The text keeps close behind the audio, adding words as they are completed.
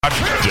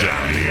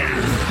Down here.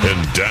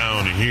 And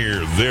down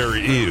here, there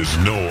is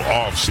no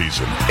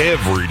off-season.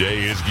 Every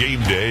day is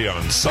game day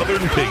on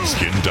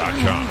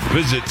SouthernPigskin.com.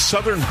 Visit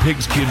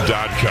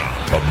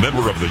SouthernPigskin.com, a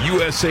member of the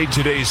USA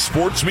Today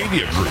Sports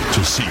Media Group,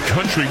 to see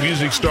country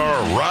music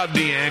star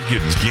Rodney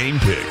Atkins' game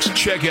picks.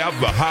 Check out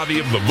the hobby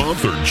of the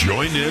month or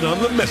join in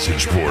on the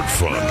message board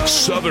fun.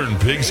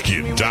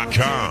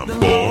 SouthernPigskin.com,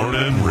 born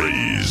and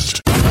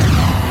raised.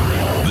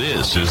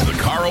 This is the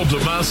Karl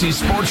DeMasi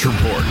Sports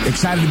Report.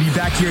 Excited to be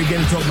back here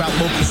again to talk about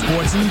local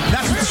sports, and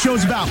that's what the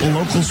show's about,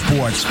 local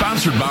sports.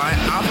 Sponsored by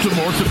Optum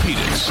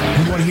Orthopedics.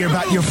 We want to hear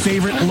about your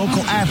favorite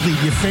local athlete,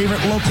 your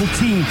favorite local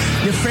team,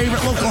 your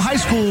favorite local high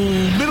school,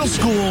 middle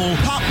school,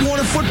 Pop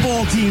Warner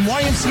football team,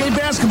 YMCA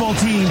basketball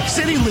team,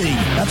 City League.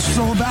 That's what it's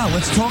all about.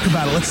 Let's talk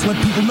about it. Let's let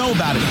people know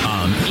about it.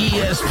 On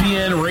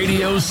ESPN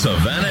Radio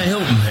Savannah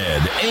Hilton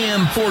Head,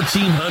 AM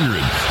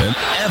 1400 and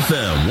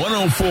FM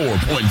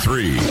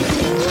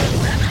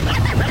 104.3.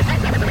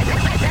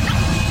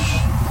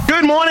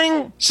 Good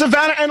morning,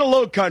 Savannah and the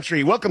Low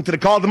Country. Welcome to the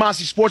Karl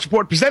DeMasi Sports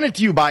Report, presented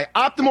to you by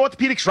Optum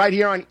Orthopedics right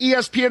here on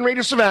ESPN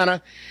Radio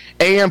Savannah,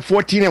 AM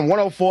 14 and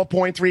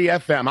 104.3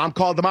 FM. I'm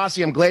Karl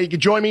DeMasi. I'm glad you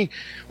could join me.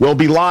 We'll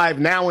be live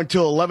now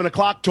until 11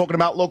 o'clock talking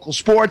about local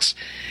sports.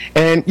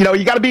 And, you know,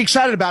 you got to be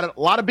excited about it.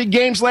 A lot of big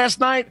games last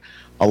night.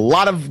 A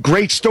lot of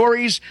great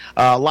stories,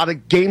 a lot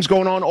of games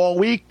going on all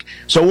week.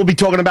 So we'll be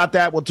talking about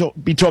that. We'll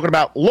be talking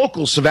about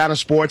local Savannah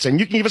sports. And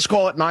you can give us a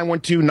call at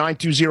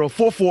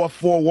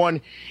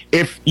 912-920-4441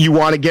 if you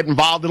want to get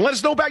involved. And let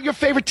us know about your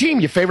favorite team,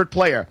 your favorite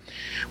player.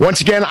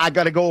 Once again, I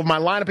got to go over my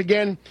lineup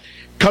again.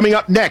 Coming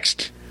up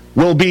next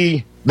will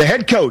be the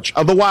head coach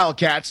of the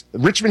Wildcats,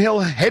 Richmond Hill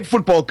head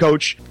football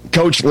coach,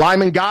 Coach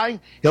Lyman Guy.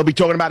 He'll be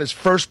talking about his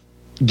first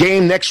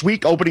game next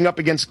week, opening up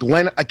against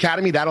Glen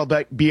Academy. That'll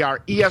be our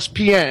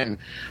ESPN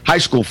high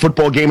school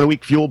football game of the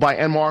week, fueled by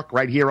Enmark,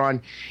 right here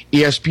on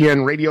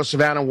ESPN Radio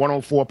Savannah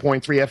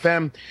 104.3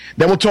 FM.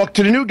 Then we'll talk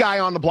to the new guy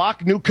on the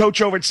block, new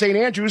coach over at St.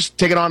 Andrews,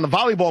 taking on the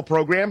volleyball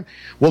program.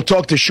 We'll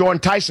talk to Sean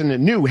Tyson, the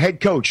new head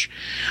coach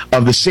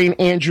of the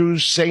St.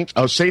 Andrews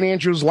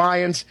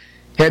Lions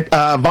head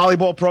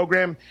volleyball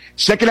program.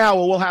 Second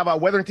hour, we'll have our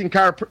Wetherington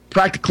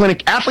Chiropractic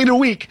Clinic Athlete of the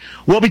Week.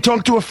 We'll be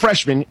talking to a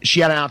freshman. She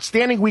had an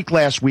outstanding week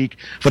last week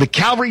for the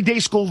Calvary Day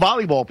School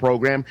volleyball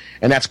program,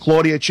 and that's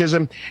Claudia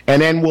Chisholm.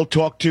 And then we'll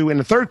talk to, in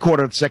the third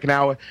quarter of the second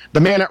hour, the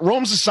man that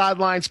roams the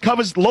sidelines,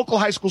 covers local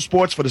high school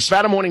sports for the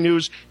Savannah Morning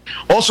News,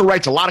 also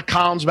writes a lot of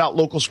columns about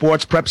local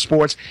sports, prep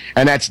sports,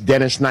 and that's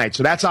Dennis Knight.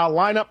 So that's our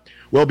lineup.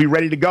 We'll be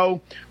ready to go.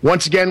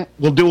 Once again,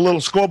 we'll do a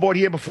little scoreboard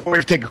here before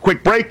we take a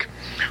quick break.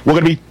 We're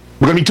going to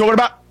be talking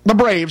about the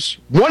Braves.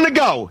 One to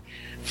go.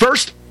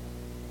 First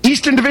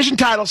Eastern Division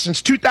title since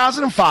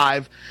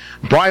 2005.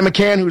 Brian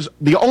McCann, who's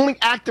the only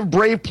active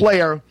Brave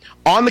player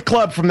on the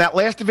club from that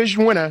last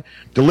division winner,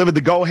 delivered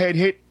the go-ahead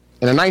hit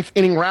in a ninth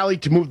inning rally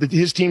to move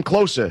his team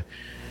closer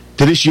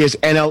to this year's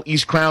NL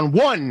East crown.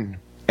 One,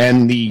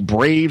 and the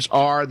Braves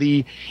are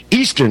the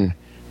Eastern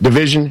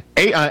Division,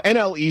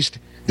 NL East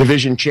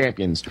Division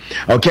champions.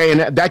 Okay,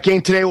 and that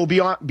game today will be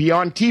on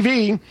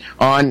TV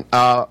on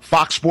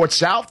Fox Sports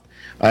South.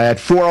 At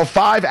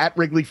 4:05 at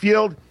Wrigley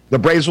Field, the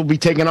Braves will be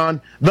taking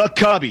on the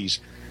Cubbies.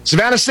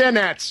 Savannah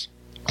Sandgnats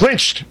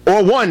clinched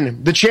or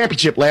won the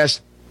championship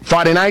last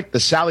Friday night, the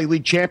Sally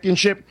League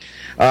Championship.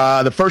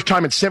 The first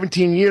time in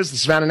 17 years the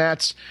Savannah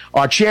Nats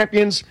are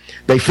champions.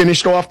 They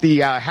finished off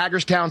the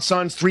Hagerstown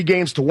Suns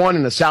 3-1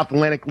 in the South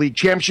Atlantic League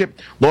Championship.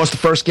 Lost the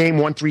first game,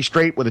 won 3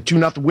 straight with a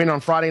 2-0 win on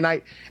Friday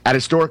night at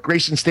historic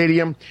Grayson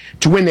Stadium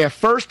to win their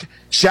first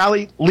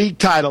Sally League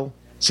title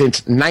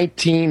since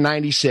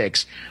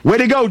 1996. Way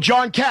to go,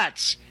 John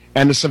Katz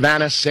and the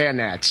Savannah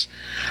Sandgnats.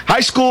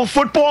 High school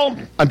football,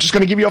 I'm just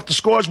going to give you off the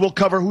scores. We'll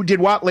cover who did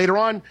what later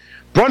on.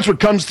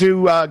 Brunswick comes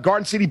to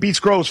Garden City, beats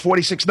Groves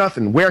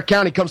 46-0. Ware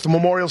County comes to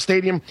Memorial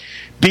Stadium,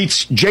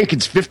 beats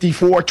Jenkins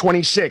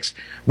 54-26.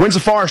 Windsor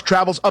Forest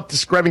travels up to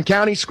Screven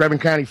County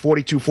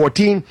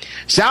 42-14.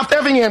 South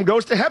Effingham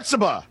goes to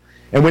Hephzibah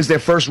and wins their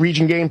first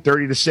region game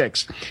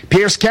 30-6.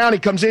 Pierce County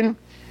comes in,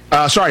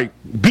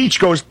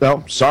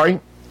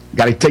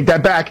 got to take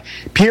that back.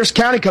 Pierce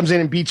County comes in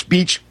and beats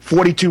Beach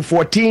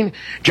 42-14.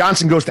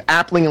 Johnson goes to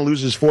Appling and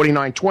loses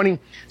 49-20.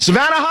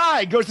 Savannah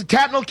High goes to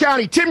Tattnall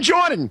County. Tim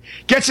Jordan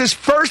gets his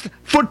first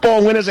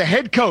football win as a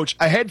head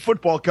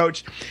football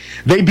coach.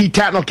 They beat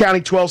Tattnall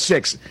County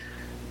 12-6.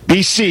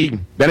 BC,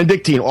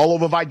 Benedictine, all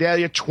over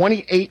Vidalia,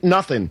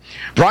 28-0.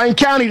 Bryan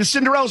County, the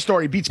Cinderella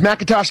story, beats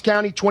McIntosh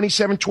County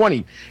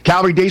 27-20.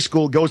 Calvary Day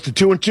School goes to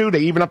 2-2.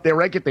 They even up their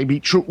record. They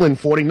beat Troutland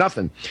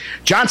 40-0.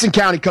 Johnson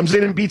County comes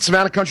in and beats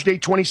Savannah Country Day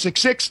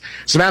 26-6.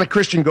 Savannah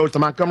Christian goes to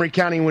Montgomery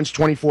County and wins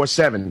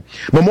 24-7.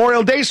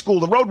 Memorial Day School,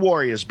 the Road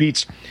Warriors,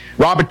 beats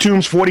Robert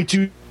Toombs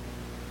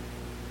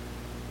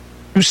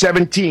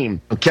 42-17.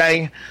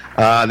 Okay?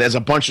 There's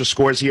a bunch of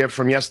scores here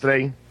from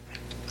yesterday.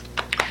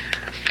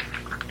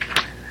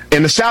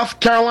 In the South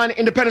Carolina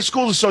Independent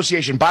Schools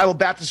Association, Bible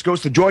Baptist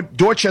goes to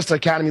Dorchester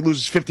Academy,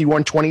 loses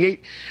 51-28.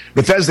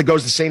 Bethesda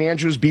goes to St.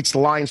 Andrews, beats the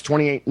Lions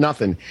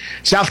 28-0.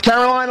 South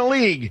Carolina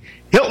League,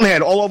 Hilton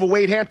Head all over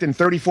Wade Hampton,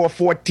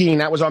 34-14.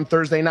 That was on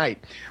Thursday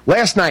night.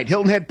 Last night,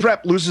 Hilton Head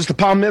Prep loses to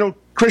Palmetto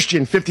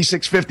Christian,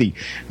 56-50.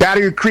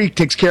 Battery Creek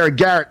takes care of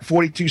Garrett,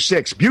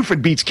 42-6.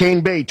 Buford beats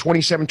Cane Bay,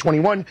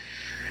 27-21.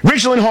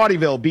 Ridgeland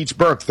Hardyville beats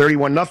Burke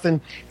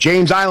 31-0.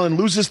 James Island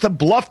loses to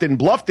Bluffton.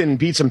 Bluffton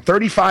beats them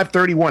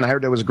 35-31. I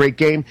heard that was a great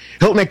game.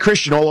 Hilton Head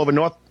Christian all over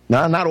North.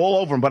 No, not all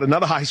over them, but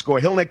another high score.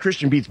 Hilton Head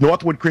Christian beats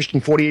Northwood Christian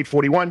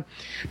 48-41.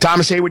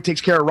 Thomas Haywood takes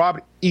care of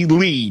Robert E.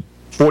 Lee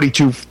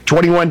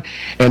 42-21.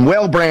 And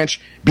Whale Branch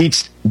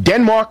beats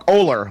Denmark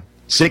Oler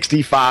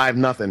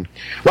 65-0.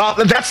 Well,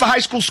 that's the high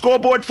school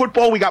scoreboard.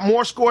 Football, we got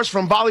more scores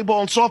from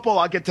volleyball and softball.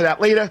 I'll get to that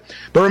later.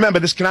 But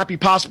remember, this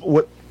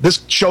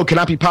show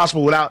cannot be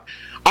possible without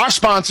our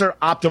sponsor,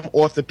 Optum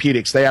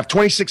Orthopedics. They have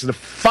 26 of the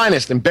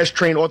finest and best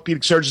trained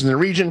orthopedic surgeons in the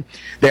region.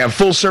 They have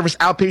full-service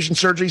outpatient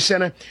surgery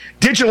center,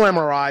 digital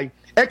MRI,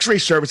 X-ray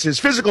services,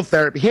 physical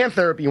therapy, hand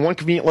therapy in one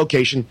convenient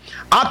location.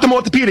 Optum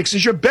Orthopedics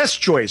is your best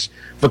choice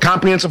for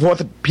comprehensive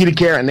orthopedic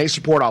care, and they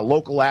support our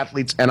local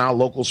athletes and our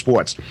local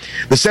sports.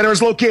 The center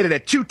is located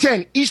at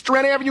 210 East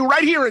Durant Avenue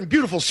right here in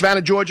beautiful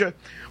Savannah, Georgia,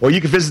 or you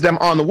can visit them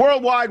on the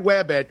World Wide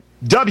Web at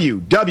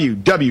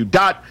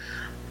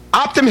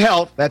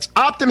www.optumhealth, that's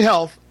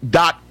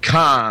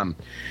optumhealth.com.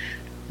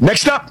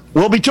 Next up,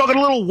 we'll be talking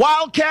a little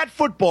Wildcat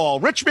football.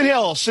 Richmond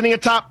Hill sitting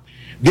atop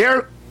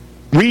their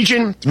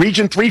Region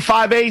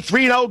 3-5A,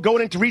 3-0,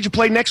 going into region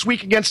play next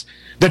week against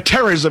the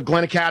Terrors of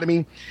Glen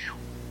Academy.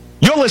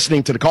 You're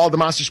listening to the Karl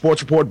DeMasi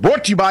Sports Report,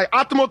 brought to you by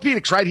Optum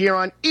Orthopedics right here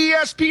on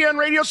ESPN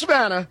Radio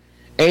Savannah,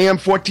 AM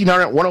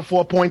 1400,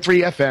 104.3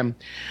 FM.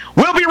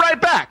 We'll be right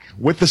back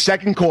with the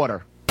second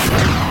quarter.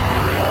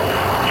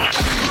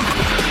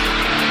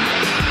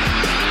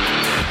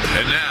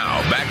 And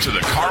now, back to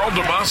the Karl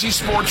DeMasi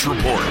Sports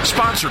Report,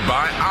 sponsored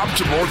by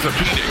Optum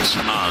Orthopedics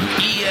on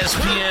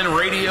ESPN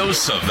Radio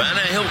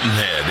Savannah Hilton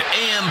Head,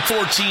 AM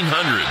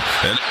 1400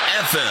 and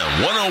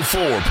FM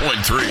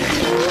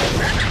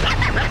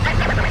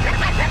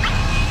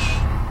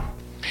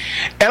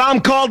 104.3. And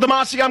I'm Karl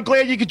DeMasi. I'm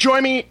glad you could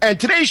join me. And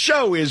today's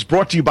show is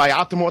brought to you by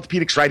Optum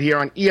Orthopedics right here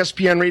on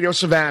ESPN Radio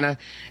Savannah,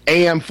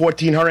 AM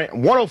 1400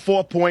 and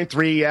 104.3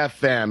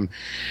 FM.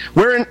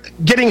 We're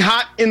getting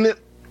hot in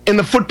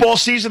the football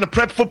season, the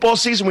prep football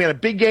season. We had a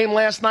big game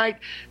last night.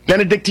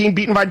 Benedictine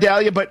beating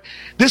Vidalia. But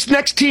this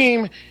next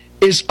team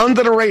is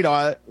under the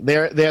radar.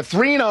 They're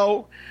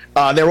 3-0.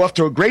 They're off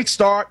to a great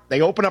start.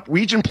 They open up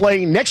region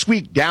play next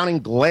week down in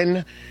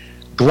Glen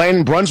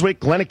Brunswick,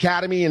 Glen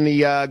Academy in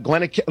the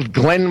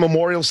Glen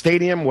Memorial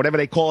Stadium, whatever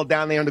they call it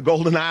down there in the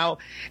Golden Isle.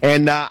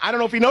 And I don't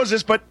know if he knows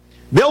this, but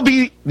they'll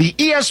be the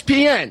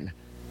ESPN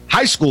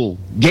High School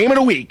Game of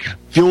the Week,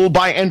 fueled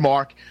by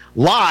Enmark.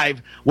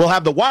 Live, we'll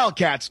have the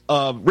Wildcats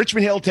of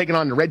Richmond Hill taking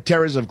on the Red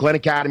Terrors of Glen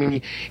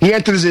Academy. He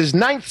enters his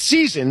 9th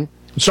season.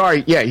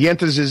 He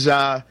enters his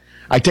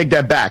I take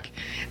that back.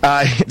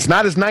 It's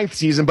not his 9th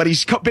season, but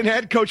he's been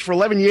head coach for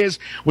 11 years,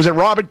 was at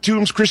Robert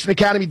Toombs Christian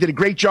Academy, did a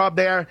great job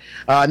there.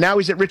 Now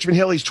he's at Richmond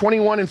Hill. He's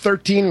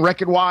 21-13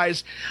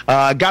 record-wise.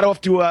 Got off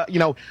to a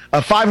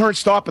 500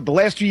 start, but the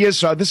last 2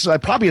 years, this is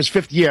probably his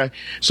 5th year.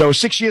 So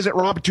 6 years at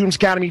Robert Toombs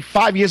Academy,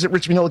 5 years at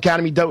Richmond Hill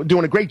Academy,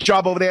 doing a great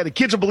job over there. The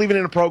kids are believing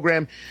in the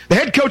program. The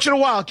head coach of the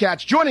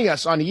Wildcats joining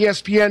us on the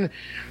ESPN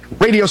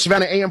Radio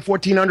Savannah AM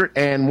 1400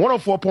 and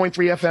 104.3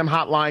 FM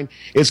hotline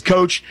is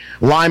Coach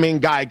Lyman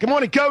Guy. Good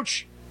morning,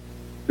 Coach.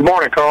 Good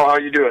morning, Carl. How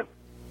you doing?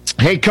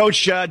 Hey,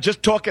 Coach,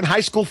 just talking high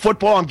school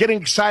football. I'm getting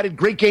excited.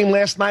 Great game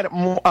last night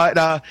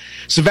at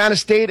Savannah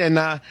State, and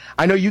I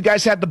know you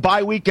guys had the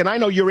bye week, and I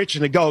know you're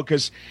itching to go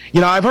because,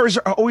 I've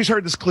always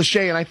heard this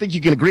cliche, and I think you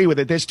can agree with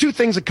it. There's two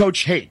things a coach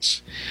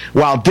hates,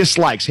 while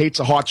dislikes. Hate's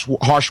a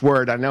harsh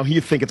word. I know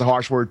you think it's a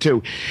harsh word,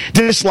 too.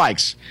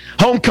 Dislikes,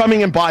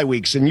 homecoming and bye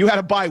weeks, and you had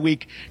a bye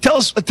week. Tell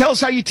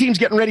us how your team's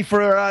getting ready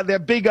for their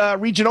big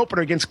region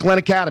opener against Glen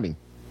Academy.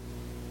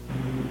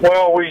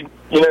 Well,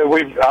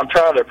 I'm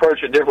trying to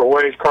approach it different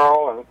ways,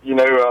 Carl, and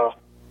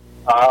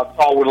I've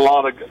talked with a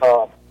lot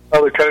of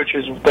other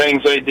coaches and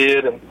things they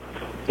did, and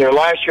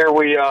last year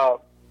we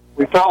felt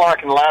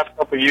like in the last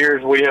couple of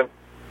years we have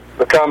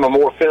become a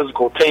more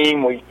physical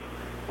team. We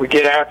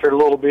get after it a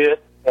little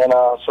bit, and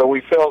so we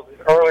felt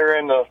earlier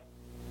in the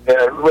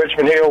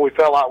Richmond Hill we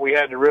felt like we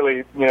had to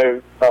really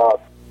get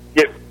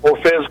more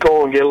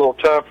physical and get a little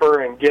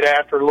tougher and get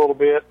after it a little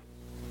bit.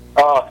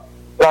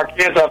 Our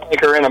kids, I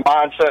think, are in a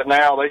mindset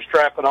now. They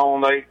strap it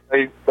on. They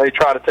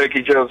try to take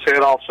each other's head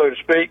off, so to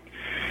speak.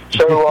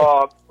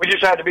 So we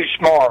just had to be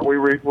smart. We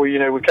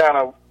kind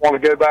of want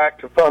to go back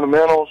to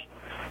fundamentals.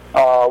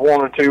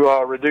 Wanted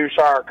to reduce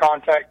our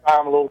contact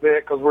time a little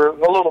bit because we're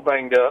a little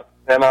banged up.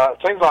 And it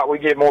seems like we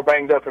get more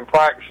banged up in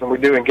practice than we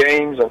do in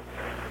games. And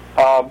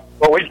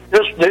but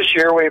this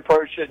year we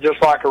approached it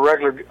just like a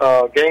regular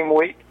game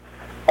week,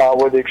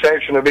 with the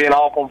exception of being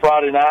off on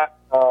Friday night.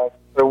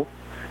 So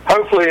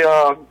hopefully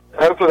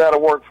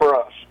that'll work for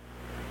us.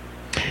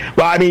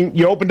 Well, I mean,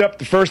 you opened up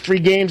the first 3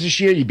 games this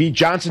year. You beat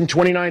Johnson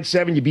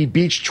 29-7. You beat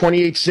Beach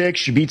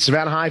 28-6. You beat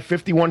Savannah High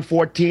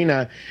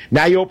 51-14.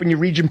 Now you open your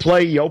region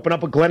play. You open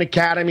up a Glen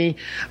Academy.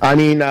 I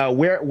mean,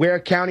 Ware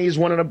County is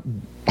one of the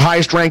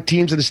highest-ranked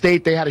teams in the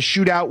state. They had a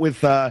shootout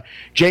with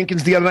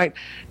Jenkins the other night.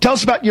 Tell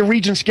us about your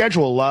region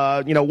schedule,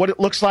 what it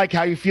looks like,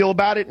 how you feel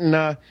about it,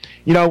 and,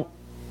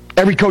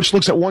 every coach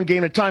looks at one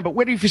game at a time, but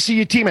where do you see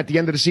your team at the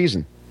end of the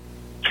season?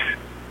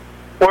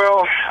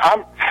 Well,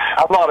 I'm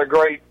not a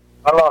great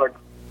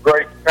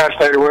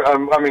casinator.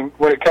 I mean,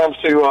 when it comes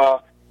to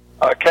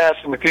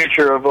casting the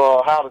future of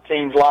how the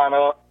teams line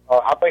up,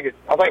 I think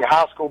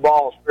high school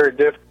ball is very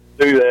difficult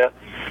to do that.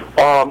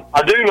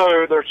 I do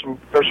know there's some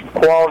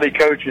quality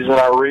coaches in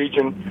our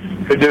region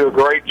who do a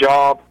great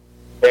job,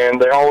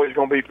 and they're always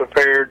going to be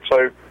prepared.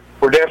 So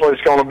we're definitely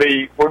going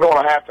to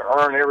have to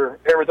earn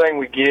everything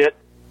we get.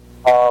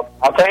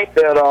 I think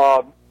that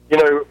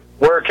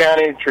Ware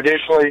County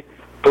traditionally,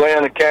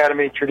 Glen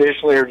Academy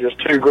traditionally are just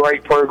 2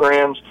 great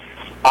programs.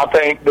 I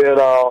think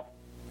that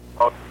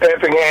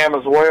Effingham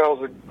as well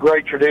is a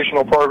great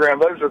traditional program.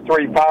 Those are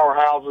 3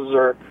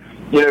 powerhouses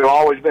that are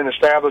always been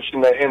established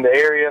in the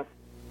area.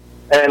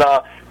 And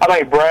I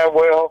think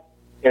Bradwell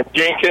and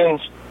Jenkins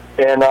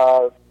and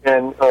those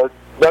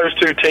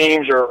 2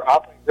 teams I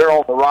think they're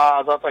on the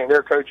rise. I think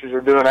their coaches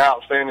are doing an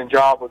outstanding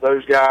job with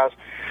those guys.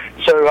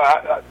 So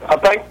I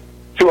think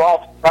too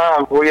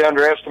often we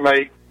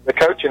underestimate the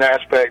coaching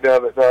aspect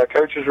of it.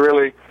 Coaches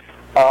really,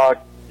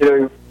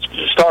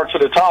 starts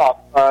at the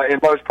top in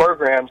most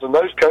programs, and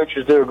those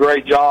coaches do a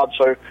great job.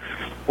 So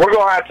we're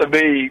going to have to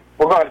play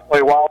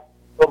wild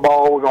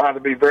football. We're going to have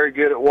to be very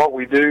good at what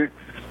we do,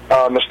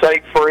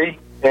 mistake-free,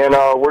 and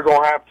we're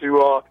going to have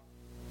to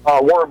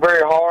work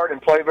very hard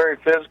and play very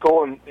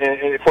physical, and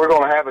if we're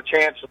going to have a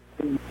chance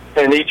in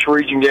each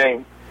region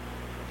game.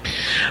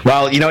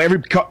 Well,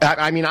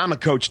 I'm a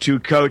coach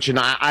too, Coach, and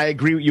I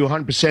agree with you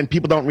 100%.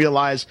 People don't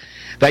realize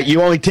that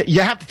you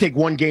have to take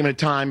one game at a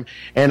time.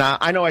 And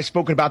I know I've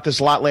spoken about this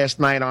a lot last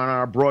night on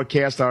our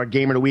broadcast, our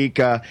Game of the Week.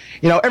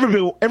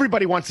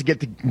 Everybody wants to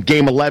get to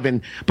Game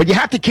 11, but you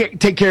have to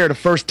take care of the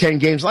first 10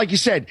 games. Like you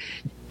said,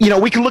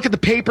 we can look at the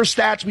paper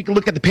stats, we can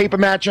look at the paper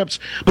matchups,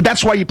 but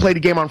that's why you play the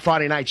game on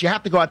Friday nights. You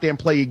have to go out there and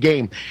play your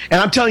game. And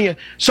I'm telling you,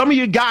 some of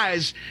you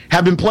guys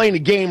have been playing the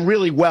game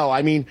really well.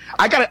 I mean,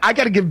 I got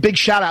to give a big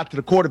shout out to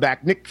the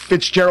quarterback, Nick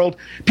Fitzgerald.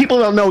 People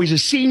don't know he's a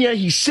senior.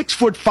 He's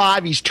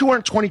 6'5". He's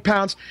 220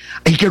 pounds.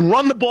 He can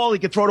run the ball. He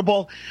can throw the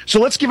ball. So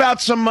let's give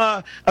out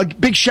a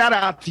big shout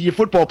out to your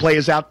football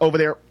players out over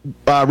there,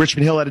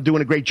 Richmond Hill, that are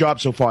doing a great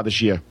job so far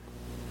this year.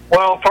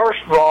 Well,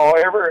 first of all,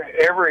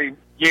 every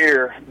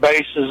year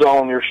bases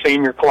on your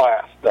senior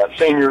class, that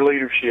senior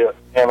leadership,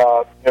 and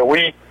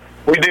we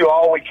do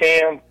all we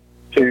can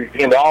to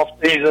in the off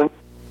season.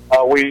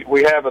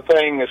 We have a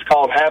thing that's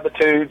called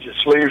Habitudes.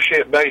 It's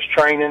leadership based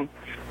training.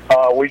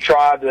 We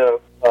try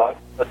to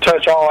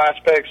touch all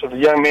aspects of the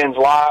young men's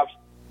lives.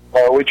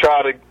 We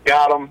try to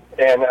guide them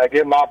and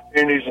give them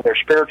opportunities in their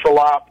spiritual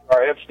life.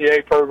 Our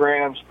FCA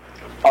programs.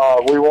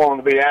 We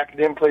want them to be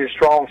academically a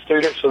strong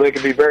student so they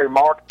can be very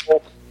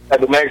marketable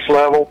at the next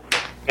level.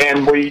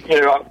 And we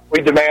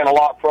demand a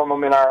lot from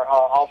them in our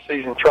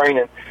off-season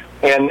training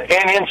and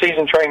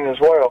in-season training as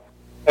well.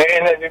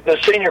 And the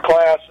senior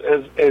class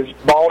is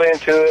bought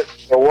into it.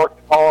 They're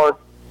working hard.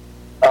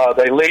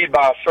 They lead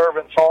by a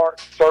servant's heart,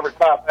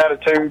 servant-type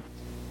attitude,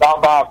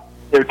 not by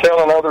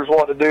telling others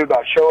what to do,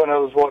 by showing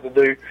others what to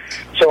do.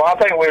 So I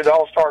think it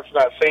all starts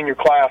with that senior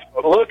class.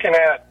 But looking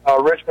at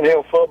Richmond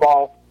Hill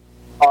football,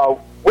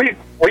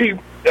 actually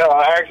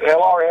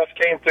LRS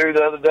came through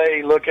the other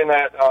day looking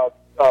at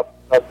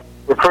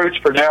recruits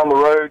for down the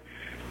road.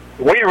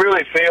 We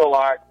really feel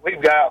like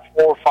we've got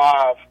 4 or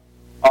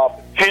 5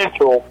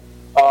 potential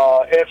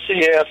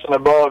FCS and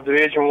above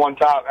Division I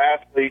type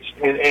athletes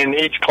in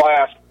each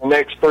class in the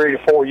next 3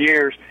 to 4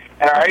 years.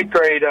 And our 8th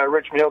grade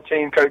Richmond Hill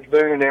team, Coach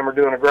Boone and them are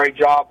doing a great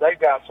job. They've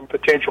got some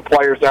potential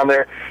players down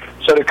there.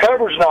 So the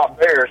cover's not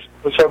theirs.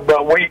 But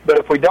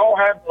if we don't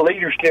have the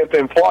leadership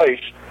in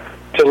place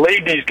to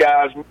lead these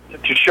guys,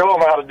 to show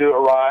them how to do it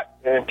right,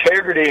 and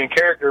integrity and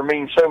character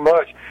means so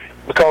much.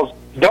 Because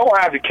you don't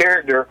have the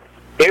character,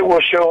 it will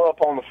show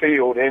up on the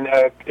field. And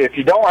if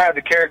you don't have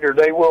the character,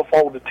 they will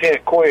fold the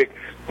tent quick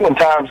when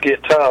times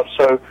get tough.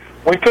 So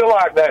we feel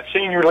like that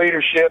senior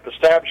leadership,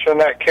 establishing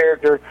that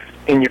character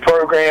in your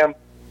program,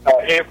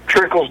 it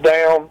trickles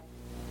down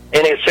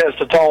and it sets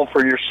the tone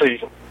for your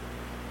season.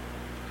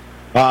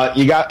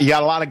 You got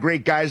a lot of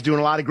great guys doing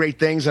a lot of great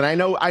things, and I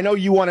know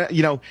you want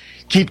to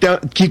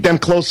keep them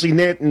closely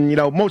knit, and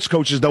most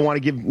coaches don't want to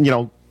give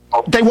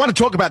they want to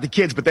talk about the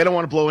kids, but they don't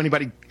want to blow any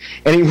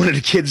one of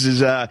the kids'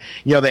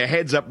 their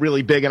heads up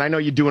really big. And I know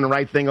you're doing the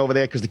right thing over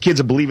there because the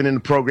kids are believing in the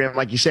program.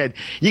 Like you said,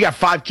 you got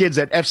 5 kids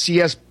that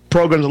FCS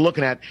programs are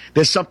looking at.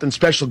 There's something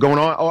special going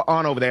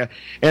on over there.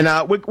 And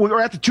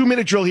we're at the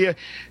 2-minute drill here.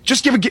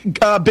 Just give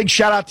a big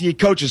shout out to your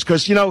coaches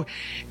because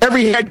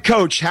every head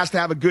coach has to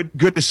have a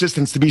good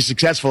assistants to be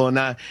successful.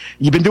 And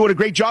you've been doing a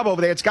great job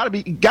over there. It's got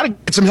to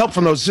get some help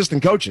from those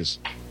assistant coaches.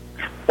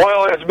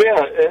 Well, it's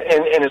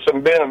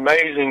been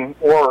amazing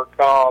work.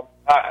 I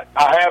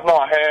have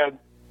not had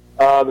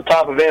the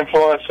type of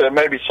influence that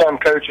maybe some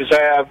coaches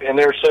have in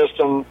their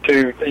system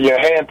to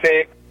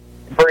handpick,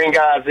 bring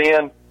guys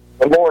in.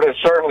 The Lord has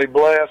certainly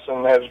blessed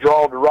and has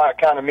drawn the right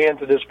kind of men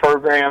to this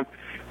program.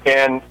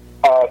 And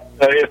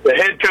if the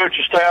head coach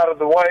is stay out of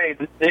the way,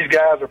 these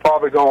guys are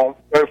probably going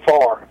to go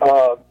far.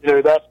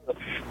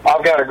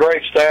 I've got a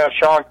great staff,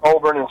 Sean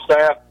Colburn and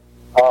staff,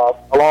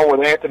 along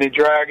with Anthony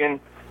Dragon,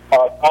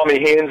 Tommy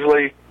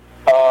Hensley.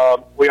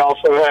 We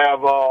also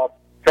have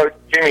Coach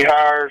Jimmy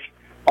Hires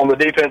on the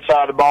defense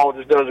side of the ball,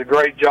 just does a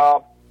great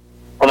job.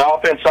 On the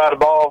offense side of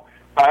the ball,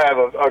 I have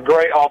a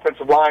great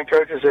offensive line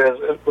coaches,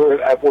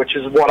 which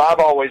is what I've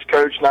always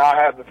coached. Now I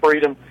have the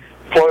freedom to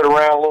float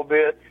around a little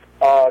bit.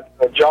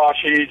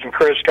 Josh Eads and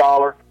Chris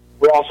Scholar.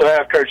 We also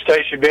have Coach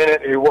Stacey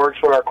Bennett, who works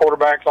with our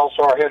quarterbacks,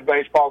 also our head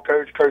baseball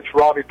coach. Coach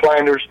Robbie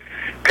Flanders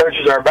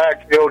coaches our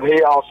backfield, and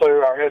he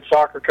also our head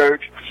soccer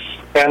coach.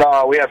 And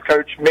we have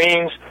Coach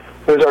Means,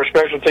 who's our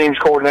special teams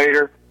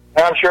coordinator.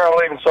 And I'm sure I'm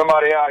leaving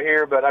somebody out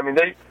here, but I mean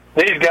these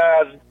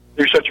guys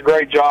do such a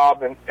great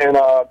job, and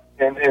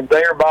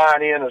they're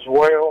buying in as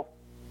well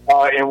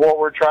in what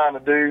we're trying to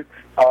do.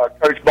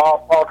 Coach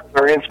Bob Parker,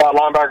 our inside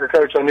linebacker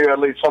coach, I knew I'd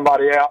leave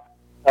somebody out.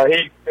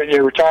 He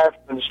retired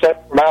from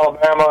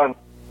Alabama and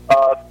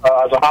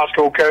as a high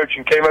school coach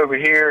and came over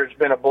here. It's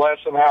been a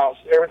blessing how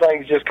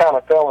everything's just kind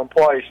of fell in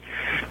place.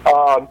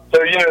 The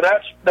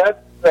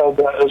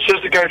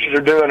assistant coaches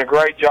are doing a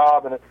great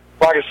job, and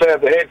like I said,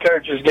 if the head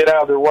coaches get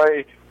out of their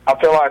way, I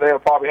feel like they'll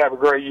probably have a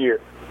great year.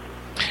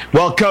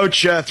 Well,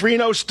 Coach,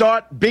 3-0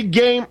 start, big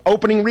game,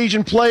 opening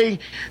region play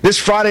this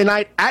Friday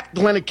night at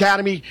Glen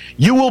Academy.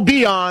 You will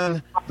be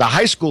on the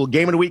high school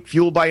game of the week,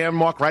 fueled by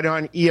Mark, right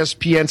on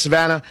ESPN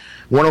Savannah,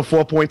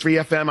 104.3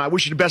 FM. I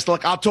wish you the best of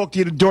luck. I'll talk to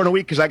you during the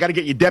week because I got to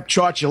get your depth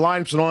charts, your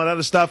lineups, and all that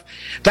other stuff.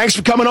 Thanks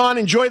for coming on.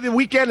 Enjoy the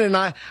weekend, and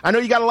I know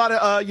you got a lot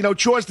of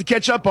chores to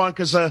catch up on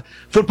because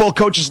football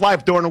coach's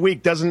life during the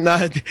week doesn't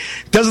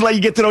let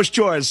you get to those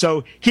chores.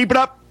 So keep it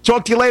up.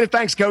 Talk to you later.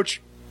 Thanks,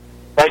 Coach.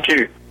 Thank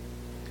you.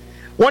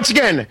 Once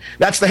again,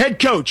 that's the head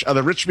coach of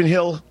the Richmond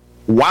Hill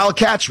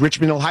Wildcats,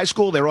 Richmond Hill High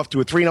School. They're off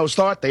to a 3-0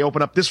 start. They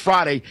open up this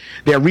Friday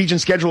their region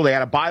schedule. They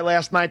had a bye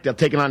last night. They're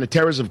taking on the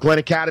Terrors of Glen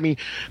Academy,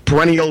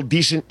 perennial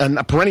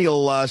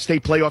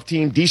state playoff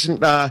team,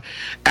 decent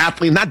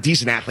athlete, not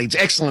decent athletes,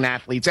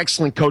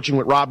 excellent coaching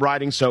with Rob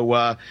Riding.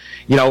 So,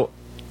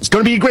 it's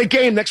going to be a great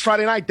game next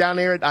Friday night down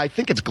there at, I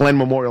think it's Glen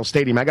Memorial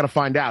Stadium. I got to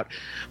find out.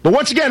 But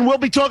once again, we'll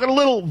be talking a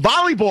little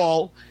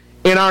volleyball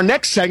in our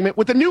next segment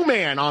with a new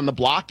man on the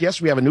block. Yes,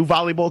 we have a new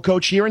volleyball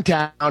coach here in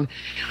town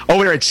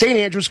over there at St.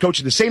 Andrews, coach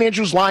of the St.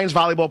 Andrews Lions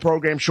volleyball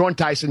program, Sean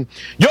Tyson.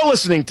 You're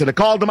listening to the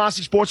Karl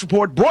DeMasi Sports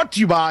Report, brought to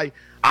you by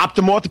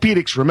Optum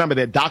Orthopedics. Remember,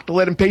 they're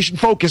doctor-led and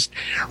patient-focused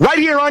right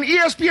here on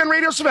ESPN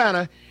Radio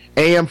Savannah,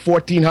 AM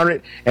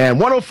 1400 and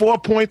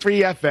 104.3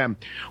 FM.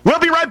 We'll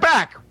be right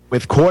back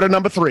with quarter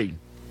number 3.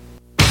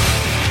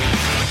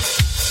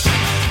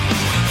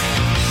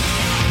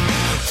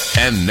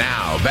 And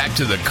now, back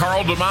to the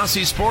Karl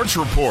DeMasi Sports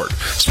Report,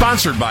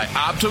 sponsored by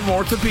Optum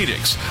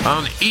Orthopedics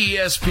on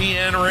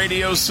ESPN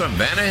Radio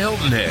Savannah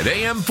Hilton Head,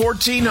 AM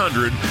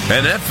 1400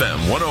 and FM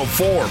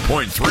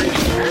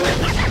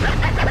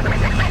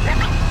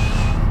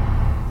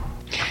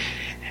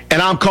 104.3.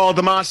 And I'm Karl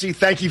DeMasi.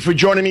 Thank you for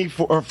joining me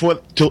for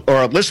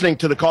listening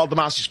to the Karl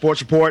DeMasi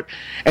Sports Report.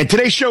 And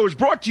today's show is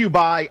brought to you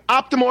by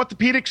Optum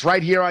Orthopedics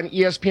right here on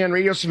ESPN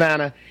Radio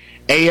Savannah,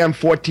 AM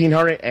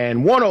 1400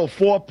 and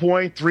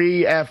 104.3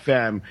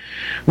 FM.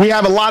 We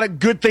have a lot of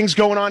good things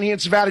going on here in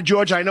Savannah,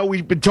 Georgia. I know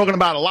we've been talking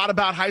about a lot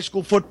about high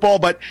school football,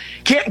 but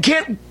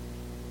can't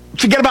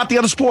forget about the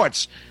other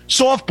sports.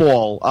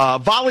 Softball,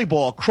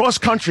 volleyball, cross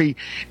country.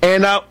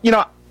 And,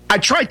 I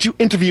tried to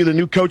interview the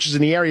new coaches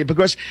in the area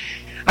because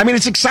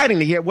it's exciting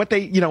to hear what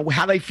they,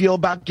 how they feel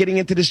about getting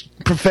into this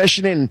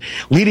profession and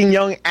leading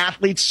young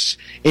athletes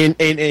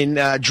in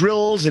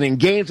drills and in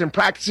games and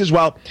practices.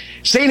 Well,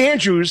 St.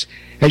 Andrews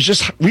has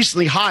just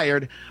recently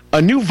hired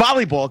a new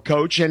volleyball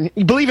coach, and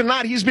believe it or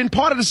not, he's been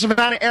part of the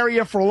Savannah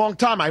area for a long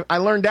time.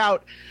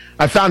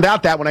 I found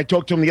out that when I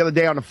talked to him the other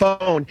day on the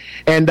phone,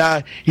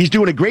 and he's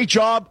doing a great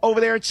job over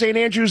there at St.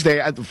 Andrews. They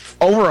had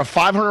over a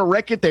 500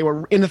 record. They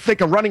were in the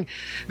thick of running.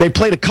 They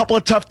played a couple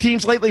of tough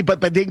teams lately, but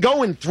they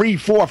go in 3,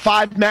 4,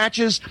 5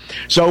 matches.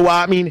 So,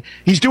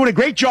 he's doing a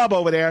great job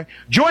over there.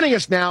 Joining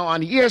us now on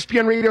the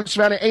ESPN Radio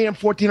Savannah AM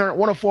 1400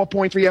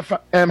 104.3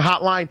 FM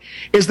hotline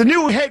is the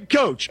new head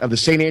coach of the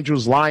St.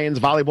 Andrews Lions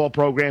volleyball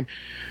program,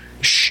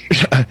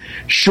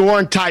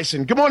 Sean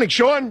Tyson. Good morning,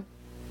 Sean.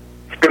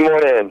 Good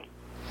morning.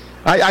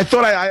 I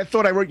thought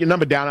I wrote your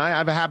number down. I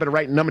have a habit of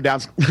writing number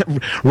down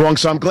wrong,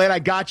 so I'm glad I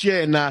got you,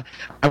 and I'm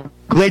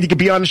glad you could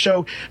be on the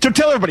show. So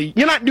tell everybody,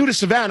 you're not new to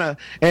Savannah,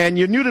 and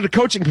you're new to the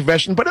coaching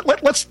profession, but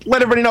let's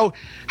let everybody know,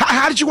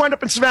 how did you wind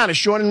up in Savannah,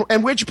 Sean,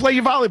 and where'd you play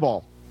your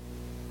volleyball?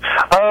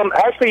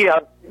 Actually, I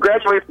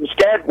graduated from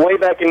SCAD way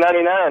back in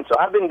 '99, so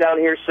I've been down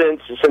here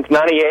since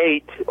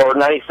 '98 or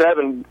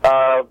 '97,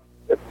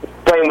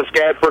 playing with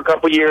Scad for a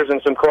couple years and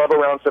some club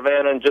around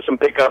Savannah and just some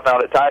pickup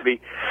out at Tybee.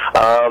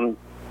 So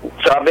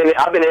I've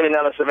been in and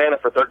out of Savannah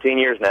for 13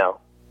 years now.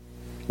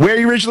 Where are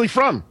you originally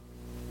from?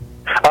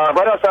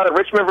 Right outside of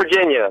Richmond,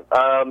 Virginia.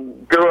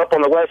 Grew up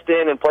on the West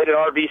End and played at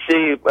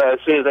RBC as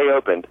soon as they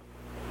opened.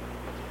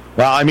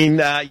 Well, I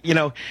mean,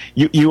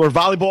 you were a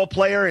volleyball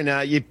player,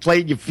 and you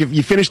played.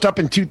 You finished up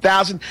in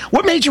 2000.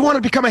 What made you want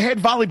to become a head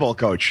volleyball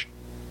coach?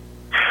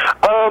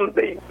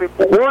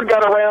 Word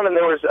got around, and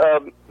there was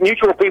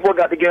mutual people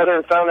got together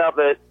and found out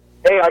that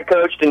A, I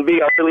coached, and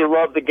B, I really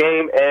loved the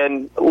game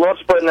and loved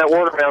spreading that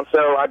word around.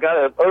 So I got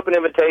an open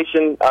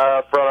invitation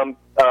from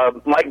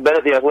Mike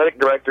Bennett, the athletic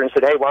director, and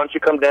said, "Hey, why don't you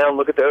come down,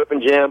 look at the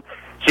open gym,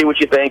 see what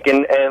you think,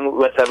 and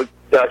let's have a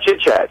chit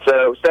chat."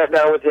 So sat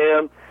down with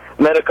him.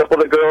 Met a couple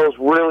of the girls,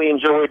 really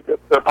enjoyed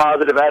their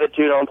positive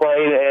attitude on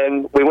playing,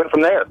 and we went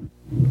from there.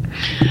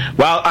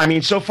 Well, I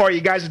mean, so far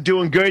you guys are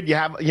doing good. You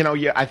have,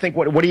 I think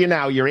what are you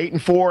now? You're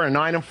 8-4 or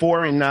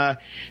 9-4 in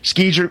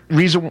Skeezer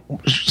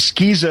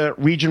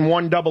Region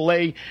 1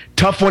 AA.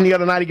 Tough one the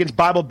other night against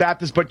Bible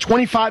Baptist, but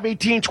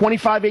 25-18,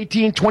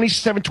 25-18,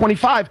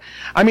 27-25.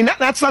 I mean,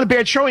 that's not a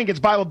bad showing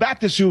against Bible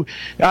Baptist, who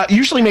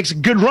usually makes a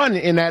good run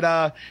in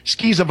that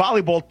Skeezer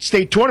volleyball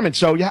state tournament.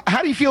 So,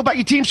 how do you feel about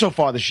your team so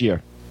far this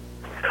year?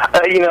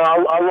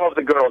 I love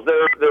the girls.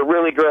 They're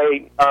really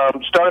great.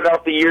 Started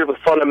out the year with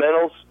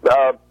fundamentals,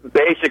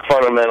 basic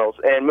fundamentals,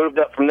 and moved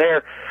up from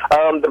there.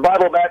 The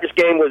Bible Baptist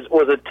game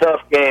was a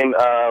tough game.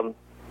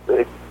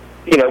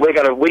 We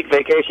got a week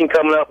vacation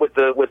coming up with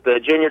the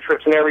junior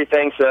trips and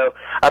everything, so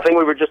I think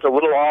we were just a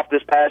little off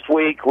this past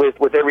week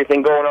with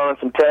everything going on and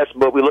some tests,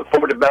 but we look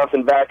forward to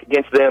bouncing back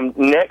against them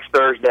next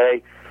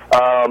Thursday.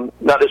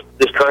 Not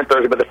this current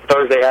Thursday, but the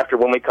Thursday after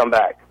when we come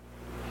back.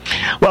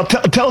 Well,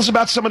 tell us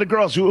about some of the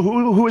girls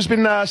who has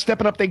been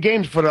stepping up their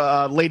games for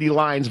the Lady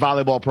Lions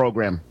volleyball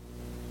program.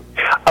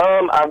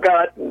 I've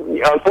got,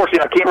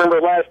 unfortunately, I can't remember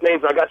the last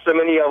names. I got so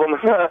many of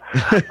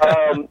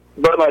them.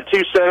 But my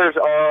two centers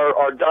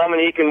are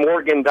Dominique and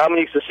Morgan.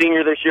 Dominique's a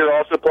senior this year,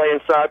 also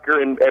playing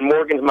soccer, and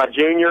Morgan's my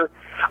junior.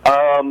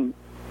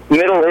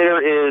 Middle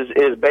hitter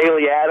is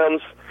Bailey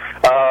Adams.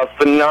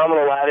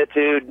 Phenomenal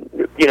attitude,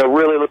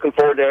 really looking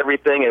forward to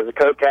everything as a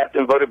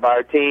co-captain voted by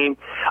our team.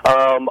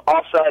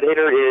 Offside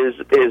hitter is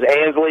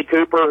Ansley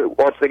Cooper,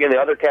 once again the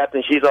other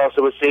captain. She's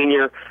also a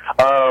senior.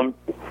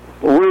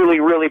 Really,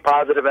 really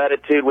positive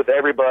attitude with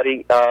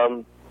everybody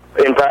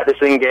in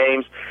practicing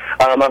games.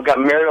 I've got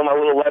Mariel, my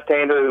little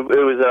left-hander,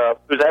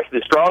 who's actually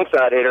the strong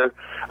side hitter.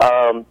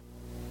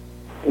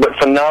 But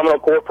phenomenal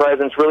court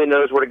presence, really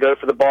knows where to go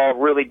for the ball,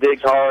 really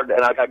digs hard,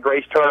 and I got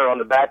Grace Turner on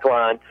the back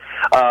line.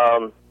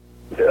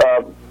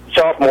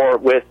 Sophomore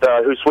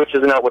who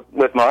switches out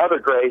with my other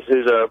Grace,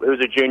 who's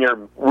a junior,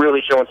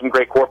 really showing some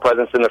great court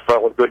presence in the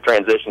front with good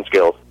transition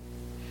skills.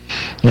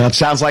 Yeah, it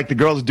sounds like the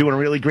girls are doing a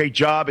really great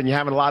job, and you're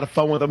having a lot of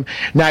fun with them.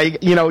 Now,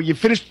 you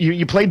finished.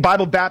 You played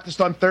Bible Baptist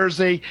on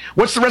Thursday.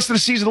 What's the rest of the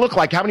season look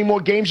like? How many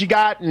more games you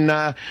got,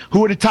 and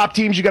who are the top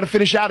teams you got to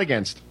finish out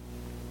against?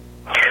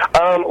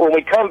 When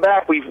we come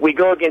back, we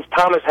go against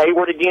Thomas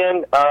Hayward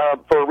again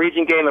for a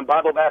region game and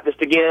Bible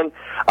Baptist again.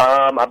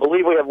 I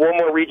believe we have one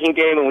more region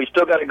game, and we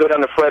still got to go down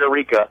to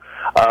Frederica.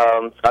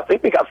 I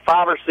think we got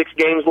 5 or 6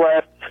 games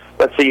left.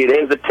 Let's see, it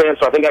ends at 10,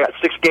 so I think I got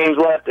 6 games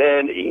left.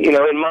 And,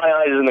 in my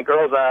eyes and the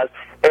girls' eyes,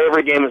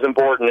 every game is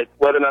important,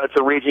 whether or not it's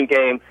a region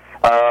game.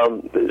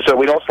 So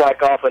we don't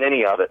slack off on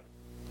any of it.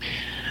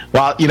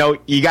 Well,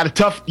 you got a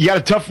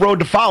tough road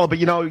to follow, but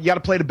you got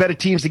to play the better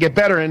teams to get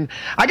better. And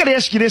I got to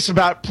ask you this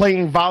about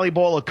playing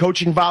volleyball or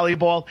coaching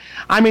volleyball.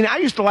 I mean, I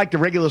used to like the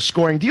regular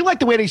scoring. Do you like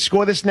the way they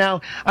score this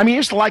now? I mean, I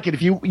used to like it.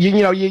 If you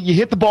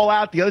hit the ball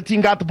out, the other team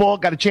got the ball,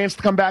 got a chance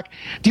to come back.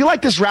 Do you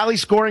like this rally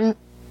scoring?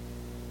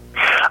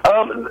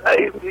 I've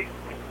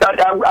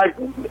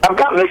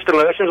got mixed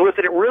emotions with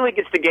it. It really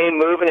gets the game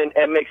moving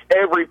and makes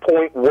every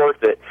point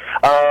worth it.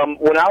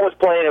 When I was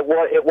playing, it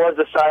was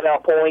a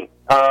side-out point.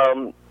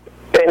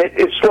 And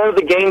it slowed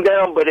the game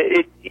down, but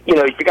if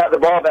you got the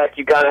ball back,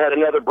 you kind of had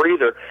another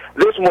breather.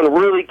 This one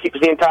really keeps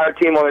the entire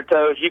team on their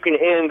toes. You can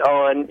end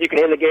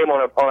the game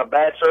on a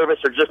bad service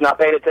or just not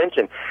paying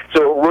attention.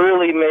 So it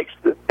really makes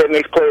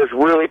players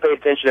really pay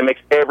attention and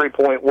makes every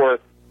point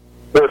worth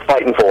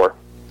fighting for.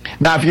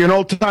 Now, if you're an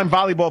old-time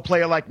volleyball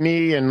player like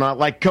me and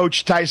like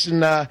Coach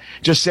Tyson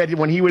just said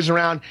when he was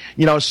around,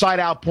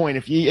 side-out point.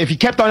 If you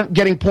kept on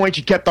getting points,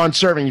 you kept on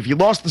serving. If you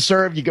lost the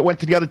serve, you went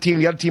to the other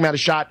team had a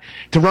shot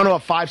to run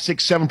off 5,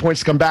 6, 7 points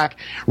to come back.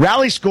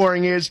 Rally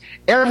scoring is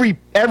every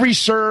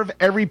serve,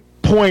 every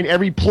point,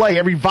 every play,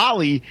 every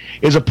volley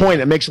is a point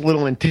that makes it a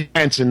little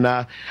intense, and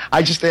I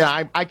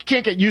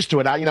can't get used to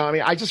it.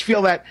 I just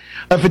feel that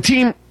if a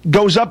team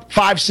goes up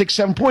 5, 6,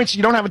 7 points,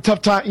 you don't have a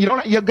tough time. You're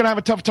going to have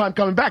a tough time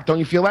coming back. Don't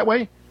you feel that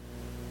way?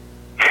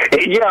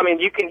 Yeah, I mean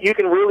you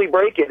can really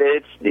break it.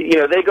 It's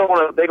they go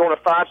on a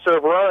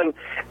 5-serve run,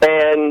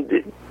 and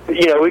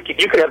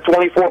you could have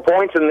 24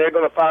 points, and they're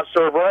going to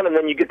 5-serve run, and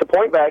then you get the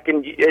point back,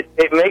 and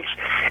it makes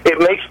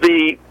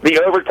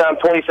the overtime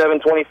 27,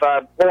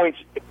 25 points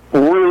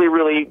really,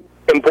 really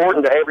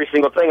important to every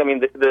single thing. I mean,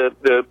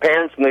 the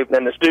parents and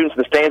the students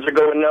and the stands are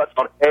going nuts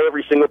on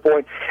every single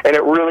point, and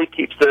it really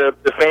keeps the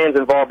fans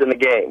involved in the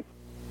game.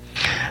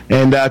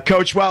 And,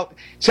 Coach, well,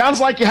 sounds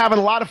like you're having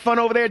a lot of fun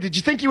over there. Did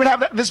you think you would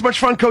have this much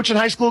fun coaching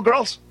high school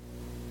girls?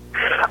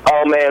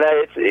 Oh man,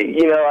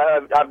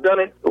 I've done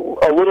it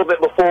a little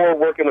bit before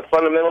working with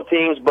fundamental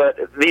teams, but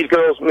these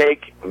girls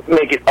make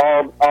it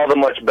all the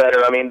much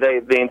better. I mean,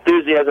 the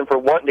enthusiasm for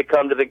wanting to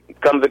come to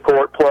the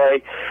court,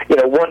 play,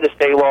 wanting to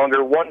stay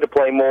longer, wanting to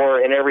play more,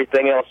 and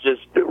everything else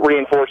just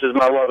reinforces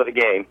my love of the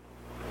game.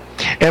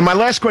 And my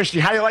last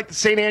question: how do you like the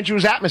St.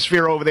 Andrews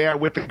atmosphere over there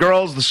with the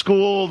girls, the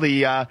school,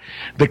 the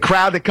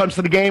crowd that comes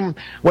to the game?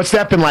 What's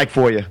that been like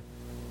for you?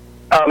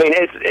 I mean,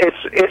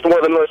 it's one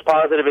of the most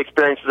positive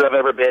experiences I've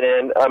ever been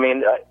in. I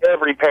mean,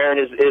 every parent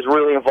is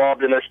really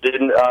involved in their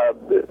student.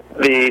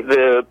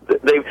 The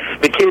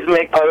kids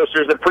make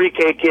posters. The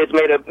pre-K kids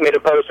made a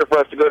poster for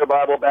us to go to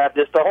Bible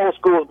Baptist. The whole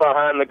school is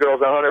behind the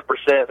girls 100%.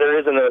 There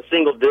isn't a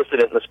single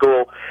dissident in the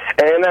school,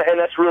 and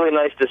that's really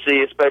nice to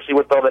see, especially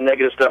with all the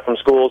negative stuff from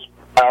schools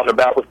out and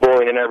about with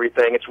bullying and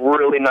everything. It's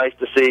really nice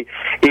to see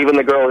even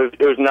the girl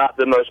who's not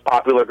the most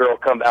popular girl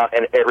come out,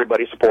 and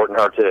everybody supporting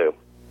her too.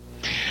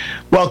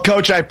 Well,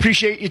 Coach, I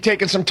appreciate you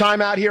taking some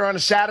time out here on a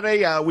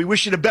Saturday. We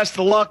wish you the best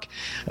of luck.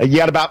 You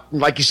got about,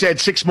 like you said,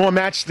 6 more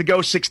matches to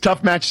go, 6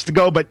 tough matches to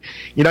go, but,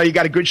 you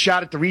got a good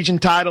shot at the region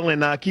title,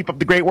 and keep up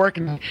the great work.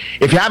 And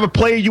if you have a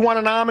player you want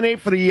to nominate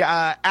for the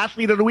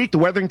Athlete of the Week, the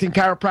Wetherington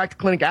Chiropractic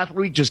Clinic Athlete of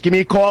the Week, just give me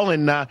a call,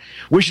 and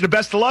wish you the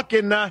best of luck.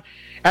 And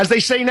as they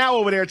say now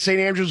over there at St.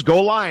 Andrews,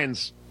 go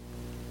Lions.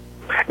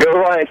 Go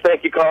Lions.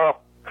 Thank you, Carl.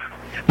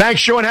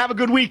 Thanks, Sean. Have a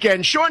good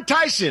weekend. Sean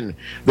Tyson,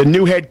 the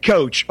new head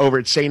coach over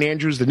at St.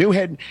 Andrews, the new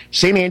head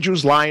St.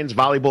 Andrews Lions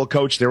volleyball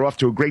coach. They're off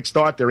to a great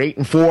start. They're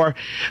 8-4.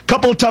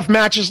 Couple of tough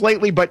matches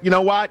lately, but you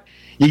know what?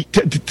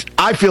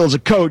 I feel as a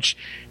coach,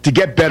 to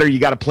get better, you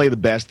got to play the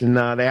best. And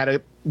they had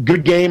a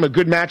good game, a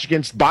good match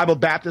against Bible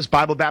Baptist.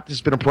 Bible Baptist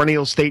has been a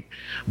perennial state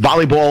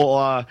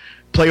volleyball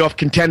playoff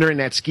contender in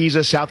that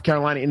SCISA, South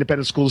Carolina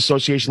Independent School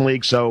Association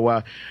League.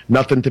 So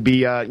nothing to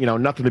be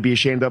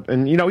ashamed of.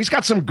 And he's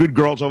got some good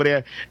girls over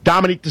there.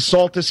 Dominique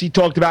DeSaltis, he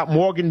talked about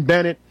Morgan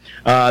Bennett,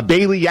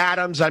 Bailey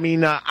Adams. I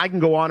mean, I can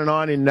go on and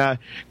on. And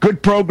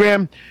good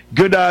program,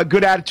 good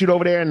attitude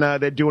over there, and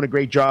they're doing a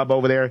great job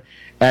over there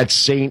at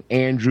St.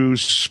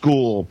 Andrews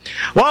School.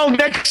 Well,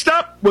 next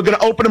up, we're going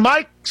to open the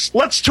mics.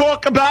 Let's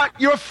talk about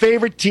your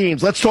favorite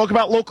teams. Let's talk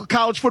about local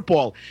college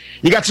football.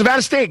 You got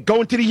Savannah State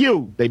going to the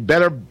U. They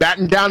better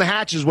batten down the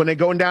hatches when they're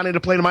going down there to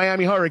play the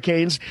Miami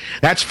Hurricanes.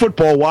 That's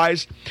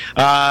football-wise.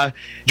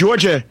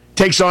 Georgia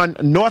takes on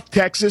North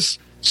Texas.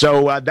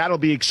 So that'll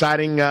be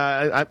exciting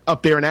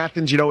up there in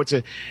Athens. It's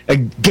a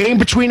game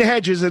between the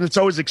hedges, and it's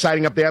always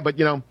exciting up there. But,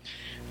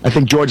 I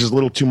think Georgia's a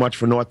little too much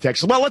for North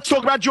Texas. Well, let's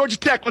talk about Georgia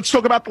Tech. Let's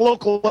talk about the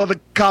local of the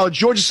college.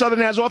 Georgia Southern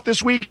has off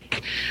this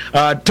week.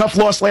 Tough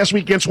loss last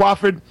week against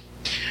Wofford.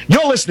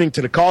 You're listening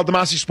to the Karl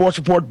DeMasi Sports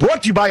Report,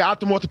 brought to you by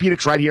Optum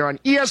Orthopedics right here on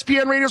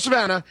ESPN Radio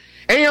Savannah,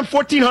 AM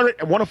 1400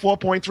 and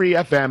 104.3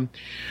 FM.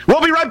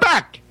 We'll be right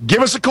back.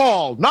 Give us a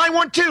call,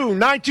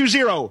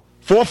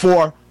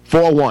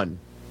 912-920-4441.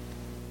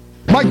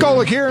 Mike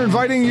Golick here,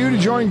 inviting you to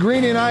join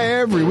Greeny and I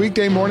every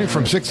weekday morning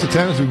from 6 to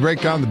 10 as we break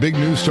down the big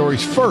news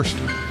stories first.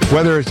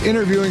 Whether it's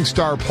interviewing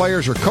star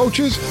players or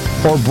coaches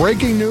or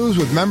breaking news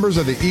with members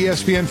of the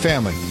ESPN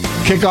family.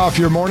 Kick off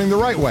your morning the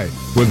right way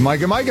with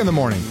Mike and Mike in the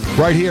morning,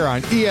 right here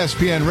on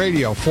ESPN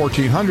Radio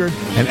 1400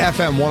 and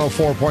FM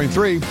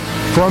 104.3.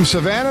 From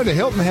Savannah to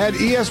Hilton Head,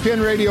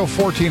 ESPN Radio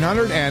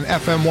 1400 and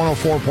FM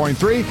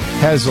 104.3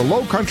 has the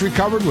Low Country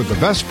covered with the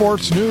best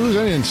sports news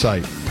and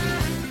insight.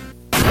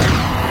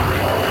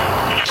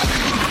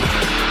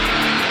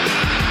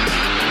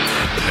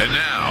 And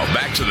now,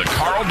 back to the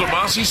Karl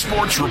DeMasi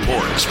Sports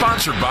Report,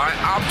 sponsored by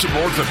Optum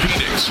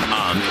Orthopedics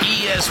on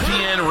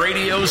ESPN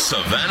Radio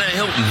Savannah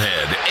Hilton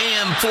Head,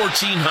 AM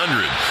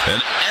 1400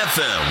 and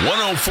FM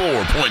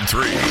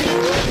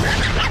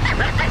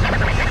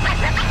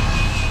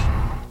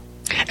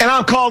 104.3. And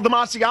I'm Karl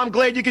DeMasi. I'm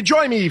glad you could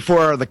join me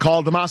for the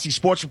Karl DeMasi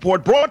Sports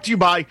Report, brought to you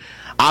by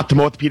Optum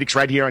Orthopedics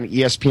right here on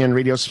ESPN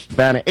Radio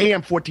Savannah,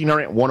 AM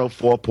 1400 and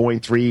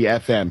 104.3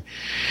 FM.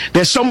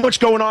 There's so much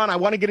going on. I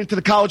want to get into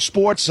the college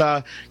sports.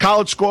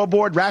 College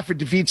scoreboard. Radford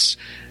defeats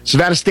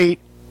Savannah State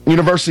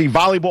University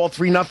volleyball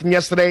 3-0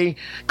 yesterday.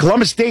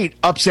 Columbus State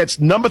upsets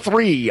number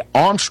 3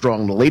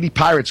 Armstrong. The Lady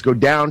Pirates go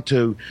down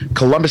to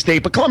Columbus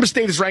State, but Columbus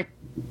State is ranked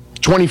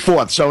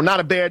 24th, so not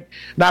a bad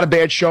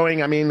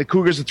showing. I mean, the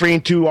Cougars are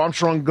 3-2.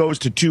 Armstrong goes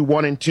to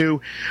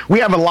 2-1-2. We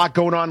have a lot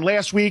going on.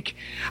 Last week,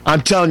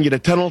 I'm telling you, the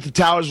Tunnel to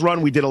Towers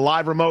run. We did a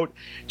live remote.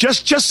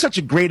 Just such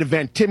a great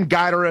event. Tim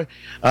Geider,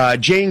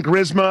 Jane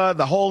Grisma,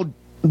 the whole.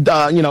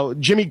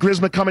 Jimmy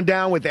Grisma coming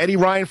down with Eddie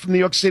Ryan from New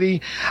York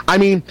City. I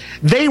mean,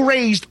 they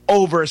raised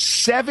over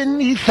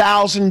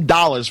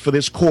 $70,000 for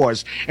this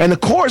cause, and the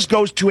cause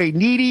goes to a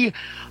needy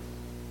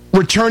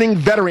returning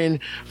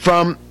veteran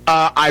from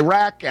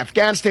Iraq,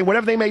 Afghanistan,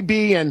 whatever they may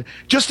be, and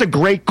just a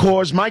great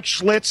cause. Mike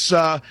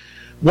Schlitz,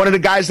 one of the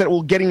guys that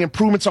will getting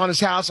improvements on his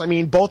house. I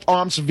mean, both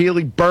arms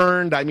severely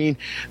burned. I mean,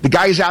 the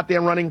guy is out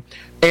there running.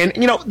 And,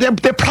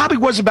 there probably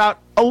was about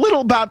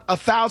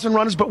 1,000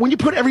 runners, but when you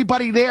put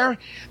everybody there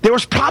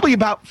was probably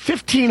about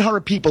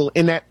 1,500 people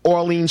in that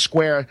Orleans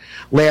Square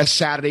last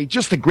Saturday.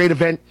 Just a great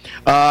event.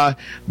 The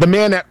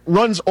man that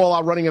runs all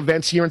our running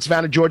events here in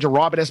Savannah, Georgia,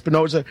 Robert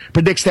Espinoza,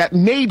 predicts that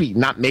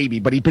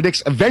but he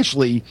predicts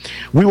eventually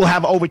we will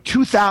have over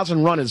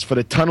 2,000 runners for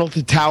the Tunnel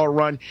to Tower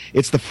run.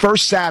 It's the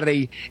first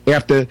Saturday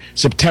after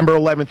September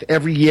 11th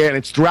every year, and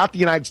it's throughout the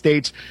United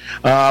States.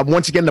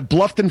 Once again, the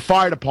Bluffton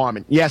Fire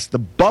Department, yes, the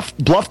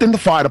Bluffton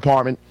Fire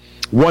Department,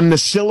 won the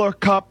Siller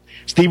Cup.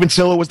 Steven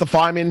Siller was the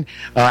fireman,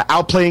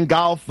 out playing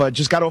golf,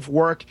 just got off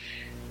work.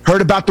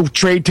 Heard about the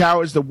trade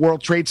towers, the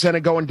World Trade Center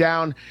going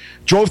down,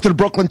 drove to the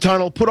Brooklyn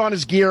Tunnel, put on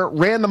his gear,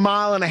 ran the 1.5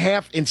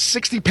 miles in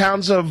 60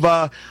 pounds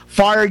of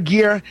fire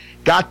gear,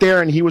 got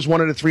there, and he was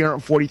one of the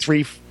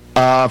 343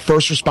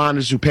 first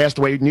responders who passed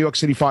away, New York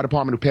City Fire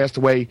Department who passed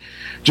away.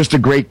 Just a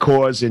great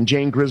cause. And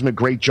Jane Grisman,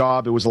 great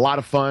job. It was a lot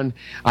of fun.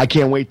 I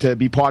can't wait to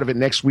be part of it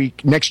next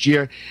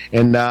year.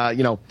 And,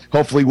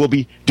 hopefully we'll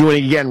be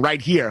doing it again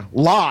right here,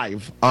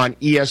 live on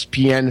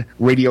ESPN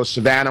Radio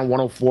Savannah,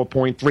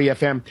 104.3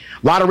 FM.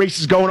 A lot of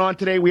races going on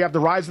today. We have the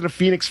Rise of the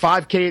Phoenix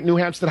 5K at New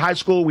Hampstead High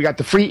School. We got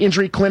the free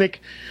injury clinic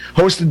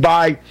hosted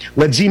by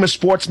Ledzema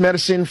Sports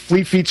Medicine.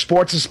 Fleet Feet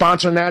Sports is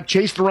sponsoring that.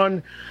 Chase the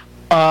Run.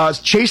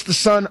 Chase the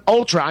Sun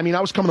Ultra. I mean,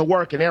 I was coming to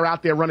work, and they're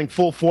out there running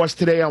full force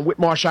today on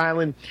Whitmarsh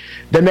Island.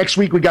 Then next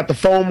week, we got the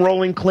Foam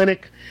Rolling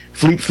Clinic.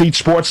 Fleet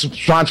Sports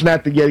sponsoring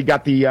that. You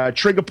got the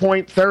Trigger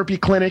Point Therapy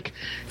Clinic.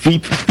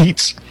 Fleet Feet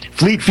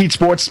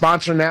Sports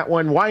sponsoring that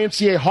one.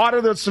 YMCA Heart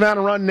of the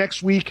Savannah Run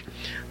next week,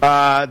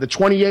 the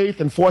 28th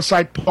in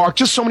Forsyth Park.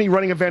 Just so many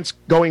running events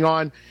going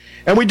on.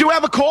 And we do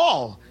have a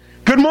call.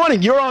 Good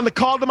morning. You're on the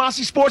Karl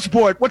DeMasi Sports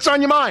Report. What's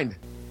on your mind?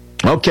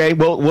 Okay,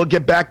 we'll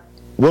get back.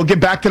 We'll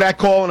get back to that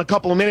call in a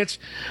couple of minutes.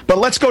 But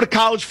let's go to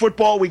college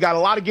football. We got a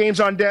lot of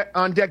games on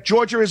deck.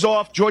 Georgia is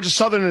off. Georgia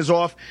Southern is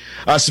off.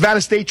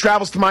 Savannah State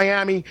travels to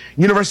Miami.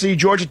 University of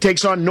Georgia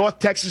takes on North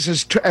Texas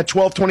at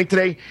 12:20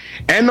 today.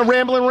 And the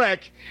Ramblin'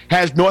 Wreck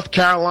has North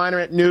Carolina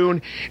at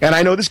noon. And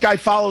I know this guy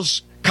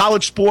follows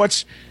college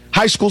sports,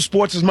 high school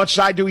sports as much as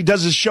I do. He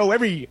does his show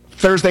every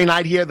Thursday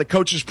night here, the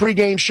Coach's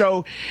Pregame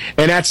Show.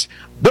 And that's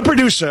the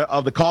producer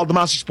of the Karl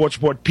DeMasi Sports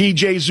Report,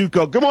 PJ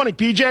Zuko. Good morning,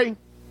 PJ.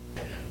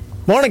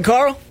 Morning,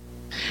 Carl.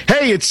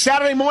 Hey, it's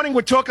Saturday morning.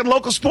 We're talking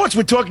local sports.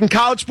 We're talking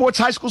college sports,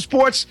 high school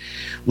sports.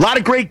 A lot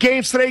of great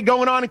games today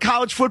going on in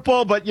college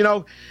football, but,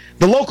 the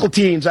local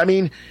teams. I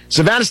mean,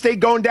 Savannah State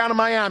going down to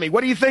Miami.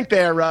 What do you think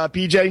there,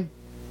 PJ?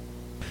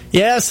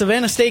 Yeah,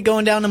 Savannah State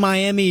going down to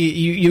Miami.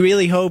 You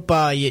really hope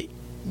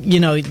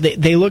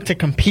they look to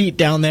compete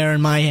down there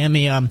in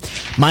Miami.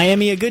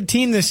 Miami, a good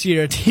team this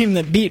year, a team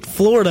that beat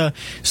Florida.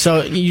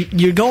 So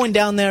you're going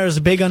down there as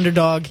a big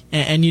underdog,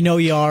 and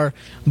you are.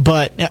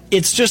 But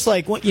it's just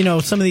like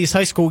some of these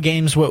high school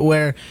games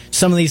where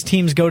some of these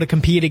teams go to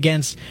compete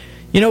against.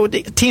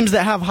 Teams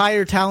that have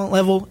higher talent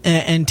level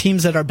and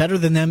teams that are better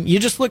than them, you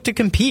just look to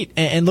compete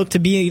and look to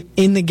be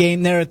in the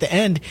game there at the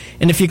end.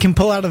 And if you can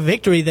pull out a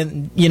victory,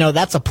 then,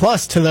 that's a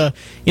plus to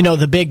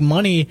the big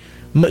money,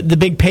 the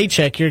big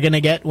paycheck you're going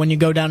to get when you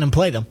go down and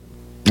play them.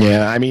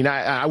 Yeah, I mean,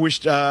 I wish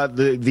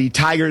the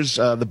Tigers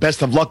the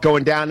best of luck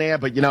going down there,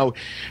 but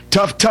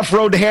tough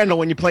road to handle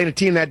when you're playing a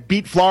team that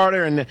beat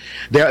Florida, and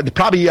they're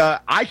probably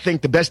I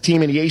think the best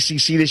team in the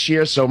ACC this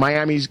year. So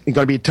Miami's going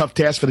to be a tough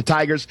task for the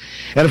Tigers,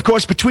 and of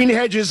course between the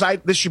hedges,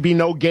 this should be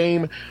no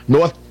game.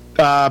 North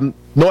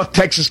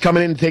Texas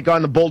coming in to take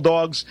on the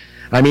Bulldogs.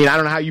 I mean, I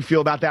don't know how you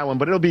feel about that one,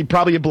 but it'll be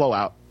probably a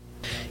blowout.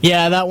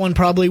 Yeah, that one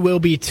probably will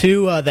be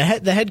too. The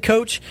head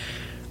coach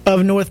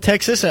of North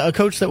Texas, a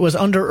coach that was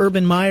under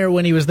Urban Meyer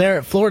when he was there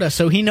at Florida,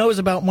 so he knows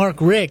about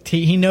Mark Richt.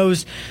 He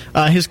knows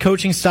his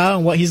coaching style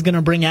and what he's going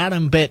to bring at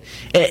him. But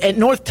at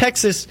North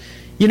Texas,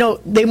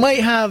 they might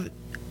have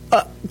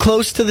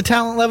close to the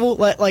talent level.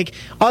 Like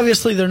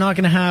obviously, they're not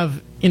going to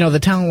have the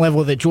talent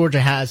level that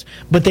Georgia has,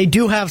 but they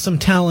do have some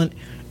talent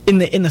in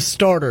the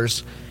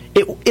starters.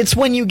 It's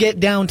when you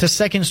get down to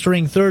second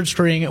string, third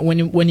string,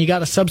 when you got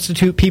to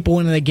substitute people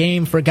into the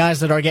game for guys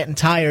that are getting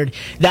tired.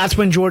 That's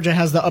when Georgia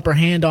has the upper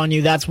hand on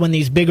you. That's when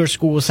these bigger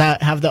schools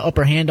have the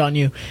upper hand on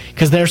you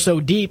because they're so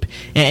deep,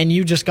 and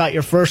you just got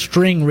your first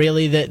string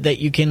really that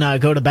you can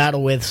go to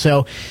battle with.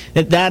 So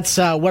that's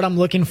what I'm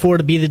looking for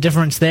to be the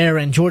difference there,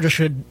 and Georgia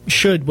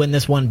should win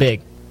this one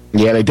big.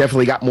 Yeah, they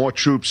definitely got more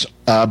troops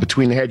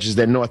between the hedges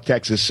than North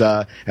Texas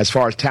as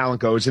far as talent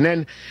goes. And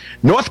then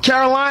North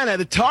Carolina,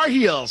 the Tar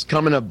Heels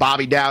coming to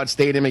Bobby Dowd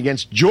Stadium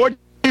against Georgia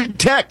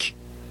Tech.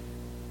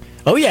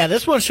 Oh, yeah,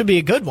 this one should be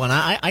a good one.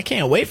 I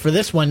can't wait for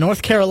this one.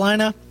 North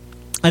Carolina,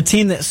 a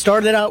team that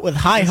started out with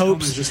high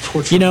hopes,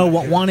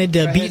 wanted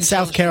to beat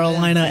South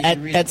Carolina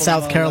at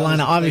South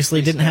Carolina.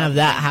 Obviously didn't have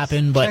that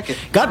happen, but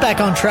got back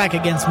on track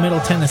against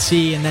Middle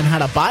Tennessee and then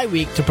had a bye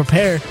week to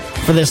prepare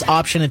for this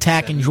option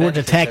attack in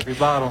Georgia Tech.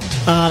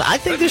 I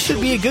think this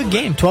should be a good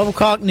game. 12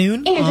 o'clock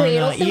noon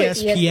on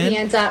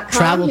ESPN.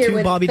 Travel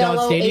to Bobby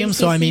Dodd Stadium.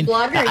 So, I mean,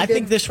 I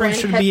think this one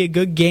should be a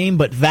good game,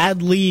 but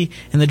Vad Lee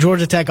and the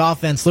Georgia Tech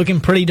offense looking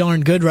pretty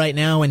darn good right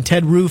now, and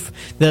Ted Roof,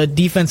 the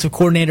defensive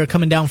coordinator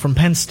coming down from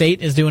Penn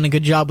State, is doing a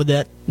good job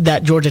with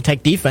that Georgia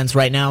Tech defense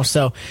right now.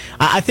 So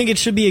I think it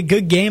should be a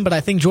good game, but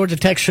I think Georgia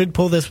Tech should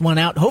pull this one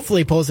out.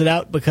 Hopefully pulls it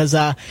out, because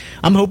I'm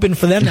hoping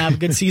for them to have a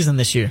good season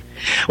this year.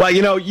 Well,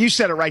 you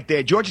said it right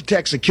there. Georgia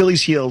Tech's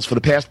Achilles heels for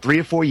the past 3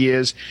 or 4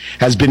 years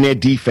has been their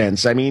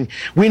defense. I mean,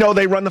 we know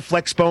they run the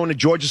flex bone, the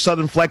Georgia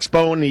Southern flex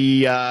bone,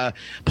 the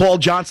Paul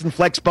Johnson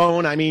flex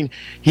bone. I mean,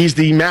 he's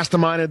the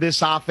mastermind of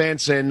this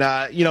offense, and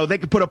they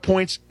could put up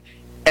points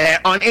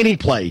on any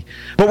play.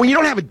 But when you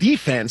don't have a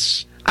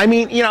defense, I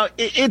mean,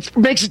 it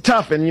makes it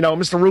tough. And,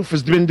 Mr. Roof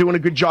has been doing a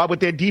good job with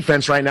their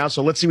defense right now.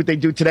 So let's see what they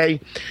do today.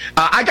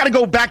 I got to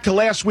go back to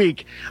last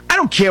week. I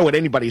don't care what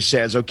anybody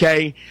says,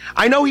 okay?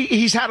 I know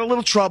he's had a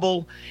little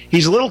trouble.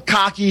 He's a little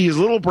cocky. He's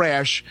a little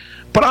brash.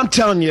 But I'm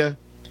telling you,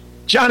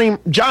 Johnny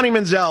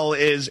Manziel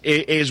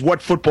is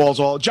what football's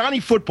all. Johnny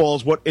football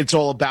is what it's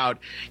all about.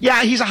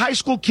 Yeah, he's a high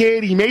school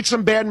kid. He made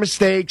some bad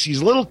mistakes.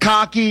 He's a little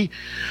cocky.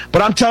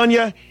 But I'm telling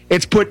you,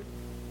 it's put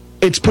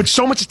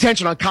so much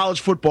attention on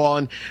college football,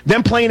 and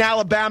them playing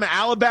Alabama.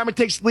 Alabama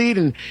takes the lead,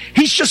 and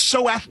he's just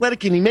so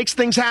athletic, and he makes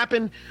things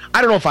happen.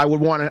 I don't know if I would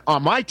want it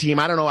on my team.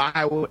 I don't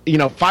know.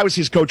 If I was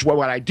his coach, what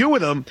would I do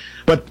with him?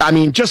 But I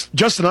mean,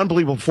 just an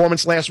unbelievable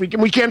performance last week,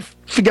 and we can't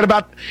forget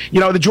about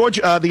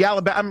the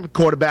Alabama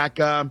quarterback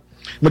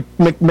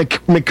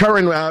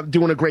McCurran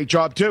doing a great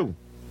job too.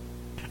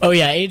 Oh,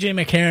 yeah, A.J.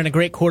 McCarron, a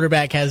great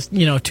quarterback, has,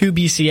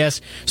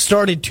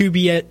 started two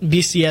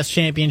BCS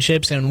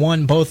championships and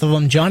won both of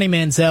them. Johnny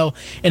Manziel,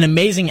 an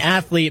amazing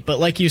athlete, but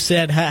like you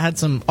said, had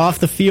some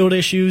off-the-field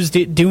issues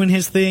doing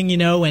his thing,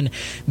 and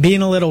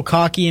being a little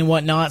cocky and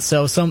whatnot.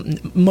 So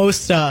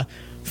most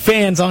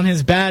fans on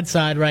his bad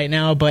side right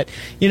now, but,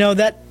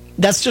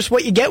 that's just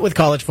what you get with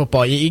college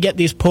football. You get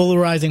these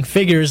polarizing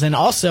figures, and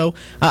also,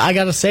 I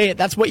got to say it,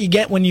 that's what you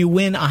get when you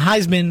win a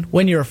Heisman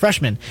when you're a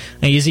freshman.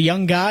 Now, he's a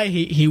young guy.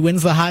 He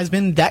wins the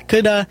Heisman. That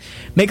could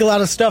make a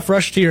lot of stuff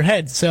rush to your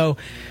head. So,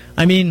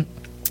 I mean,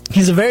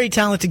 he's a very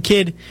talented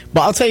kid,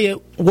 but I'll tell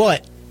you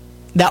what,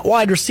 that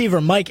wide receiver,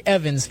 Mike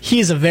Evans,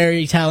 he's a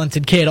very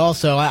talented kid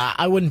also.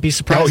 I wouldn't be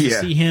surprised to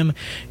see him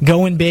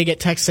going big at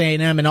Texas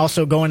A&M and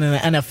also going in the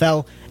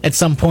NFL at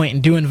some point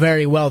and doing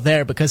very well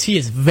there, because he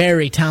is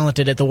very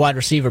talented at the wide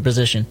receiver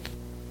position.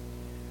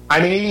 I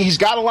mean, he's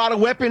got a lot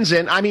of weapons,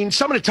 and I mean,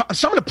 some of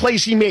the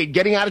plays he made,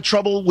 getting out of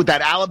trouble with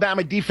that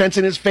Alabama defense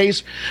in his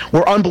face,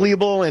 were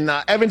unbelievable. And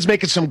Evans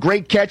making some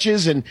great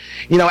catches, and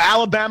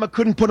Alabama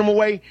couldn't put him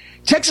away.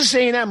 Texas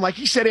A&M, like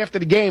he said after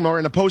the game or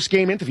in a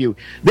post-game interview,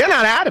 they're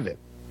not out of it.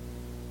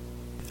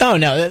 Oh,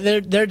 no,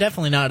 they're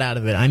definitely not out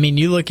of it. I mean,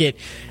 you look at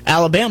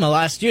Alabama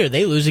last year.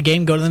 They lose a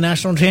game, go to the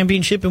national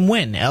championship, and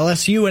win.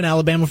 LSU and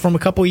Alabama from a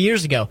couple of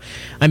years ago.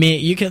 I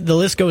mean, the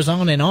list goes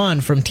on and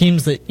on from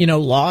teams that,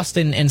 lost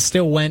and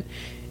still went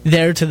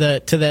there to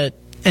the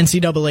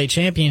NCAA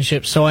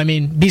championship. So, I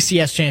mean,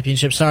 BCS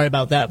championship, sorry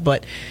about that.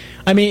 But,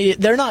 I mean,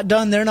 they're not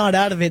done. They're not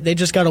out of it. They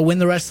just got to win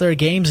the rest of their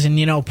games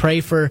and,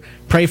 pray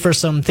for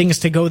some things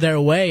to go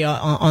their way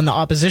on the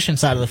opposition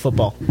side of the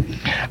football.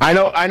 I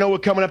know we're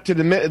coming up to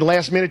the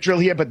last minute drill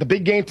here, but the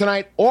big game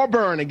tonight,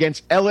 Auburn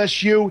against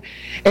LSU.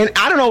 And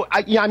I don't know,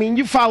 I mean,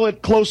 you follow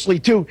it closely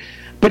too,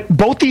 but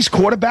both these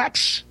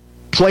quarterbacks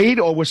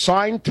played or were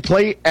signed to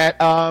play at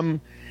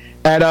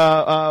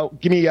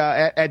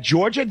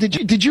Georgia.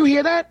 Did you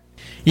hear that?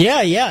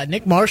 Yeah.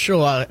 Nick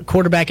Marshall,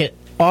 quarterback at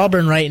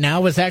Auburn right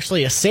now, was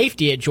actually a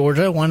safety at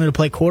Georgia, wanted to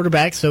play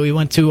quarterback, so he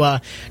went to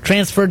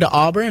transferred to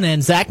Auburn.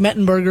 And Zach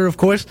Mettenberger, of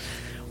course,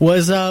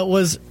 was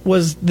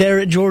there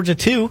at Georgia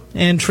too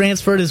and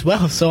transferred as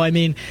well. So I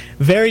mean,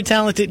 very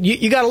talented.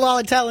 You got a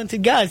lot of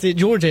talented guys at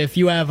Georgia. If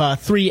you have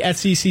 3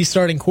 SEC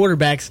starting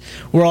quarterbacks,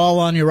 we're all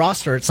on your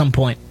roster at some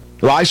point.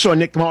 Well, I saw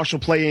Nick Marshall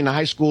play in a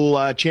high school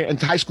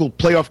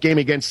playoff game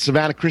against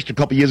Savannah Christian a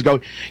couple years ago.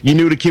 You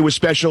knew the kid was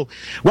special.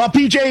 Well,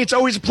 PJ, it's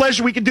always a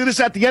pleasure. We can do this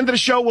at the end of the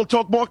show. We'll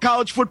talk more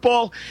college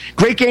football.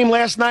 Great game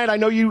last night. I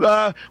know you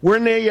were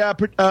in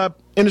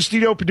the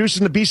studio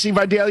producing the BC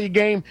Vidalia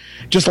game.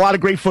 Just a lot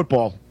of great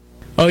football.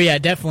 Oh yeah,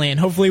 definitely, and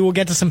hopefully we'll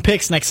get to some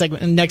picks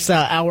next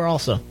hour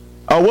also.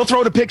 Oh, we'll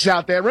throw the picks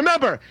out there.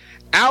 Remember,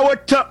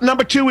 hour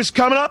number 2 is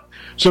coming up,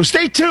 so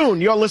stay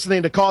tuned. You're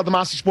listening to Karl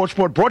DeMasi Sports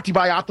Report, brought to you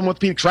by Optimum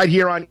Orthopedics, right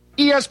here on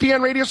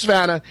ESPN Radio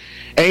Savannah,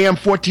 AM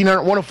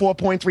 1400,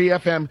 104.3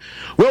 FM.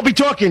 We'll be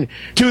talking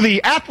to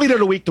the Athlete of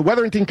the Week, the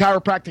Wetherington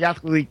Chiropractic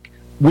Athlete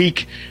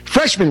Week,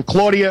 freshman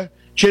Claudia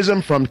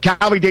Chisholm from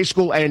Calvary Day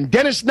School, and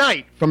Dennis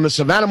Knight from the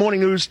Savannah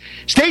Morning News.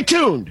 Stay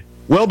tuned.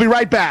 We'll be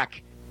right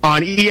back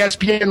on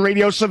ESPN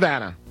Radio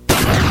Savannah.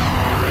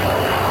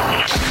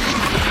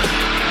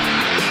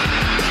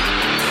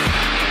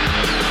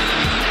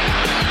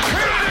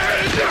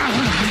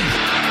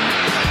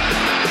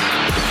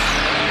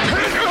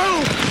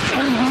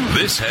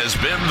 This has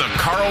been the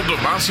Karl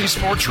DeMasi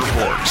Sports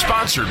Report,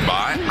 sponsored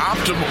by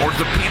Optum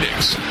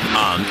Orthopedics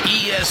on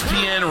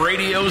ESPN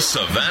Radio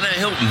Savannah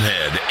Hilton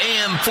Head,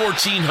 AM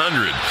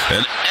 1400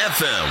 and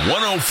FM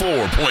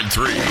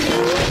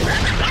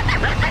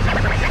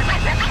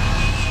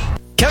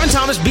 104.3. Kevin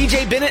Thomas,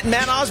 BJ Bennett, and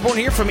Matt Osborne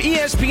here from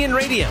ESPN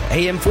Radio,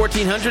 AM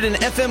 1400 and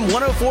FM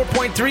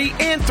 104.3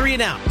 and 3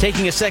 and Out.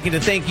 Taking a second to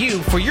thank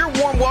you for your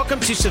warm welcome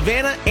to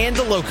Savannah and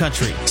the Low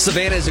Country.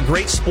 Savannah is a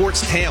great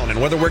sports town,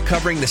 and whether we're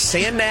covering the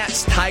Sand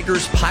Gnats,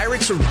 Tigers,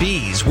 Pirates, or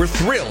Bees, we're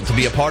thrilled to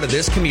be a part of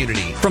this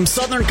community. From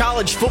Southern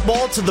College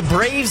football to the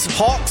Braves,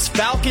 Hawks,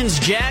 Falcons,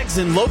 Jags,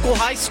 and local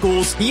high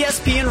schools,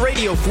 ESPN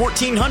Radio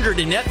 1400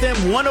 and FM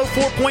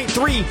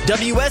 104.3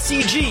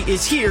 WSEG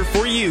is here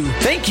for you.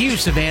 Thank you,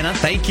 Savannah.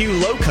 Thank you,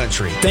 Low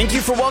Country. Thank you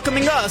for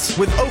welcoming us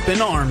with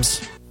open arms.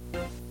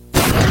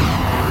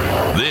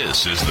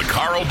 This is the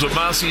Karl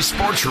DeMasi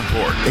Sports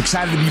Report.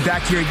 Excited to be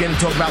back here again to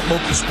talk about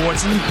local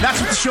sports, and that's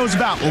what the show's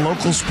about,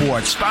 local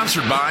sports.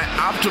 Sponsored by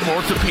Optum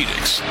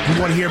Orthopedics. You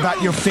want to hear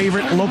about your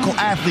favorite local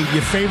athlete,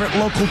 your favorite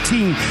local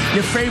team,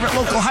 your favorite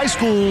local high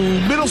school,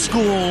 middle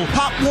school,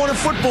 Pop Warner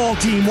football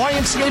team,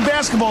 YMCA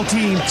basketball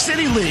team,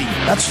 City League.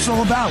 That's what it's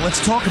all about.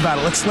 Let's talk about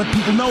it. Let's let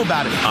people know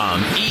about it.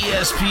 On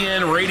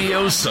ESPN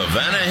Radio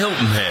Savannah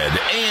Hilton Head,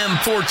 AM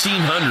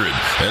 1400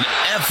 and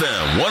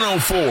FM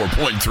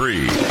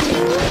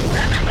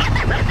 104.3.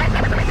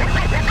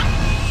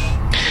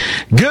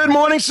 Good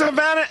morning,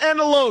 Savannah and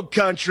the Low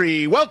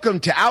Country. Welcome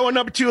to hour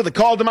number 2 of the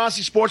Karl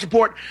DeMasi Sports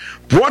Report,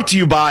 brought to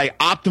you by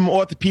Optum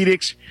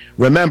Orthopedics.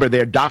 Remember,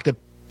 they're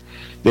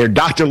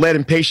doctor-led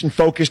and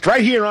patient-focused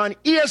right here on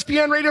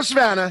ESPN Radio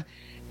Savannah,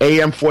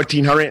 AM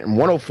 1400 and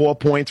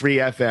 104.3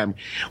 FM.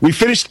 We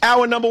finished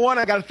hour number 1.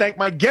 I got to thank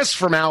my guests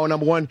from hour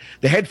number 1,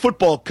 the head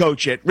football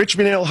coach at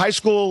Richmond Hill High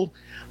School,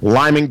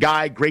 Lyman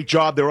guy. Great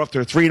job. They're off to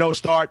a 3-0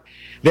 start.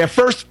 Their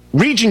first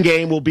region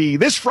game will be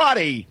this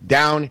Friday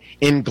down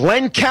in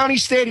Glenn County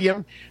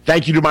Stadium.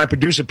 Thank you to my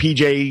producer,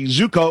 PJ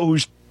Zuko,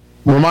 who's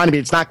reminded me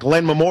it's not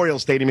Glenn Memorial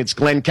Stadium, it's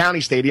Glenn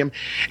County Stadium.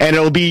 And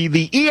it'll be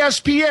the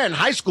ESPN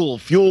high school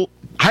football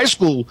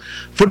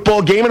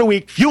game of the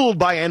week, fueled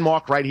by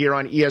Enmark right here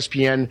on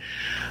ESPN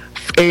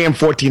AM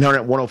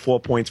 1400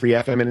 104.3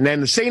 FM. And then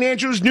the St.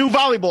 Andrews new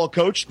volleyball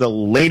coach, the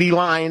Lady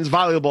Lions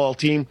volleyball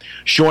team,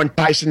 Sean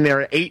Tyson.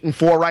 They're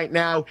 8-4 right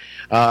now.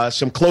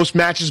 Some close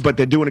matches, but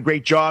they're doing a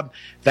great job.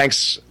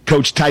 Thanks,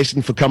 Coach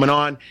Tyson, for coming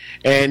on.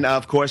 And,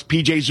 of course,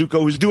 PJ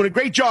Zuko, who's doing a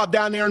great job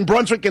down there in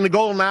Brunswick in the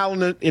Golden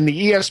Island in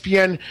the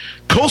ESPN,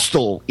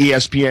 coastal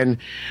ESPN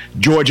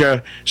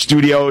Georgia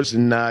studios,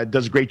 and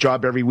does a great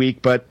job every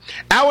week. But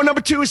hour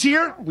number 2 is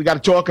here. We got to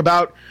talk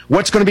about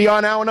what's going to be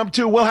on hour number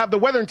 2. We'll have the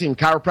Wetherington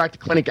Chiropractic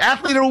Clinic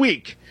Athlete of the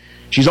Week.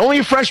 She's only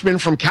a freshman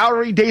from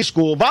Calvary Day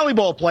School,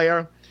 volleyball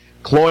player,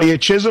 Claudia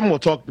Chisholm. We'll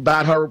talk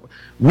about her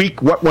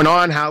week, what went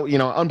on, how,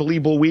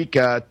 unbelievable week.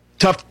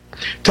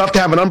 Tough to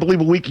have an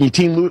unbelievable week and your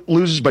team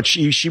loses, but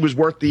she was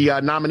worth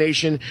the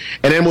nomination.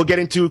 And then we'll get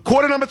into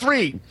quarter number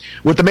 3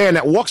 with the man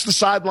that walks the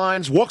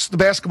sidelines, walks the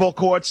basketball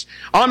courts,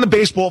 on the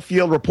baseball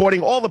field,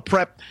 reporting all the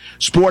prep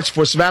sports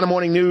for Savannah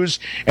Morning News.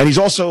 And he's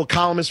also a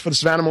columnist for the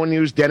Savannah Morning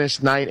News,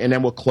 Dennis Knight. And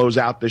then we'll close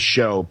out the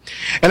show.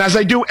 And as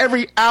I do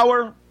every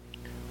hour,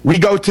 we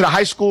go to the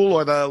high school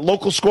or the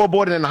local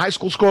scoreboard and then the high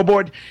school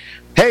scoreboard.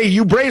 Hey,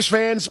 you Braves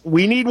fans,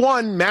 we need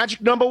one.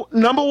 Magic number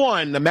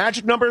 1. The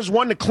magic number is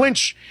 1 to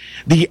clinch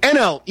the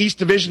NL East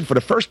Division for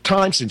the first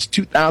time since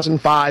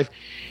 2005.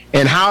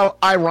 And how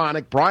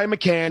ironic, Brian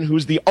McCann,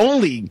 who's the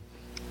only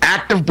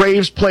active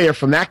Braves player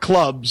from that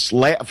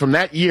from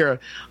that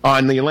year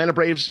on the Atlanta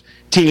Braves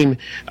team,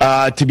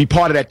 to be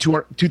part of that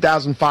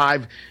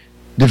 2005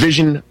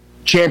 division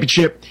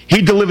championship.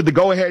 He delivered the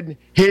go-ahead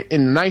hit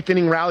in the 9th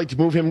inning rally to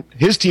move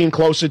his team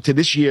closer to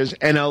this year's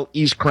NL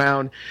East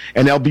crown.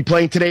 And they'll be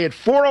playing today at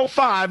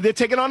 4:05. They're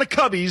taking on the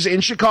Cubbies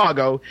in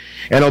Chicago.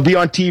 And it'll be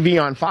on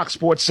TV on Fox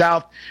Sports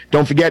South.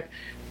 Don't forget,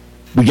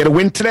 we get a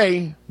win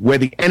today. We're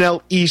the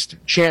NL East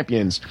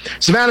champions.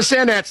 Savannah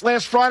Sand Gnats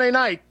last Friday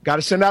night. Got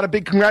to send out a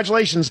big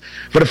congratulations.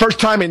 For the first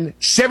time in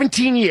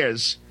 17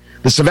 years,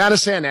 the Savannah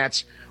Sand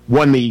Gnats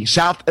won the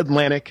South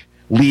Atlantic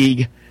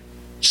League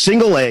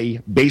Single A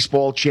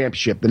baseball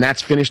championship. The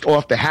Nats finished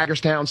off the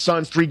Hagerstown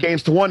Suns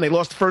 3-1. They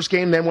lost the first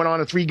game, then went on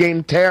a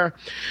 3-game tear.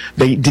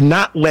 They did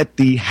not let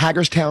the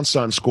Hagerstown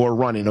Suns score a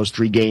run in those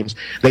 3 games.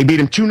 They beat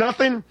them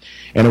 2-0,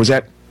 and it was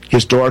at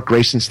historic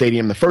Grayson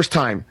Stadium, the first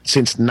time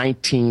since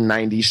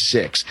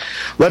 1996.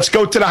 Let's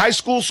go to the high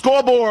school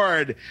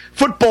scoreboard.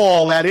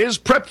 Football, that is,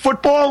 prep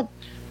football.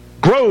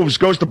 Groves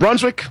goes to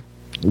Brunswick.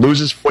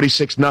 Loses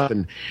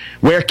 46-0.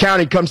 Ware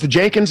County comes to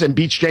Jenkins and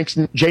beats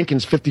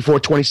Jenkins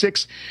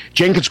 54-26.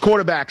 Jenkins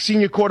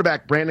senior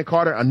quarterback, Brandon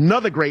Carter,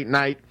 another great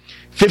night.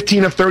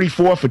 15 of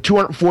 34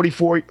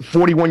 for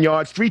 41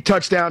 yards, 3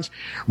 touchdowns.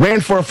 Ran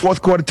for a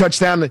fourth quarter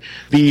touchdown.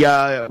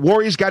 The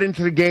Warriors got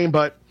into the game,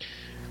 but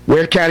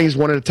Ware County is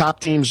one of the top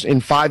teams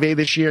in 5A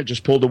this year,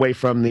 just pulled away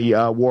from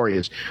the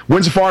Warriors.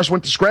 Windsor Forest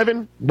went to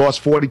Screven,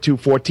 lost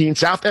 42-14.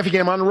 South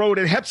Effingham on the road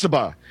at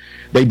Hepzibah.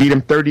 They beat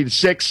them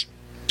 30-6.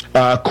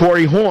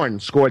 Corey Horn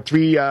scored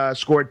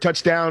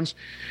touchdowns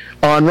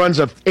on runs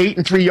of 8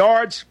 and 3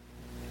 yards.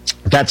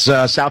 That's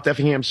South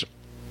Effingham's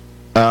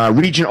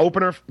region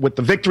opener with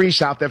the victory.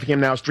 South Effingham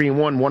now is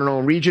 3-1, 1-0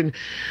 in region.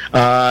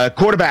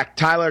 Quarterback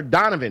Taylor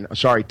Donovan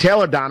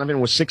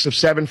was 6 of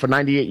 7 for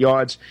 98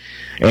 yards.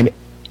 And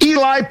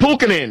Eli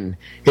Pulkkinen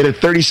hit a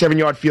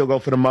 37-yard field goal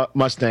for the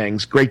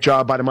Mustangs. Great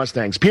job by the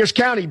Mustangs. Pierce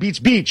County beats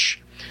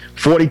Beach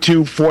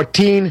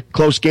 42-14.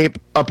 Close game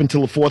up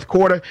until the fourth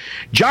quarter.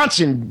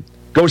 Johnson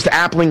goes to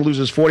Appling,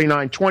 loses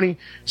 49-20.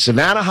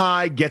 Savannah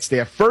High gets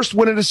their first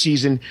win of the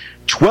season,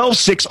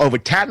 12-6 over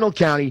Tattnall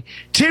County.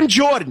 Tim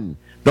Jordan,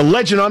 the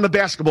legend on the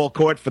basketball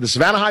court for the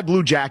Savannah High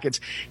Blue Jackets,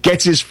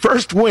 gets his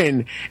first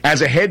win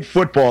as a head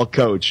football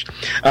coach.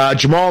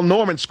 Jamal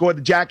Norman scored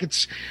the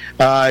Jackets'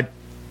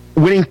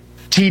 winning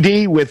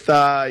TD with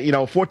a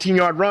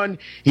 14-yard run.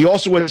 He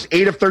also was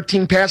 8 of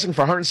 13 passing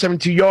for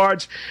 172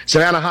 yards.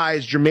 Savannah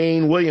High's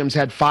Jermaine Williams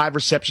had 5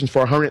 receptions for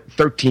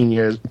 113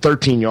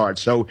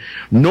 yards. So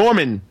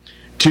Norman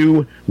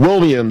to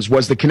Williams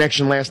was the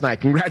connection last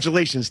night.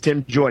 Congratulations,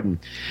 Tim Jordan.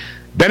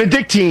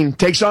 Benedictine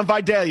takes on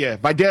Vidalia.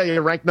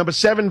 Vidalia ranked number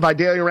 7.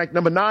 Vidalia ranked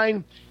number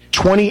 9.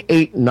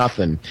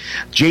 28-0.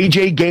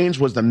 J.J. Gaines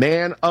was the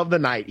man of the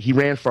night. He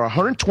ran for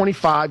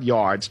 125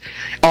 yards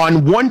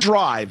on one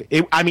drive.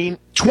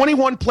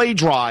 21-play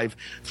drive,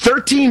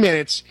 13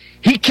 minutes.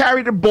 He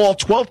carried the ball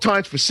 12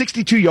 times for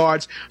 62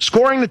 yards,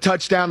 scoring the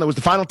touchdown. That was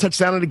the final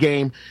touchdown of the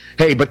game.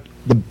 Hey, but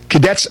the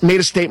Cadets made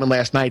a statement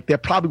last night. They're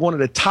probably one of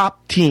the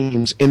top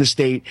teams in the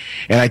state,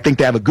 and I think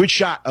they have a good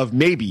shot of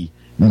maybe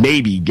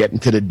getting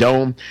to the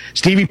Dome.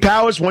 Stevie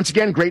Powers, once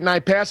again, great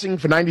night passing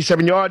for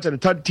 97 yards and a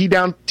TD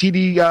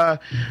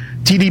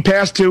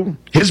pass to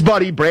his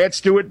buddy, Brad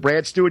Stewart.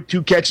 Brad Stewart,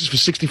 2 catches for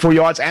 64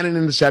 yards and an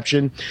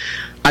interception.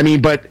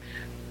 But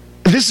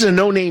this is a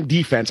no-name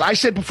defense. I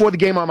said before the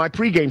game on my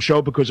pregame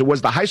show, because it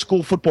was the high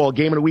school football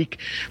game of the week,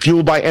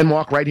 fueled by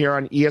NWalk right here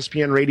on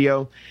ESPN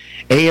Radio,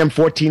 AM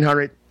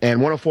 1400 and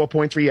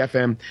 104.3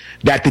 FM,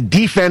 that the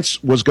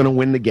defense was going to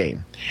win the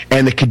game.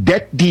 And the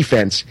Cadet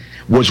defense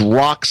was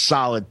rock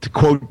solid. To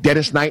quote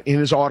Dennis Knight in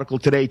his article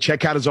today,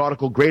 check out his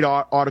article, great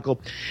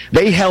article.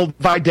 They held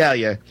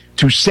Vidalia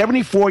to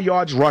 74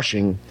 yards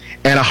rushing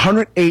and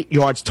 108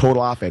 yards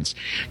total offense.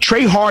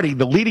 Trey Hardy,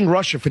 the leading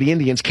rusher for the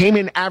Indians, came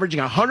in averaging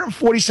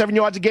 147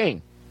 yards a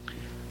game.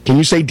 Can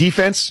you say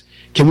defense?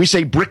 Can we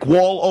say brick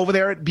wall over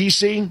there at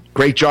BC?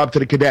 Great job to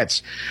the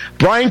Cadets.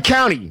 Bryan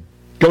County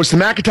goes to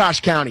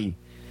McIntosh County.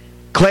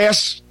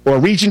 Class or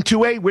Region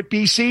 2A with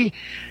BC.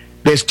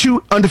 There's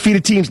 2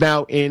 undefeated teams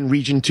now in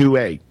Region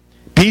 2A.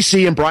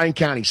 BC and Bryan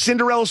County.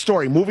 Cinderella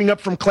story, moving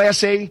up from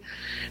Class A,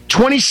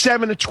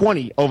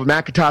 27-20 over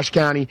McIntosh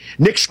County.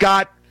 Nick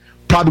Scott,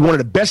 probably one of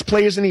the best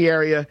players in the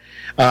area,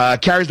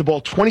 carries the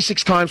ball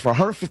 26 times for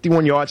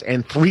 151 yards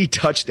and 3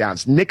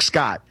 touchdowns. Nick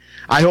Scott.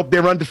 I hope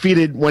they're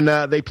undefeated when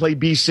they play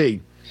BC.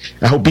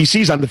 I hope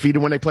BC's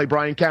undefeated when they play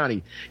Bryan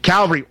County.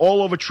 Calvary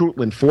all over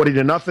Troutland,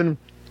 40-0.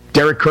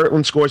 Derek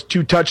Kirtland scores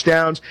 2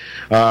 touchdowns.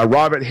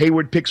 Robert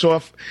Hayward picks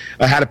off,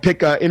 had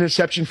a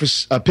interception for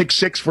pick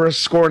 6 for a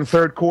score in the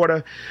third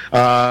quarter.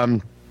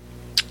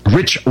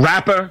 Rich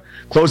Rapper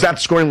closed out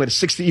the scoring with a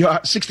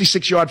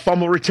 66-yard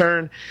fumble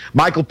return.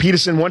 Michael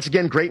Peterson, once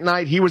again, great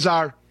night. He was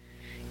our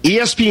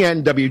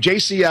ESPN,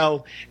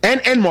 WJCL,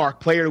 and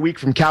NMARC Player of the Week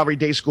from Calvary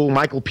Day School.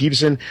 Michael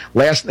Peterson,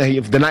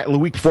 the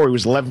week before, he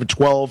was 11 for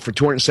 12 for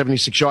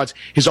 276 yards.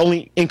 His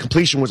only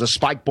incompletion was a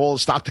spike ball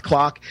to stop the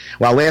clock,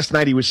 while last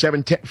night he was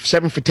 7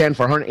 for 10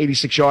 for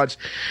 186 yards.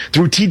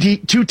 Threw 2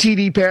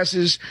 TD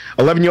passes,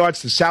 11 yards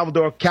to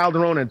Salvador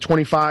Calderon and a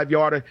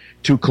 25-yarder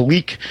to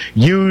Kalik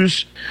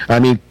Hughes.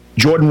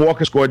 Jordan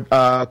Walker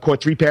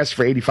caught 3 passes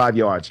for 85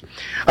 yards.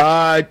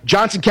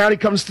 Johnson County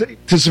comes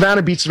to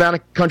Savannah, beats Savannah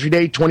Country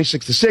Day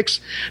 26-6.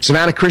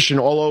 Savannah Christian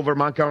all over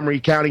Montgomery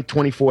County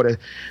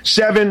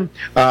 24-7.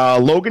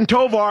 Logan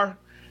Tovar,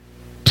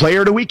 Player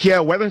of the Week,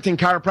 Wetherington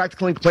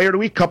Chiropractic Link Player of the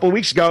Week a couple of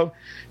weeks ago.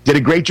 Did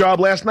a great job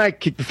last night,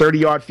 kicked the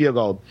 30-yard field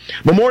goal.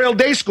 Memorial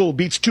Day School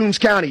beats Toombs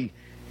County.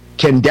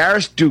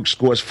 Kendaris Duke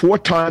scores 4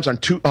 times on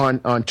 2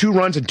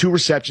 runs and 2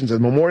 receptions as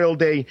Memorial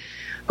Day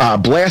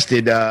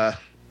blasted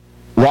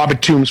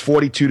Robert Toombs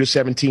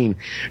 42-17.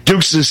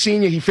 Dukes is a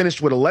senior. He finished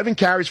with 11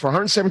 carries for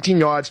 117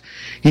 yards.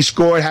 He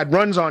had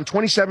runs on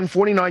 27,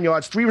 49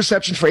 yards, 3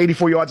 receptions for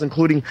 84 yards,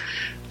 including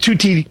 2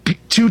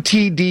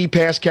 TD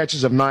pass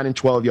catches of 9 and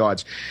 12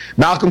 yards.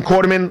 Malcolm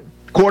Quarterman,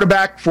 running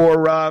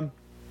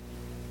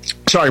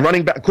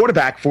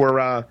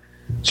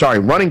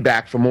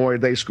back for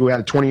Memorial Day School,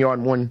 had a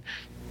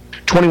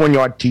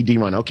 21-yard TD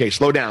run. Okay,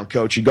 slow down,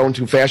 Coach. You're going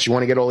too fast. You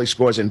want to get all these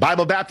scores in.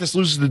 Bible Baptist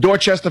loses to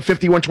Dorchester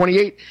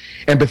 51-28,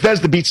 and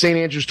Bethesda beats St.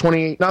 Andrews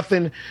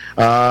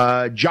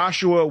 28-0.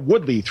 Joshua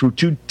Woodley threw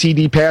 2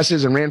 TD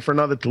passes and ran for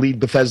another to lead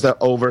Bethesda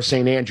over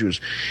St. Andrews.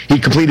 He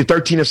completed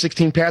 13 of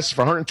 16 passes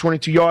for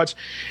 122 yards,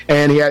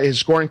 and his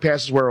scoring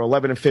passes were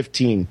 11 of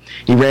 15.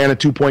 He ran a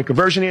 2-point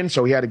conversion in,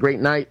 so he had a great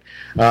night.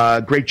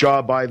 Great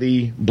job by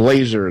the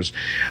Blazers.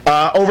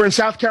 Over in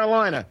South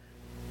Carolina,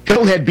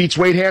 Hilton Head beats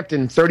Wade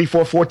Hampton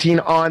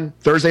 34-14 on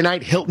Thursday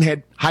night. Hilton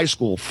Head High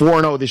School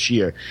 4-0 this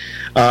year.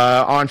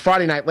 On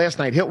Friday night, last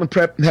night, Hilton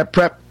Prep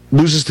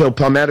loses to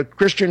Palmetto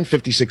Christian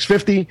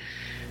 56-50.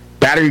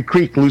 Battery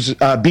Creek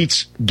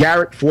beats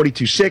Garrett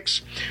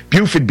 42-6.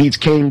 Buford beats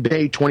Cane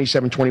Bay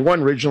 27-21.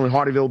 Ridgeland and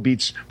Hardyville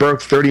beats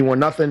Burke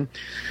 31-0.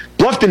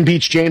 Bluffton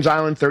beats James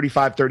Island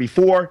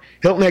 35-34.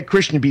 Hilton Head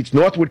Christian beats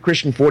Northwood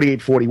Christian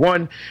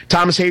 48-41.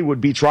 Thomas Haywood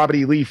beats Robert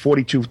E. Lee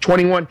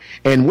 42-21.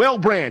 And Whale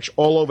Branch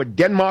all over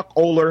Denmark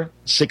Oler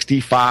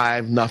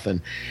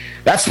 65-0.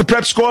 That's the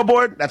prep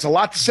scoreboard. That's a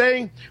lot to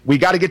say. We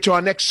got to get to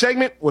our next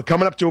segment. We're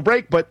coming up to a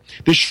break, but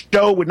this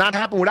show would not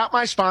happen without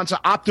my sponsor,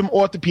 Optum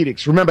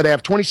Orthopedics. Remember, they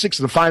have 26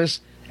 of the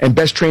finest and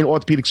best trained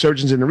orthopedic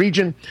surgeons in the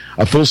region,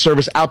 a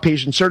full-service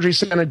outpatient surgery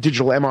center,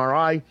 digital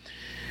MRI,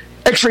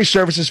 X-ray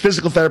services,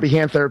 physical therapy,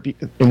 hand therapy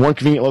in one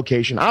convenient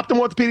location. Optum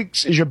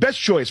Orthopedics is your best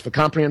choice for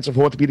comprehensive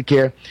orthopedic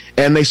care,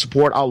 and they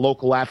support our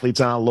local athletes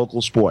and our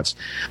local sports.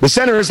 The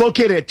center is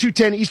located at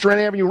 210 Eastern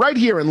Avenue right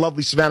here in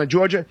lovely Savannah,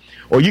 Georgia,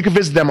 or you can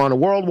visit them on the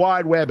World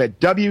Wide Web at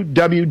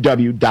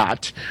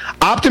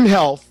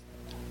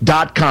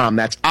www.optumhealth.com.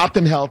 That's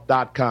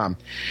optumhealth.com.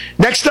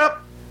 Next up,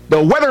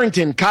 the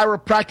Wetherington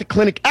Chiropractic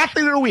Clinic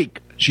Athlete of the Week.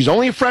 She's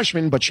only a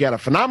freshman, but she had a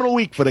phenomenal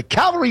week for the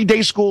Calvary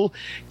Day School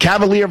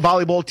Cavalier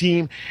volleyball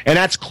team, and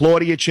that's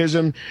Claudia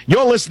Chisholm.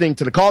 You're listening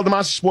to the Karl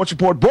DeMasi Sports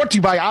Report, brought to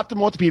you by Optum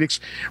Orthopedics,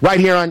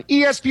 right here on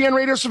ESPN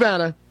Radio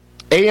Savannah,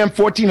 AM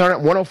 1400,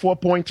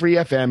 104.3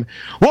 FM.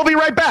 We'll be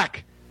right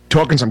back,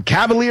 talking some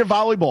Cavalier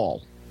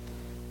volleyball.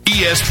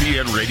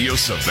 ESPN Radio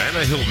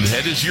Savannah Hilton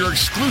Head is your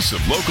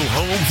exclusive local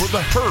home for The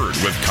Herd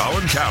with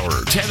Colin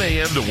Cowherd, 10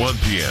 a.m. to 1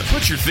 p.m.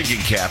 Put your thinking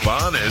cap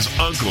on as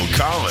Uncle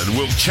Colin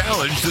will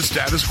challenge the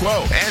status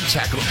quo and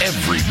tackle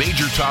every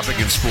major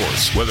topic in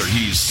sports. Whether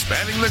he's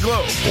spanning the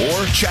globe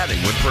or chatting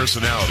with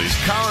personalities,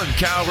 Colin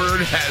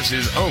Cowherd has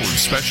his own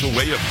special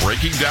way of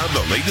breaking down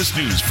the latest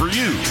news for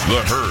you.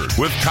 The Herd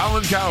with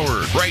Colin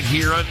Cowherd, right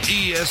here on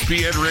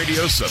ESPN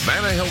Radio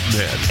Savannah Hilton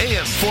Head,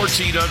 AM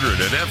 1400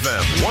 and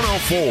FM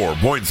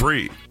 104.3.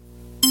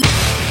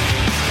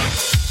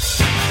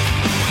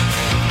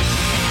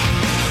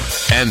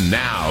 And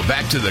now,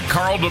 back to the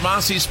Karl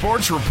DeMasi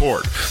Sports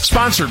Report,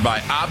 sponsored by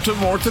Optum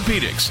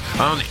Orthopedics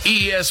on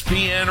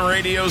ESPN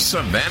Radio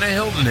Savannah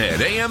Hilton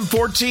Head, AM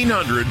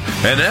 1400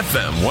 and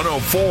FM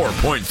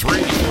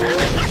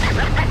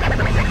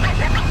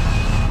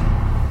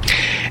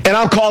 104.3. And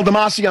I'm Karl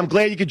DeMasi. I'm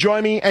glad you could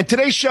join me. And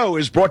today's show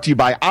is brought to you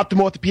by Optum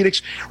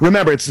Orthopedics.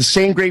 Remember, it's the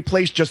same great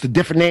place, just a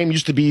different name.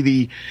 Used to be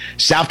the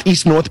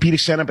Southeastern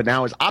Orthopedic Center, but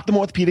now it's Optum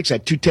Orthopedics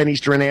at 210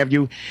 Eastern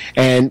Avenue.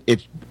 And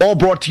it's all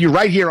brought to you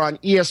right here on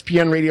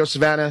ESPN Radio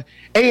Savannah,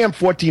 AM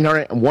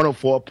 1400 and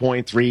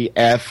 104.3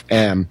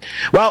 FM.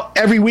 Well,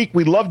 every week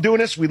we love doing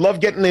this. We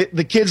love getting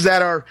the kids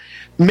that are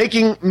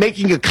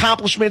making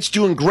accomplishments,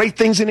 doing great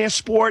things in their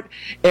sport.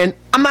 And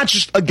I'm not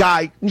just a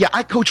guy. Yeah,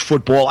 I coach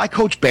football. I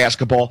coach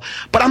basketball.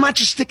 But I'm not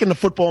just sticking to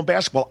football and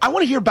basketball. I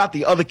want to hear about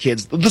the other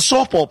kids, the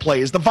softball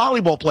players, the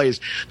volleyball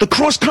players, the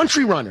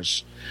cross-country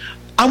runners.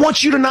 I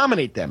want you to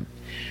nominate them.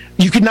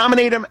 You can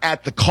nominate them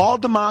at the Karl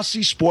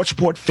DeMasi Sports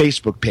Report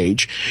Facebook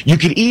page. You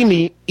can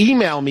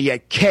email me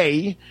at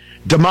DeMasi,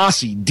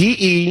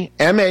 DeMasi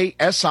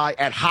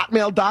at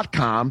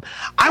hotmail.com.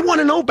 I want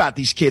to know about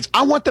these kids.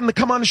 I want them to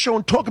come on the show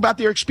and talk about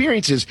their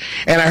experiences.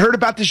 And I heard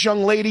about this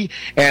young lady,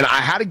 and I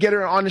had to get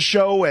her on the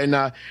show,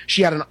 and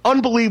she had an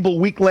unbelievable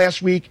week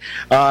last week.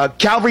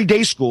 Calvary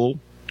Day School,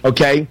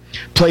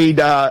 played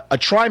a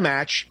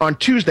tri-match on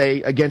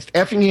Tuesday against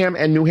Effingham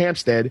and New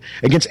Hampstead.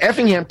 Against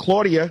Effingham,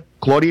 Claudia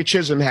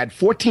Chisholm had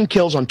 14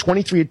 kills on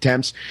 23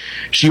 attempts.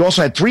 She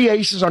also had 3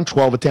 aces on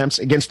 12 attempts.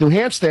 Against New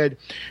Hampstead,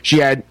 she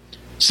had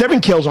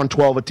 7 kills on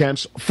 12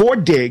 attempts, 4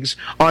 digs.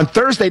 On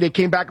Thursday, they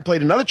came back and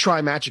played another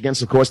tri-match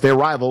against, of course, their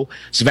rival,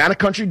 Savannah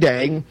Country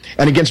Day,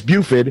 and against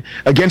Buford.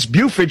 Against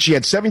Buford, she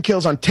had 7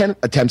 kills on 10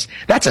 attempts.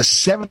 That's a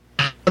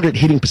 700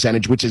 hitting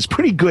percentage, which is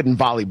pretty good in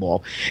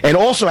volleyball. And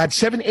also had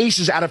 7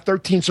 aces out of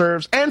 13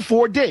 serves and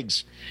 4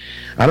 digs.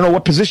 I don't know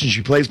what position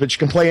she plays, but she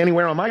can play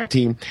anywhere on my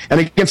team. And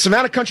against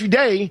Savannah Country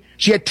Day,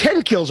 she had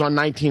 10 kills on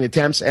 19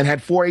 attempts and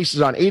had 4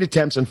 aces on 8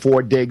 attempts and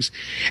 4 digs.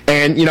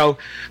 And, her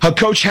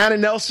coach, Hannah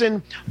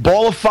Nelson,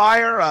 ball of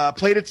fire,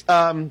 played at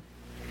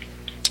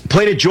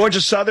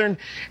Georgia Southern,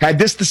 had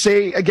this to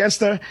say against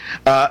her.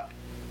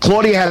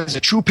 Claudia has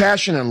a true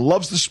passion and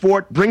loves the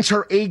sport, brings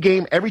her A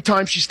game every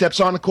time she steps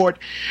on the court.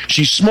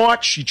 She's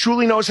smart. She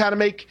truly knows how to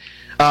make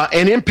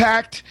an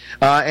impact.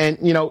 And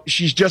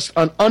she's just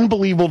an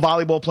unbelievable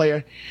volleyball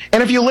player.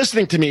 And if you're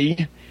listening to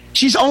me,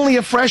 she's only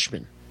a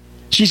freshman.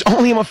 She's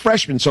only a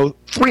freshman. So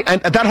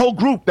and that whole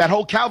group, that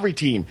whole Calvary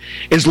team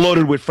is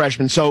loaded with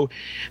freshmen. So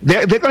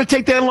they're going to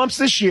take their lumps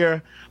this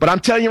year. But I'm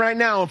telling you right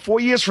now, 4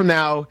 years from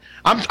now,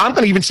 I'm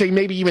going to even say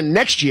maybe even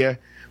next year,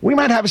 we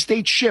might have a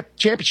state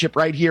championship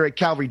right here at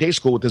Calvary Day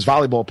School with this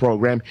volleyball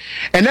program.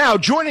 And now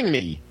joining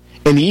me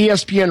in the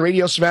ESPN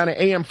Radio Savannah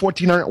AM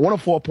 1400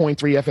 104.3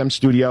 FM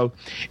studio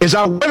is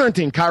our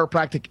Wetherington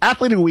Chiropractic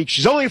Athlete of the Week.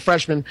 She's only a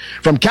freshman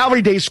from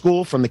Calvary Day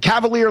School from the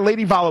Cavalier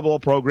Lady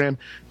Volleyball program,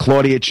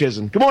 Claudia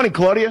Chisholm. Good morning,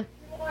 Claudia.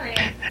 morning.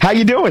 How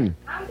you doing?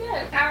 I'm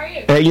good. How are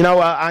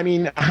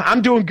you?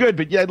 I'm doing good,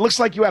 but yeah, it looks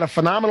like you had a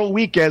phenomenal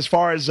week as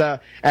far as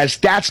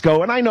stats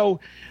go. And I know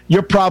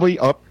you're probably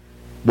up.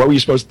 What were you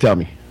supposed to tell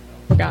me?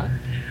 Forgot.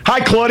 Hi,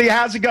 Claudia.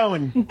 How's it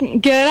going?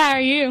 Good. How are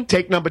you?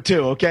 Take number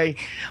 2, okay?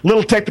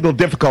 Little technical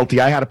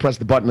difficulty. I had to press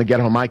the button to get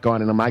her mic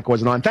on, and the mic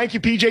wasn't on. Thank you,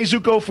 PJ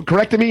Zuko, for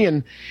correcting me.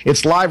 And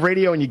it's live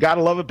radio, and you got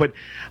to love it. But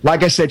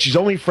like I said, she's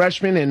only a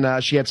freshman,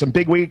 and she had some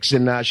big weeks,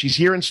 and she's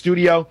here in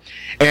studio.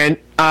 And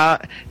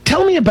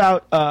tell me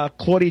about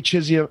Claudia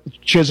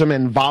Chisholm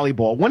and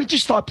volleyball. When did you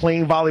start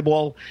playing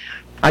volleyball?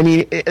 I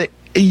mean,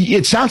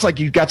 it sounds like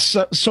you've got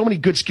so many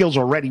good skills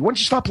already. When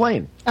did you start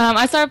playing?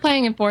 I started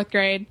playing in 4th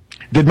grade.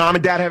 Did mom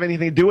and dad have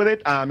anything to do with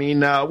it? I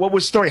mean, what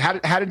was the story?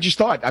 How did you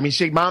start? I mean,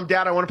 say, Mom,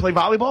 Dad, I want to play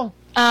volleyball?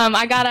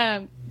 I got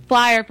a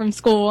flyer from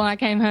school, and I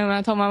came home, and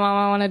I told my mom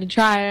I wanted to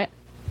try it.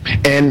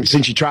 And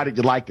since you tried it,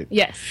 you liked it?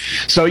 Yes.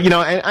 So,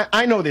 and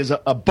I know there's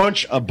a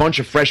bunch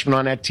of freshmen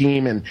on that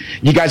team, and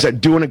you guys are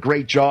doing a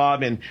great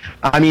job. And,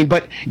 I mean,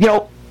 but,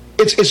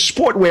 it's a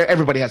sport where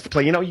everybody has to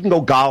play. You can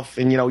go golf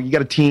and, you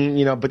got a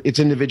team, but it's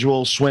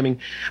individual swimming.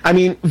 I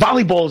mean,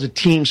 volleyball is a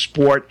team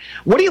sport.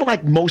 What do you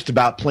like most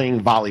about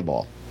playing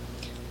volleyball?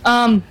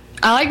 I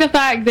like the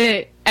fact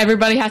that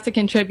everybody has to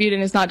contribute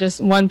and it's not just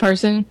one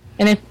person.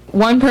 And if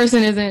one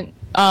person isn't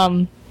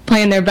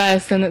playing their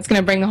best, then it's going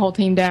to bring the whole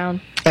team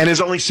down. And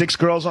there's only 6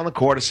 girls on the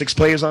court, or 6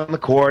 players on the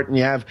court, and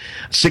you have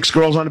 6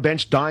 girls on the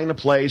bench dying to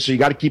play, so you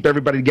got to keep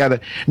everybody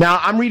together. Now,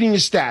 I'm reading your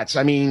stats.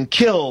 I mean,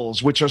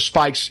 kills, which are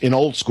spikes in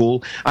old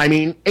school. I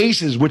mean,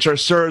 aces, which are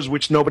serves,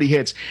 which nobody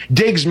hits.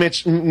 Digs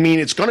mean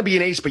it's going to be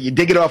an ace, but you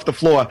dig it off the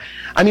floor.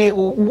 I mean,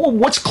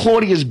 what's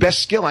Claudia's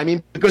best skill? I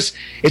mean, because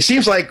it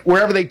seems like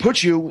wherever they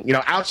put you,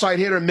 outside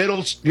hitter,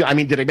 middle, I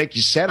mean, did they make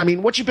you set? I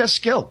mean, what's your best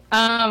skill?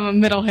 A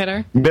middle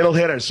hitter. Middle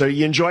hitter. So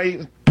you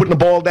enjoy putting the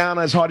ball down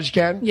as hard as you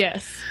can?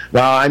 Yes.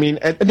 Well, I mean,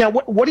 now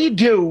what do you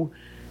do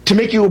to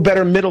make you a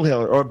better middle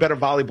hitter or a better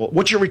volleyball?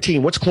 What's your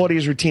routine? What's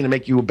Claudia's routine to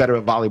make you a better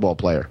volleyball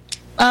player?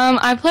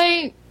 I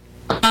play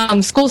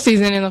school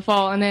season in the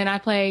fall, and then I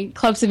play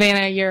Club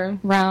Savannah year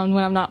round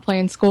when I'm not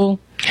playing school.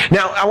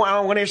 Now, I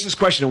want to answer this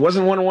question. It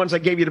wasn't one of the ones I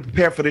gave you to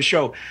prepare for the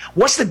show.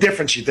 What's the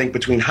difference, you think,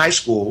 between high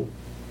school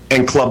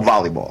and club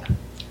volleyball?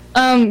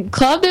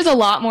 Club, there's a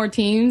lot more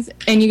teams,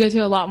 and you go to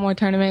a lot more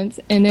tournaments,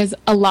 and there's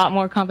a lot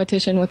more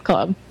competition with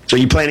club. So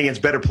you're playing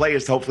against better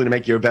players, hopefully to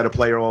make you a better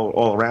player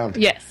all around?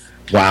 Yes.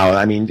 Wow.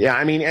 I mean,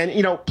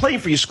 and playing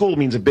for your school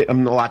means a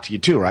lot to you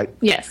too, right?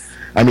 Yes.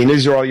 I mean,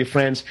 these are all your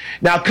friends.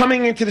 Now,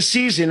 coming into the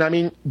season, I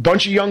mean,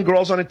 bunch of young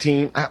girls on a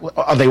team.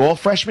 Are they all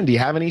freshmen? Do you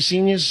have any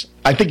seniors?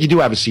 I think you do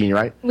have a senior,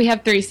 right? We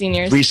have 3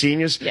 seniors. 3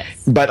 seniors?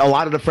 Yes. But a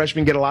lot of the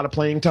freshmen get a lot of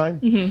playing time?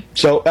 Mm-hmm.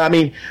 So, I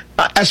mean,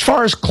 as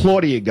far as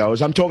Claudia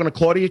goes, I'm talking to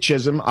Claudia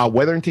Chisholm, our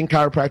Wetherington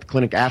Chiropractic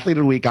Clinic Athlete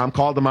of the Week. I'm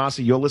Karl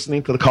DeMasi. You're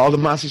listening to the Karl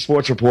DeMasi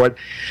Sports Report.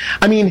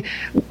 I mean,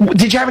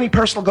 did you have any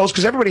personal goals?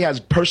 Because everybody has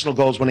personal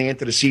goals when they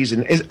enter the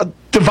season.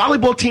 Do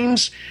volleyball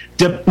teams,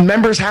 do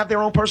members have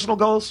their own personal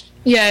goals?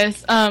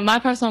 Yes. My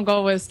personal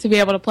goal was to be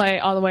able to play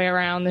all the way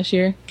around this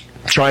year.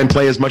 Try and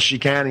play as much as you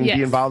can and yes.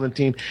 be involved in the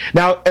team.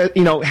 Now,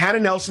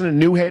 Hannah Nelson, a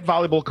new head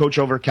volleyball coach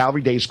over at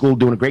Calvary Day School,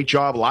 doing a great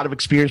job. A lot of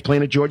experience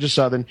playing at Georgia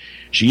Southern.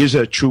 She is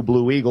a true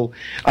Blue Eagle.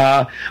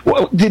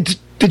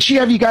 Did she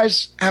have you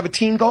guys have a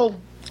team goal?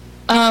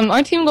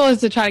 Our team goal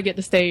is to try to get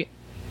to state.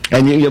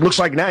 And it looks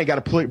like now you got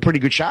a pretty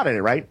good shot at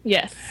it, right?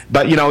 Yes.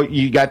 But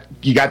you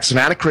got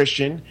Savannah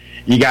Christian,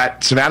 you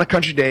got Savannah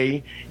Country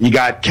Day, you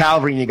got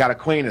Calvary, and you got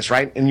Aquinas,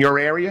 right? In your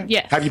area?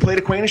 Yes. Have you played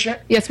Aquinas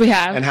yet? Yes, we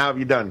have. And how have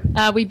you done?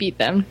 We beat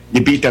them.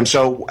 You beat them.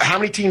 So how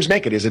many teams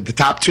make it? Is it the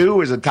top 2?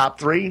 Is it top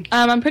 3?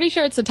 I'm pretty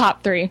sure it's the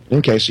top 3.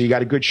 Okay, so you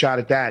got a good shot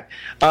at that.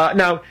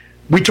 Now,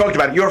 we talked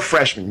about it. You're a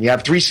freshman. You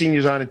have 3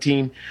 seniors on a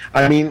team.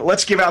 I mean,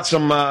 let's give out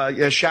some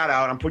shout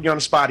out. I'm putting you on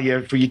the spot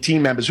here for your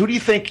team members.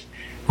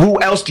 Who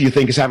else do you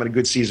think is having a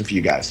good season for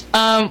you guys?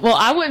 Well,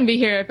 I wouldn't be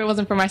here if it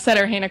wasn't for my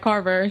setter, Hannah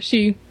Carver.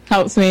 She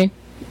helps me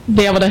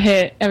be able to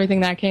hit everything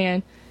that I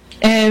can.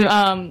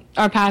 And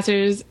our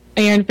passers,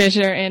 Aaron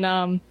Fisher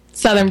and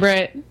Southern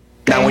Brit.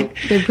 Now,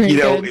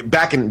 good.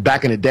 back in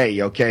the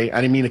day, okay,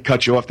 I didn't mean to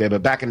cut you off there,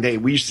 but back in the day,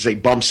 we used to say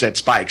bump, set,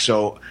 spike.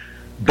 So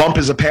bump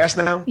is a pass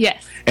now?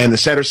 Yes. And the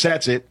setter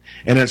sets it,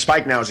 and then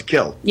spike now is a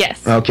kill?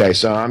 Yes. Okay,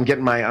 so I'm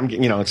getting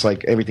it's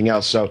like everything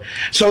else. So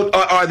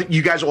are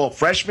you guys all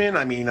freshmen?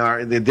 I mean,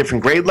 are there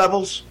different grade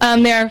levels?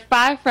 There are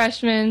 5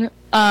 freshmen,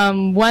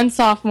 1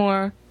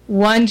 sophomore,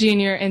 1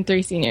 junior, and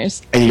 3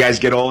 seniors. And you guys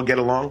get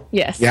along?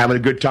 Yes. You're having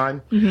a good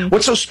time? Mm-hmm.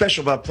 What's so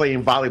special about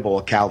playing volleyball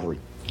at Calvary?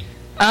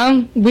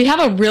 We have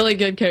a really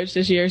good coach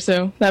this year,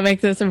 so that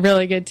makes us a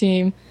really good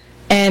team.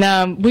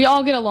 And we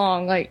all get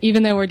along. Like,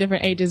 even though we're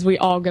different ages, we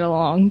all get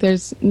along.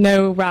 There's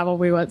no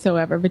rivalry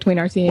whatsoever between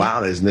our teams.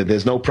 Wow,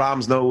 there's no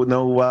problems,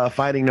 no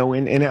fighting, no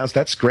in-house.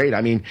 That's great.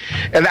 I mean,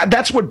 and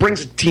that's what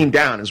brings a team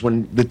down, is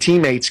when the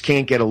teammates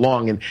can't get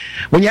along. And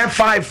when you have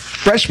 5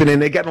 freshmen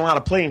and they're getting a lot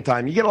of playing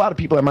time, you get a lot of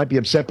people that might be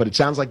upset, but it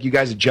sounds like you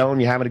guys are gelling,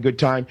 you're having a good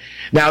time.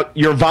 Now,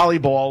 your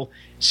volleyball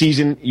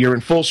season, you're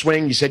in full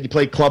swing. You said you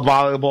played club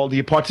volleyball. Do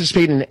you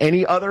participate in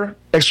any other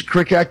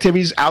extracurricular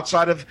activities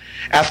outside of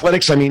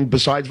athletics? I mean,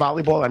 besides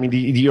volleyball? I mean, do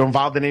you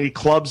involved in any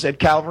clubs at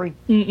Calvary?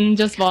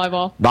 Just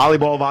volleyball.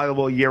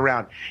 Volleyball year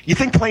round. You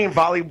think playing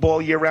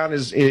volleyball year round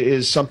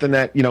is something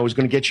that, is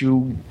going to get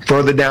you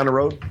further down the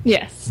road?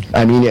 Yes.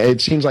 I mean,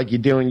 it seems like you're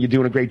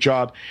doing a great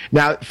job.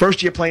 Now,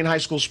 first year playing high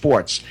school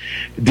sports.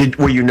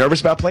 Were you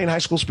nervous about playing high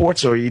school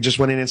sports, or you just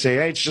went in and say,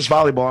 hey, it's just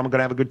volleyball, I'm going to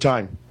have a good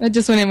time? I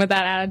just went in with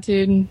that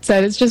attitude and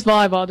said, it's just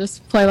volleyball.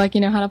 Just play like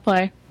you know how to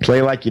play.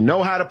 Play like you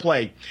know how to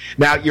play.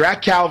 Now, you're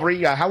at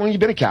Calvary. How long have you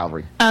been at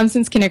Calvary?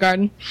 Since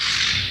kindergarten.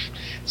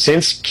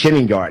 Since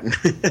kindergarten.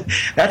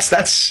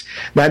 that's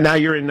now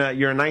you're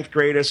a ninth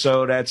grader,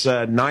 so that's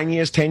 9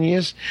 years, 10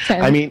 years.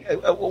 10. I mean,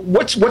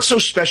 what's so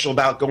special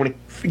about going to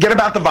forget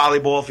about the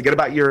volleyball, forget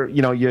about your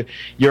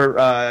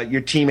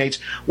teammates.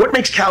 What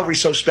makes Calvary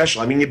so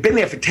special? I mean, you've been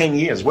there for 10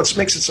 years. What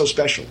makes it so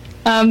special?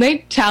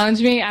 They challenge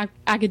me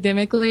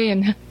academically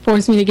and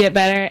force me to get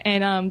better,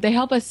 and they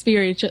help us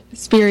spiritually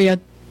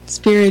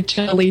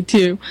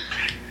too.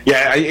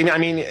 Yeah, I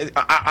mean,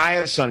 I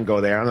had a son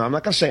go there. I'm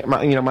not going to say,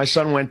 my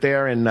son went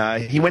there,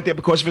 and he went there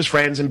because of his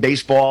friends in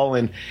baseball.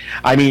 And,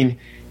 I mean,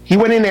 he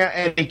went in there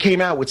and he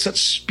came out with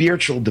such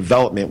spiritual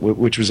development,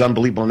 which was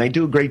unbelievable. And they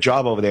do a great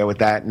job over there with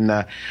that. And,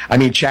 I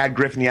mean, Chad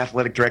Griffin, the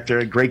athletic director,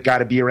 a great guy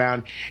to be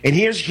around. And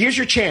here's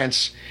your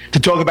chance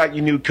to talk about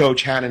your new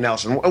coach, Hannah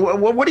Nelson.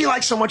 What do you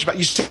like so much about,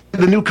 you said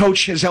the new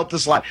coach has helped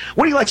us a lot.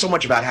 What do you like so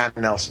much about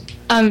Hannah Nelson?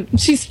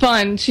 She's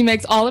fun. She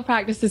makes all the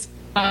practices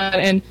fun,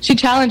 and she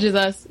challenges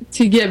us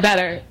to get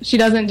better. She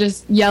doesn't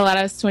just yell at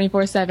us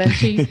 24/7.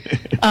 She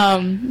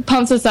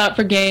pumps us up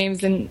for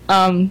games and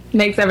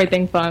makes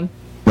everything fun.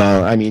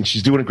 Well, I mean,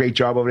 she's doing a great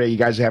job over there. You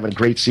guys are having a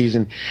great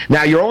season.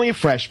 Now, you're only a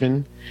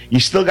freshman. You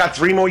still got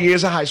 3 more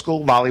years of high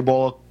school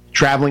volleyball,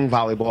 traveling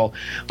volleyball.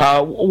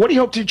 What do you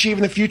hope to achieve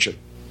in the future?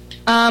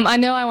 I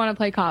know I want to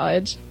play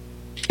college.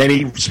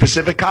 Any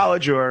specific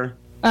college or?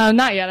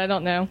 Not yet. I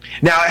don't know.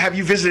 Now, have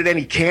you visited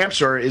any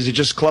camps, or is it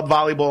just club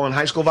volleyball and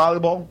high school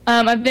volleyball?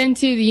 I've been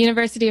to the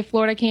University of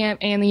Florida camp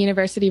and the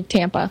University of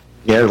Tampa.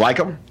 Yeah, like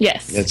them?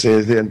 Yes.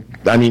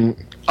 I mean,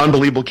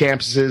 unbelievable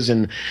campuses,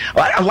 and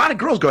a lot of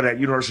girls go to that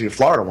University of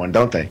Florida one,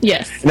 don't they?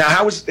 Yes.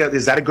 Now, is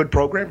that a good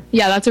program?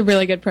 Yeah, that's a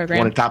really good program.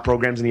 One of the top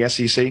programs in the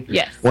SEC?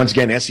 Yes. Once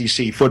again,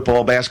 SEC,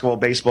 football, basketball,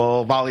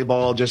 baseball,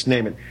 volleyball, just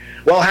name it.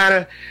 Well,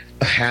 Hannah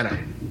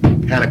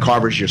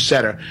Carver's your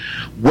setter.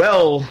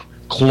 Well,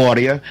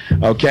 Claudia,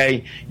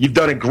 okay, you've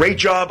done a great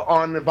job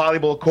on the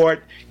volleyball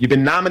court. You've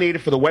been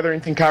nominated for the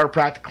Wetherington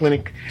Chiropractic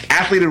Clinic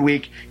Athlete of the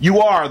Week.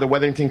 You are the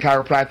Wetherington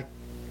Chiropractic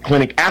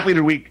Clinic Athlete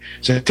of the Week,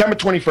 September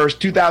 21st,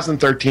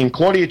 2013.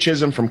 Claudia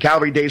Chisholm from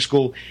Calvary Day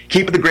School.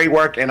 Keep up the great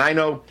work. And I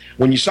know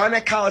when you sign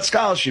that college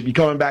scholarship, you're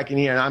coming back in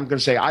here. And I'm going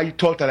to say, I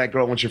talked to that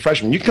girl when you're a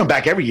freshman. You can come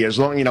back every year as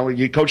long,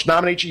 your coach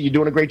nominates you. You're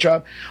doing a great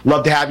job.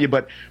 Love to have you.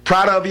 But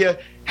proud of you.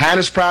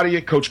 Hannah's proud of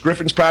you. Coach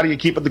Griffin's proud of you.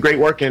 Keep up the great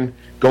work and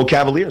go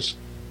Cavaliers.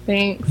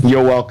 Thanks.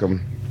 You're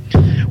welcome.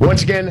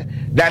 Once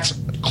again, that's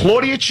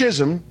Claudia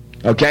Chisholm.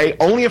 Okay,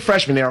 only a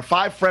freshman. There are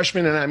 5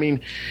 freshmen, and I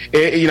mean,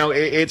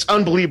 it's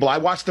unbelievable. I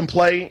watched them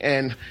play,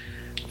 and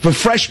for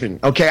freshmen,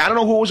 okay, I don't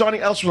know who else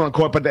was on the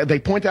court, but they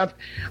point out,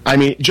 I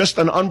mean, just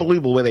an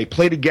unbelievable way they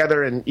play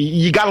together, and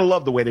you got to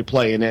love the way they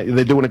play, and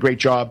they're doing a great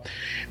job.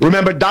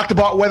 Remember, Dr.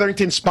 Bart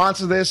Wetherington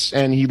sponsored this,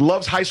 and he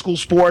loves high school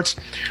sports.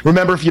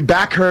 Remember, if your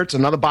back hurts,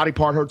 another body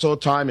part hurts all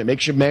the time, it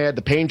makes you mad,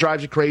 the pain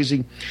drives you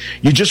crazy,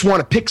 you just want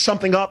to pick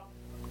something up,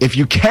 if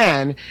you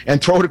can,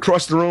 and throw it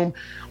across the room.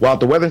 Well,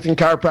 at the Wetherington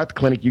Chiropractic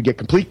Clinic, you get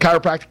complete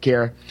chiropractic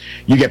care.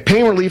 You get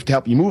pain relief to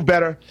help you move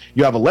better.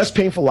 You have a less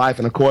painful life,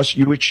 and, of course,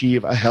 you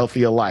achieve a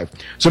healthier life.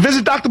 So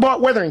visit Dr. Bart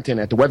Wetherington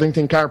at the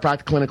Wetherington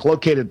Chiropractic Clinic,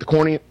 located at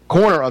the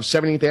corner of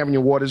 17th Avenue,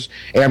 Waters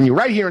Avenue,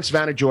 right here in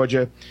Savannah,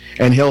 Georgia,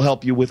 and he'll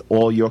help you with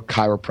all your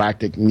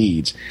chiropractic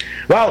needs.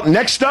 Well,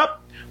 next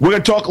up, we're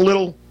going to talk a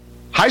little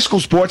high school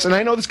sports, and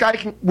I know this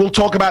guy will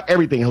talk about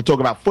everything. He'll talk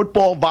about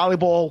football,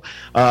 volleyball,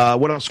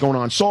 what else is going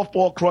on,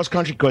 softball, cross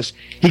country, because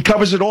he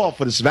covers it all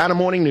for the Savannah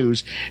Morning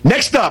News.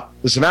 Next up,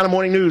 the Savannah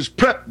Morning News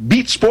prep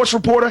beat sports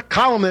reporter,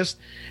 columnist,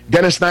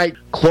 Dennis Knight.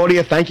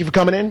 Claudia, thank you for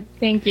coming in.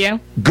 Thank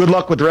you. Good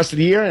luck with the rest of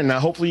the year, and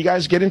hopefully you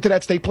guys get into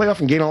that state playoff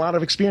and gain a lot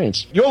of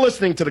experience. You're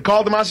listening to the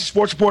Karl DeMasi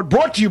Sports Report,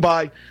 brought to you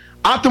by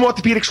Optum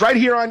Orthopedics, right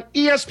here on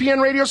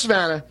ESPN Radio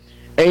Savannah,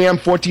 AM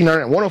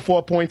 1400 and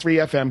 104.3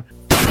 FM.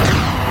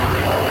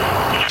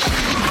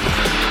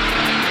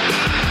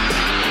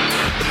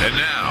 And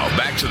now,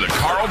 back to the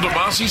Karl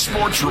DeMasi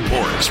Sports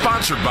Report,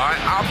 sponsored by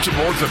Optum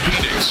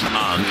Orthopedics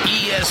on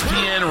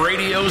ESPN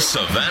Radio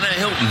Savannah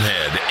Hilton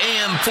Head,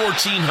 AM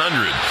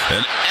 1400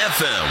 and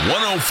FM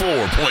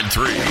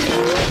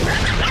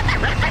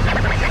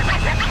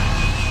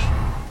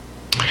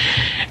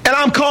 104.3. And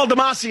I'm Karl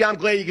DeMasi. I'm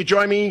glad you could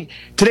join me.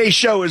 Today's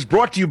show is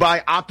brought to you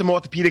by Optum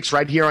Orthopedics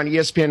right here on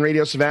ESPN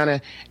Radio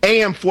Savannah,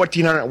 AM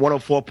 1400 and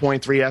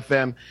 104.3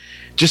 FM.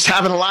 Just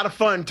having a lot of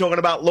fun talking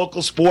about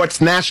local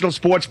sports, national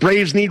sports.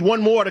 Braves need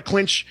one more to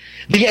clinch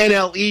the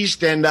NL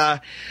East. And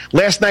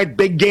last night,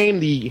 big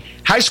game, the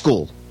high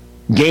school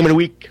game of the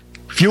week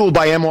Fueled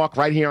by MWalk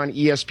right here on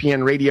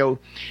ESPN Radio,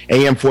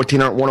 AM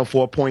 1400,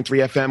 104.3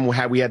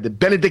 FM. We had the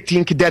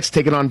Benedictine Cadets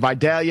taking on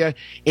Vidalia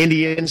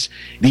Indians.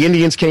 The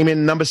Indians came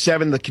in number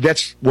 7. The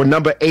Cadets were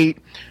number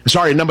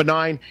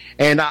 9.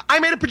 And I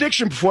made a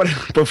prediction before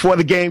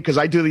the game because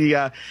I do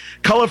the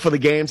color for the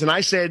games, and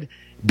I said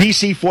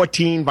BC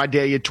 14,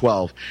 Vidalia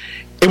 12.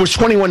 It was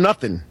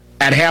 21-0.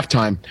 At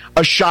halftime,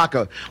 a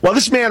shocker. Well,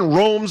 this man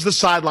roams the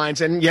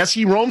sidelines, and yes,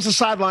 he roams the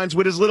sidelines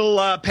with his little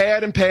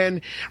pad and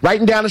pen,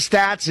 writing down the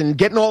stats and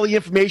getting all the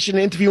information,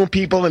 interviewing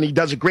people, and he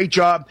does a great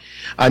job.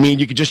 I mean,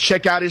 you could just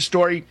check out his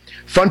story.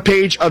 Front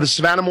page of the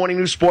Savannah Morning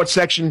News Sports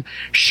section.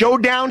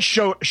 Showdown,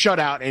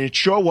 shutout, and it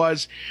sure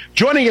was.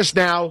 Joining us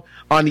now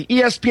on the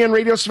ESPN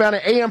Radio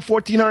Savannah, AM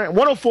 1400,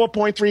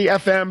 104.3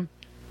 FM,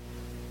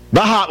 the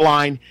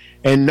hotline.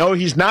 And no,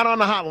 he's not on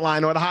the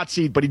hotline or the hot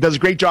seat, but he does a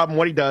great job in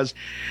what he does.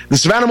 The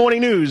Savannah Morning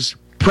News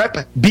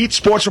prep beat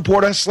sports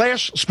reporter /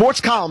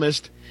 sports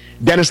columnist,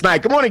 Dennis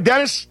Knight. Good morning,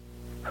 Dennis.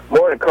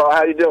 Morning, Carl.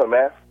 How you doing,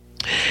 man?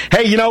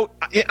 Hey,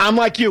 I'm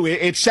like you.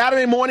 It's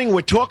Saturday morning.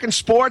 We're talking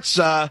sports,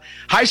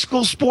 high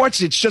school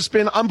sports. It's just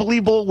been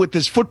unbelievable with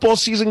this football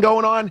season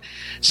going on.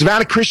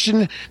 Savannah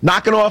Christian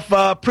knocking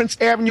off Prince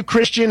Avenue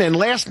Christian. And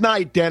last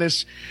night,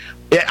 Dennis,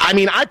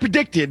 I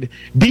predicted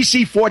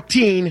BC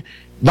 14,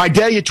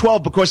 Vidalia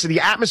 12 because of the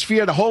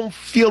atmosphere, the home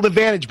field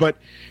advantage, but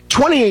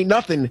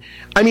 28-0.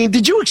 I mean,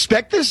 did you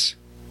expect this?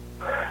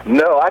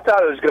 No, I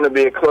thought it was going to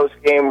be a close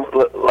game,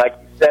 like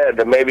you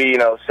said, maybe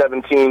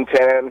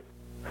 17-10,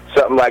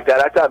 something like that.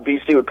 I thought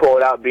BC would pull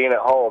it out being at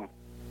home,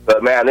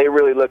 but man, they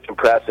really looked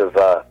impressive.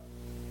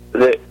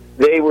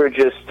 They were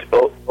just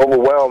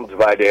overwhelmed,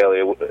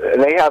 Vidalia,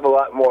 and they have a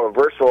lot more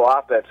versatile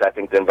offense, I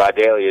think, than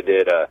Vidalia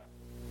did.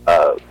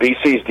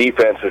 BC's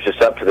defense was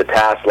just up to the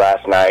task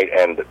last night,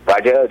 and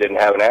Vidalia didn't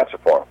have an answer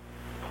for him.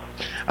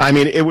 I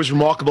mean, it was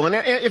remarkable. And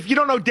if you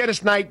don't know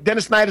Dennis Knight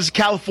is a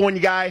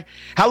California guy.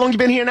 How long you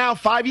been here now?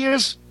 5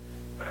 years?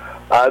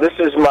 This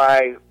is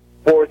my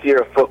 4th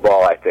year of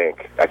football, I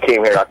think. I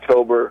came here in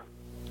October.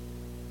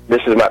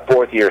 This is my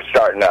 4th year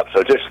starting up,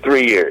 so just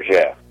 3 years,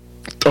 yeah.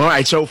 All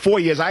right, so 4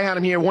 years. I had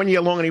him here 1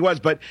 year longer than he was,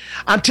 but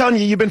I'm telling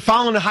you, you've been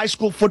following the high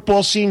school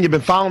football scene. You've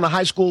been following the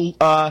high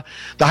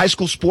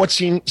school sports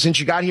scene since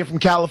you got here from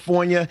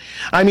California.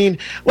 I mean,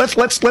 let's.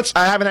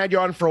 I haven't had you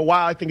on for a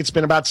while. I think it's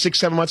been about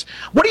 6-7 months.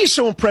 What are you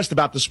so impressed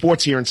about the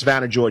sports here in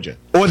Savannah, Georgia,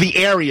 or the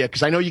area?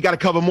 Because I know you got to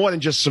cover more than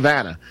just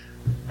Savannah.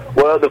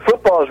 Well, the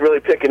football is really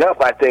picking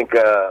up. I think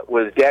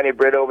with Danny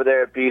Britt over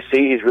there at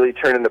BC, he's really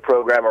turning the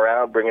program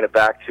around, bringing it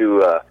back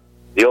to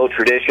the old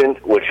tradition,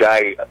 which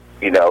I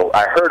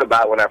heard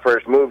about when I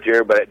first moved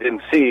here, but I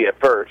didn't see at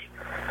first.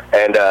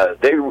 And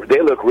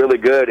they look really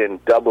good in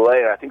AA,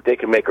 and I think they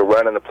can make a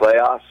run in the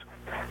playoffs.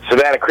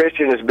 Savannah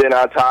Christian has been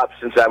on top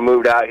since I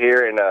moved out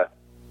here, and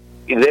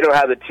they don't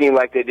have the team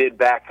like they did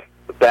back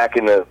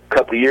in a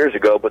couple of years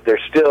ago, but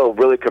they're still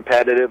really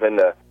competitive in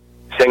the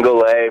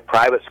single A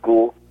private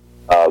school.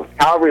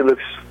 Calvary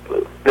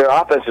their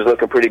offense is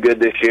looking pretty good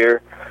this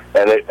year,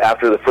 and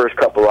after the first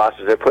couple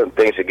losses, they're putting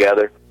things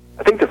together.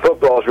 I think the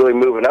football is really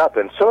moving up,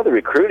 and some of the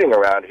recruiting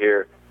around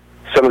here,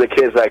 some of the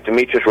kids like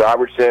Demetrius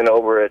Robertson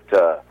over at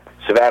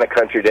Savannah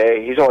Country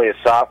Day, he's only a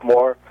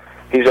sophomore.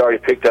 He's already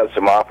picked up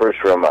some offers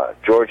from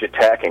Georgia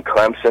Tech and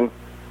Clemson.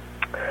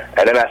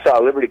 And then I saw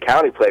Liberty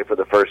County play for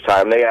the first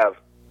time. They have,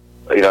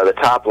 the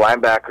top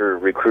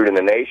linebacker recruit in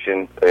the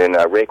nation in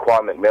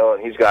Raekwon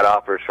McMillan. He's got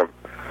offers from,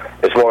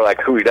 it's more like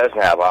who he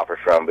doesn't have offers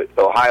from, but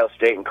Ohio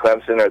State and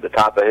Clemson are at the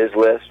top of his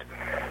list.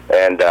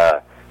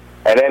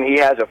 And then he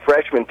has a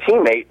freshman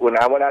teammate. When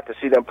I went out to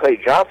see them play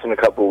Johnson a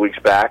couple of weeks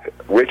back,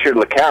 Richard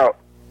LeCount,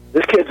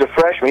 this kid's a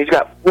freshman. He's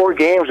got 4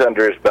 games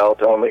under his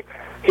belt only.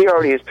 He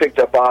already has picked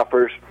up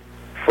offers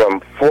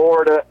from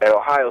Florida and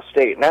Ohio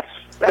State, and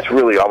that's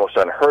really almost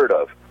unheard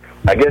of.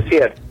 I guess he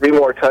had 3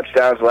 more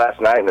touchdowns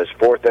last night and his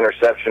 4th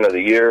interception of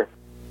the year,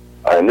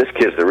 and this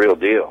kid's the real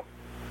deal.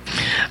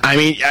 I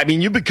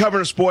mean, you've been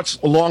covering sports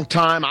a long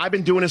time. I've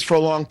been doing this for a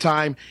long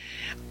time.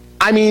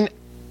 I mean,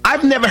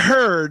 I've never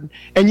heard,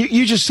 and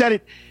you just said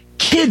it,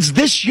 kids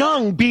this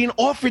young being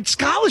offered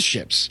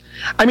scholarships.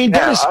 I mean,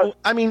 Dennis,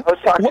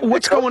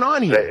 what's going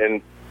on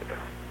here?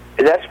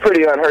 And that's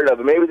pretty unheard of.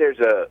 Maybe there's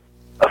a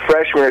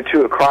freshman or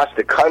two across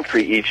the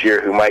country each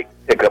year who might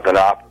pick up an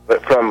offer.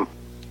 But from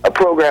a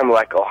program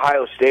like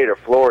Ohio State or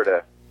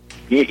Florida,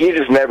 you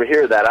just never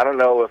hear that. I don't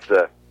know if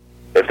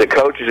the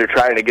coaches are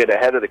trying to get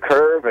ahead of the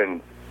curve, and,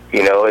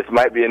 it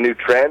might be a new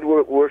trend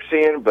we're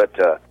seeing, but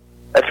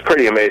that's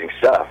pretty amazing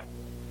stuff.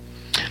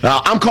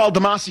 I'm Karl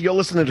DeMasi. You're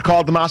listening to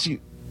Karl DeMasi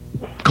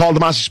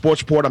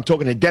Sports Report. I'm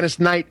talking to Dennis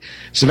Knight,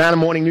 Savannah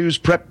Morning News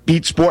prep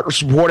beat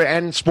sports reporter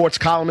and sports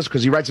columnist,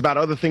 because he writes about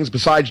other things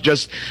besides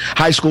just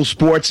high school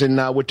sports. And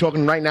we're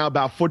talking right now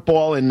about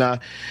football. And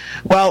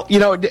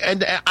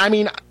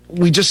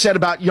we just said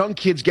about young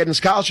kids getting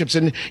scholarships.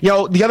 And,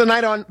 the other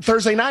night on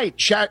Thursday night,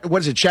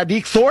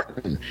 Shadiq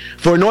Thornton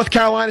for North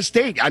Carolina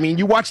State. I mean,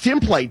 you watched him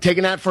play,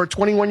 taking that for a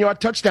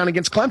 21-yard touchdown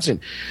against Clemson.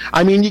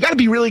 I mean, you got to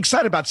be really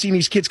excited about seeing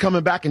these kids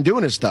coming back and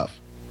doing this stuff.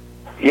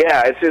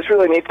 Yeah, it's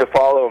really neat to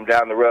follow him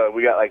down the road.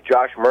 We got like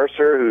Josh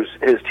Mercer, who's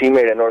his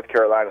teammate at North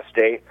Carolina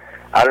State.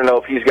 I don't know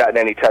if he's gotten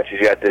any touches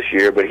yet this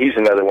year, but he's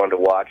another one to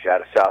watch out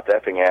of South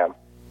Effingham.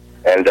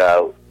 And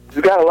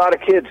we've got a lot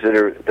of kids that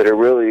are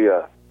really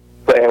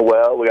playing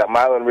well. We got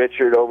Mylan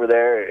Richard over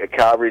there at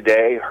Calvary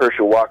Day,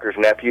 Herschel Walker's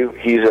nephew.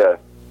 He's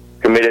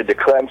committed to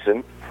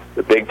Clemson,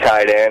 the big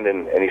tight end,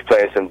 and he's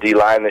playing some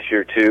D-line this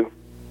year too.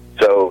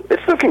 So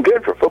it's looking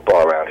good for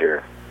football around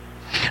here.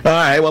 All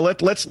right, well,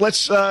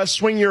 let's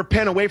swing your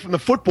pen away from the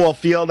football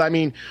field. I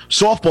mean,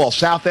 softball,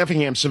 South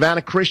Effingham,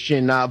 Savannah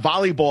Christian,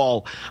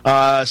 volleyball,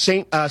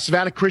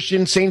 Savannah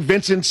Christian, St.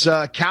 Vincent's,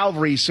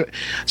 Calvary. So,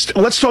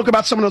 let's talk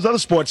about some of those other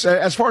sports.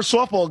 As far as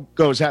softball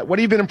goes, what have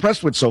you been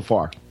impressed with so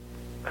far?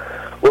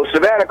 Well,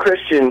 Savannah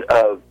Christian,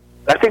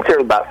 I think they're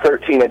about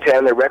 13-10.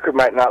 Their record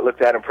might not look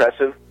that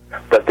impressive,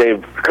 but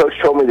Coach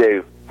told me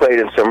they've played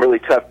in some really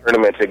tough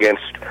tournaments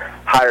against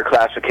higher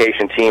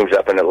classification teams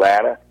up in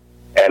Atlanta.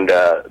 And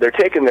they're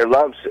taking their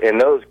lumps in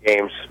those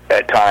games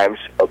at times,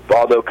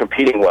 although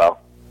competing well.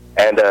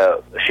 And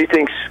she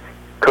thinks,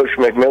 Coach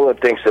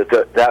McMillan thinks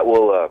that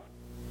will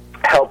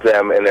help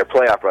them in their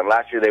playoff run.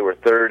 Last year they were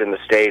third in the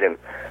state in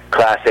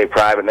Class A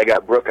private, and they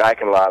got Brooke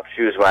Eichenlaub.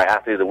 She was my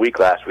athlete of the week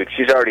last week.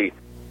 She's already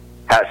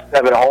has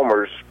 7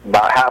 homers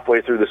about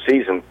halfway through the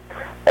season,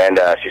 and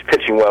she's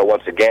pitching well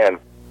once again.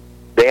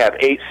 They have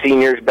 8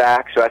 seniors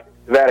back, so I think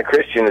Savannah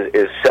Christian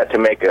is set to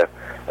make a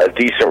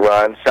decent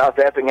run. South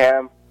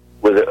Effingham,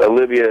 with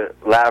Olivia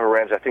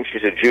Laverenz, I think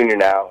she's a junior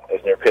now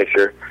as their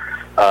pitcher.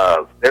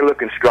 They're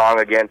looking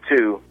strong again,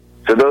 too.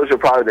 So those are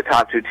probably the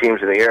top 2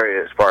 teams in the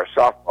area as far as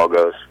softball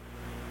goes.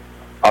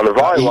 On the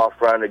volleyball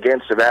front,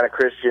 again, Savannah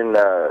Christian,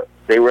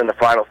 they were in the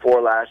Final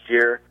Four last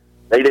year.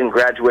 They didn't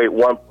graduate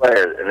one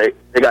player, and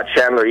they got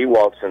Chandler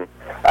Ewaltz, and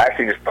I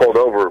actually just pulled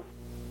over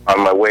on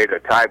my way to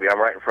Tybee. I'm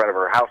right in front of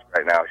her house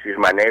right now. She's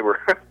my neighbor.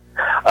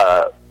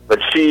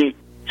 But she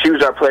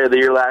was our player of the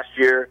year last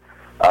year.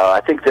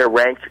 I think they're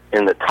ranked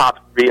in the top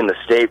 3 in the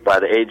state by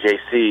the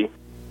AJC,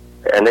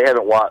 and they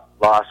haven't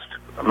lost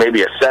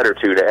maybe a set or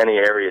 2 to any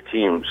area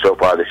team so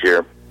far this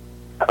year.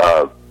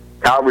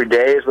 Calvary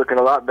Day is looking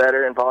a lot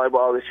better in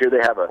volleyball this year.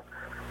 They have a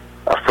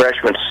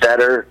freshman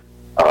setter.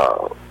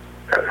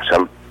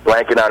 I'm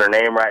blanking on her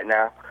name right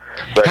now.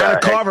 But Hannah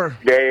Carver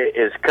Day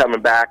is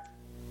coming back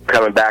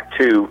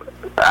too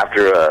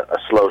after a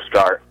slow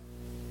start.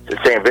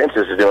 St.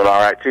 Vincent's is doing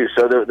all right too.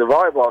 So the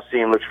volleyball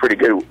scene looks pretty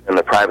good in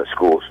the private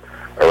schools.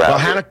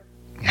 Well,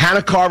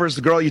 Hannah Carver is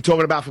the girl you're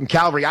talking about from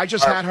Calvary. I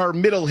just had her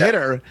middle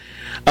hitter,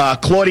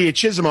 Claudia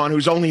Chisholm,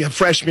 who's only a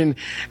freshman.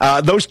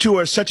 Those two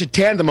are such a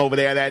tandem over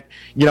there that,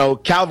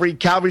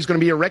 Calvary's going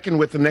to be a reckon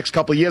with the next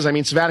couple of years. I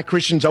mean, Savannah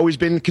Christian's always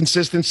been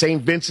consistent.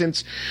 St.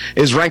 Vincent's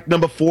is ranked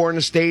number 4 in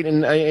the state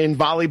in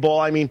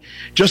volleyball. I mean,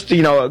 just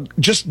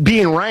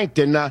being ranked.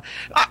 And I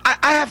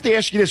have to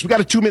ask you this. We got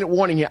a 2-minute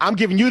warning here. I'm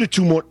giving you the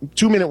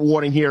 2-minute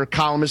warning here,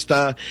 columnist.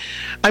 I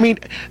mean,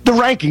 the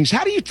rankings.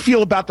 How do you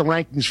feel about the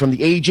rankings from the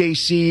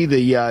AJC,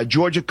 the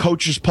Georgia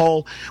coaches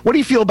poll? What do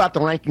you feel about the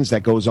rankings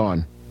that goes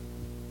on?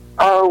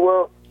 Oh,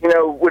 well,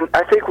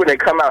 I think when they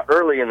come out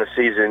early in the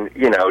season,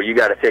 you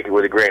got to take it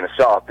with a grain of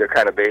salt. They're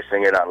kind of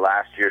basing it on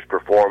last year's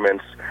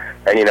performance.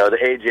 And, the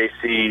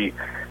AJC,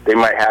 they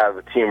might have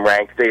a team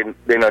ranked.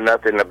 They know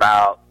nothing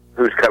about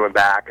who's coming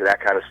back and that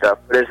kind of stuff.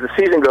 But as the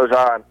season goes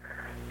on,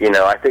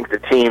 I think the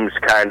teams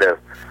kind of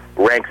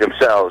rank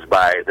themselves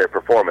by their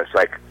performance.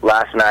 Like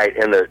last night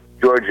in the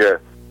Georgia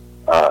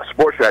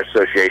Sports Writers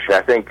Association,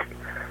 I think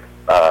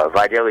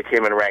Vidalia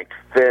came in ranked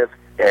 5th,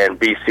 and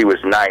BC was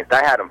 9th.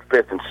 I had them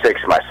 5th and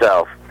 6th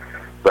myself,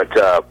 but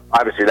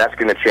obviously that's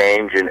going to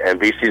change, and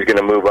BC is going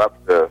to move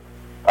up the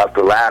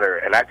ladder.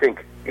 And I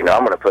think I'm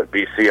going to put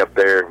BC up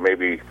there,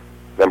 maybe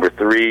number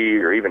 3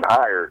 or even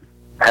higher.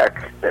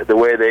 Heck, the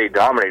way they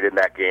dominated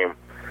that game.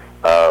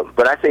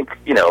 But I think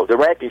the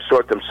rankings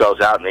sort themselves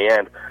out in the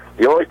end.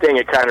 The only thing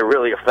it kind of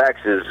really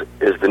affects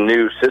is the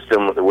new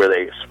system where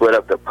they split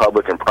up the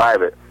public and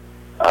private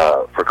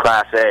for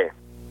Class A.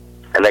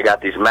 And they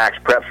got these max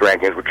preps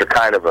rankings, which are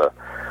kind of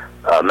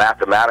a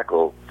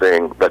mathematical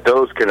thing, but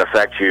those can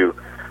affect you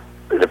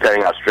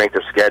depending on strength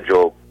of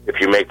schedule if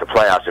you make the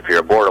playoffs, if you're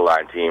a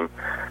borderline team.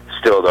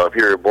 Still, though, if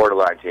you're a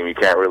borderline team, you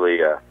can't really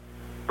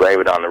blame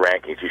it on the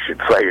rankings. You should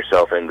play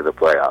yourself into the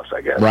playoffs,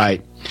 I guess.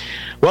 Right.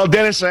 Well,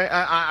 Dennis,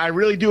 I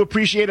really do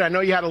appreciate it. I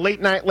know you had a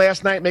late night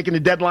last night making the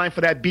deadline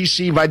for that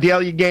BC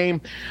Vidalia game.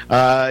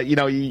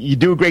 You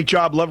do a great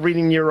job. Love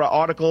reading your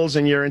articles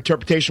and your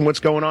interpretation of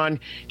what's going on.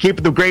 Keep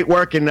up the great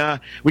work,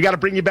 and we got to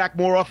bring you back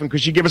more often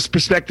because you give us a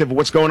perspective of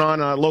what's going on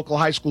local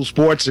high school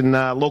sports and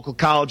local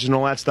college and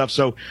all that stuff.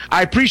 So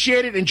I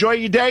appreciate it. Enjoy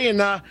your day,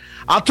 and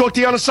I'll talk to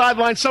you on the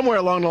sideline somewhere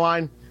along the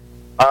line.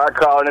 All right,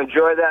 Carl, and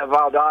enjoy that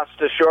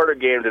Valdosta Shorter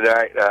game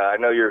tonight. I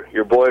know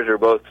your boys are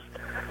both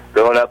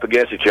going up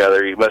against each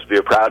other. You must be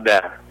a proud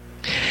dad.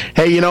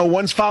 Hey,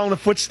 one's following the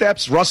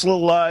footsteps.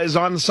 Russell is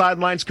on the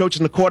sidelines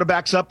coaching the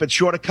quarterbacks up at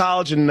Shorter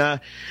College, and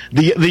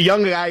the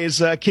young guy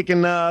is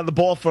kicking the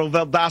ball for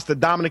Valdosta.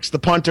 Dominic's the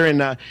punter,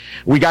 and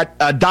we got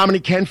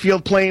Dominic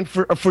Henfield playing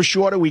for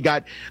Shorter. We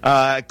got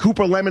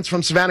Cooper Lemons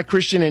from Savannah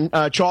Christian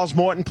and Charles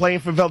Morton playing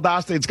for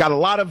Valdosta. It's got a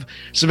lot of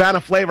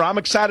Savannah flavor. I'm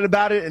excited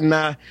about it,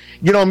 and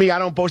you know me, I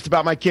don't boast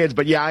about my kids,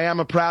 but yeah, I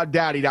am a proud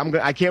daddy.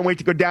 I can't wait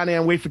to go down there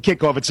and wait for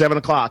kickoff at 7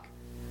 o'clock.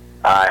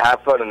 All right,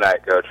 have fun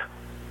tonight, Coach.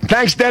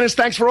 Thanks, Dennis.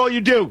 Thanks for all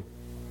you do.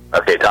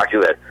 Okay, talk to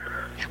you later.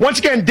 Once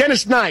again,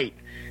 Dennis Knight,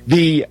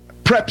 the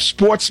prep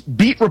sports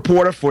beat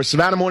reporter for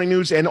Savannah Morning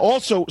News and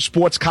also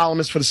sports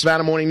columnist for the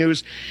Savannah Morning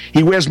News.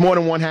 He wears more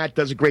than one hat,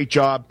 does a great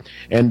job,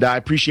 and I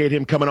appreciate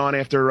him coming on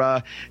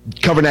after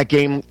covering that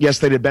game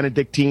yesterday, the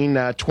Benedictine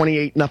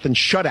 28-0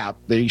 shutout,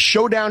 the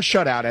showdown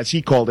shutout, as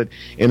he called it,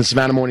 in the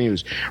Savannah Morning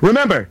News.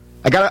 Remember,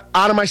 I got to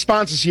honor my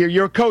sponsors here.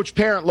 You're a coach,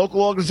 parent,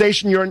 local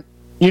organization.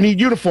 You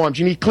need uniforms,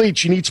 you need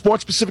cleats, you need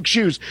sports-specific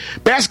shoes,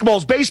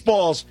 basketballs,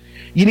 baseballs.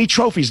 You need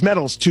trophies,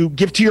 medals to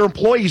give to your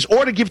employees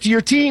or to give to your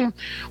team.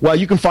 Well,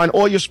 you can find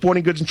all your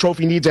sporting goods and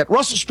trophy needs at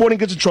Russell Sporting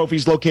Goods and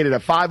Trophies, located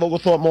at 5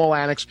 Oglethorpe Mall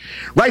Annex,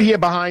 right here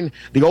behind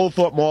the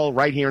Oglethorpe Mall,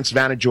 right here in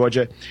Savannah,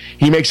 Georgia.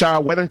 He makes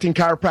our Wetherington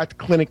Chiropractic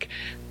Clinic.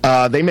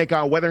 They make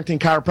our Wetherington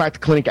Chiropractic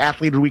Clinic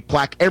Athlete of the Week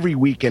plaque every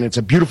week, and it's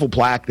a beautiful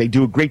plaque. They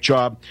do a great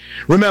job.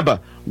 Remember,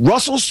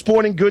 Russell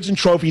Sporting Goods and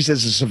Trophies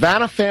is a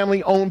Savannah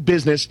family-owned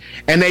business,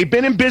 and they've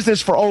been in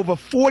business for over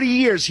 40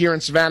 years here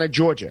in Savannah,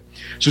 Georgia.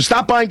 So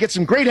stop by and get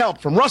some great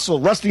help from Russell,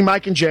 Rusty,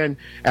 Mike, and Jen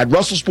at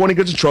Russell Sporting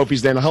Goods and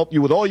Trophies. They'll help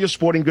you with all your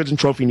sporting goods and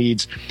trophy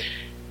needs.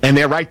 And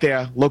they're right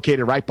there,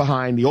 located right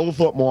behind the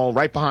Oglethorpe Mall,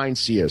 right behind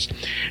Sears.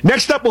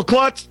 Next up, we'll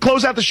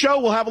close out the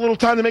show. We'll have a little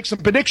time to make some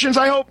predictions,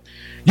 I hope.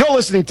 You're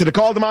listening to the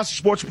Karl DeMasi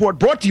Sports Report,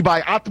 brought to you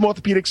by Optum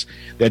Orthopedics.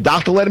 They're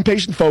doctor-led and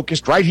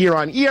patient-focused, right here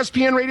on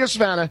ESPN Radio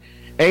Savannah,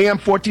 AM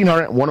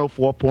 1400,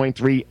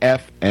 104.3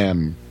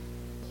 FM.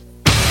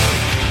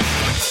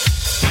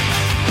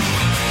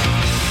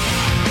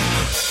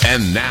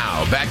 And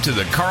now, back to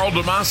the Karl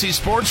DeMasi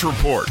Sports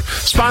Report,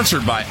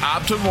 sponsored by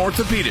Optum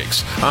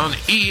Orthopedics on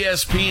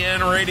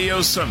ESPN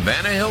Radio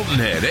Savannah Hilton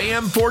Head,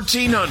 AM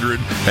 1400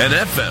 and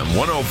FM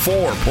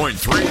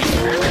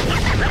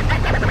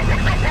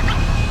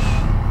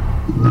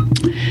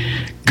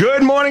 104.3.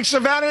 Good morning,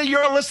 Savannah.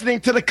 You're listening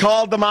to the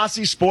Karl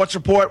DeMasi Sports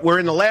Report. We're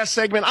in the last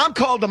segment. I'm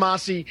Karl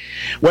DeMasi.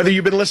 Whether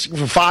you've been listening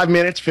for 5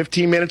 minutes,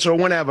 15 minutes, or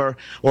whenever,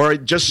 or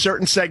just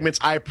certain segments,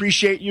 I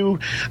appreciate you.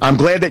 I'm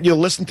glad that you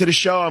listen to the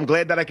show. I'm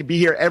glad that I could be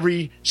here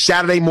every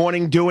Saturday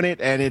morning doing it,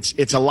 and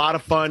it's a lot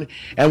of fun.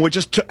 And we're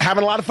just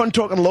having a lot of fun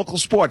talking local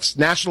sports,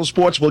 national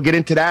sports. We'll get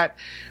into that.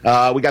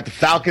 We got the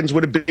Falcons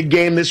with a big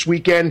game this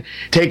weekend,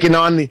 taking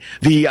on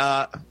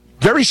the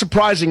very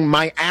surprising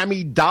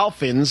Miami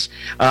Dolphins.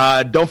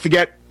 Don't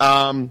forget,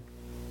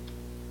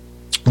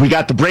 we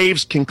got the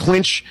Braves can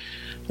clinch,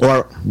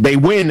 or they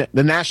win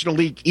the National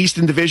League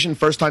Eastern Division,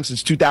 first time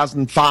since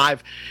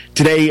 2005,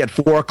 today at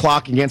 4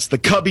 o'clock against the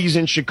Cubbies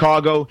in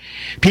Chicago.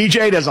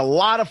 PJ, there's a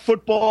lot of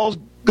football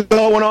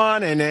going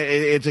on, and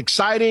it's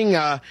exciting.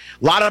 A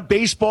lot of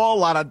baseball, a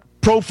lot of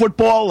pro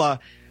football.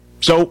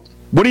 So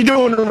what are you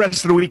doing the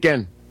rest of the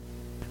weekend?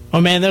 Oh,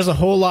 man, there's a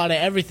whole lot of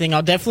everything.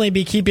 I'll definitely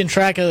be keeping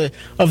track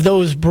of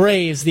those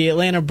Braves, the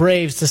Atlanta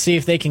Braves, to see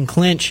if they can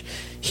clinch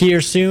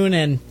here soon.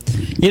 And,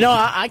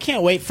 I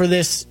can't wait for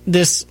this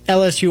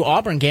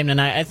LSU-Auburn game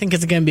tonight. I think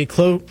it's going to be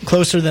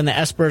closer than the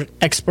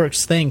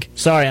experts think.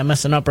 Sorry, I'm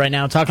messing up right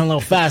now. I'm talking a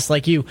little fast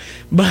like you.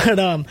 But,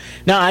 no,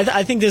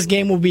 I think this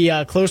game will be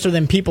closer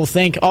than people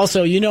think.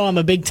 Also, I'm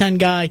a Big Ten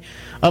guy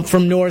up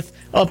from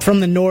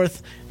the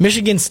north.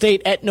 Michigan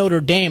State at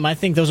Notre Dame. I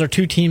think those are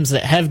two teams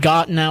that have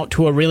gotten out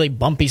to a really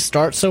bumpy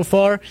start so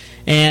far,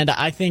 and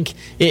I think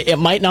it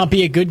might not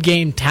be a good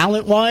game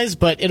talent-wise,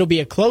 but it'll be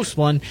a close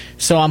one,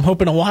 so I'm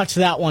hoping to watch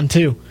that one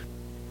too.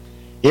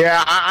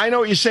 Yeah, I know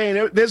what you're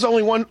saying. There's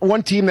only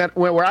one team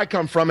where I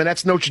come from, and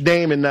that's Notre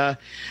Dame, and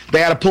they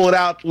had to pull it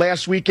out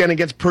last weekend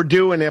against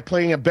Purdue, and they're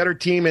playing a better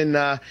team in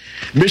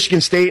Michigan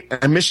State,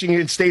 and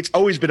Michigan State's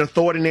always been a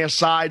thorn in their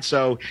side,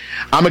 so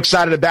I'm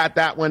excited about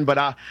that one, but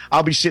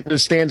I'll be sitting in the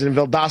stands in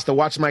Valdosta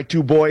watching my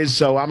two boys,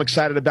 so I'm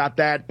excited about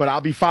that, but I'll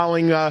be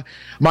following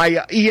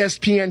my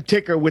ESPN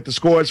ticker with the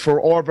scores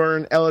for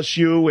Auburn,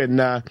 LSU, and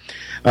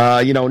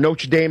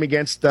Notre Dame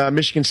against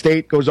Michigan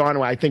State goes on,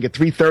 I think, at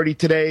 3:30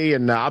 today,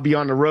 and I'll be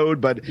on the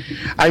road, but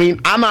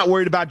I'm not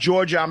worried about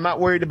Georgia. I'm not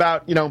worried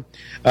about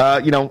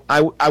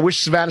I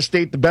wish Savannah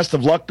State the best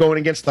of luck going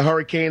against the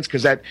Hurricanes,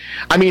 because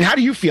how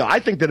do you feel? I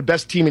think they're the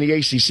best team in the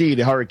ACC,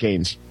 the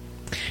Hurricanes.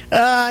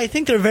 I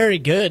think they're very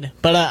good,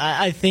 but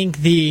I think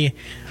the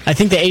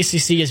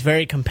ACC is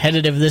very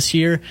competitive this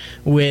year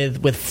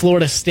with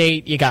Florida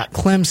State. You got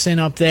Clemson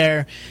up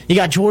there. You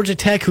got Georgia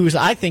Tech, who's,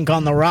 I think,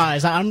 on the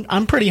rise.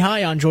 I'm pretty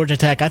high on Georgia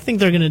Tech. I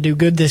think they're going to do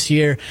good this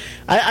year.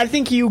 I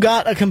think you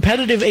got a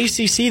competitive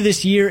ACC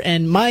this year,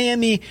 and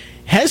Miami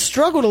has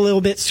struggled a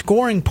little bit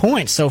scoring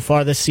points so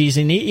far this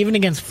season, even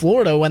against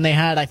Florida when they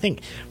had, I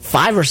think,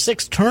 5 or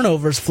 6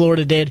 turnovers,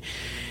 Florida did.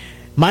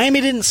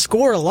 Miami didn't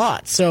score a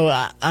lot, so,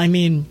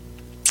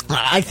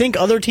 I think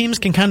other teams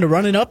can kind of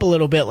run it up a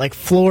little bit, like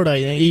Florida.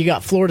 You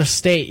got Florida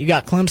State, you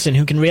got Clemson,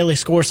 who can really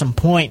score some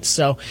points.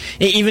 So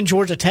even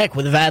Georgia Tech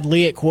with Vad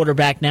Lee at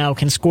quarterback now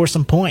can score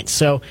some points.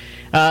 So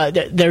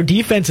their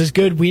defense is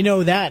good. We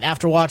know that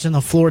after watching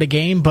the Florida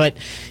game. But,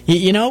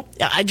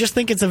 I just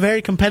think it's a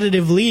very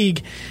competitive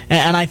league,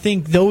 and I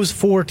think those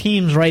 4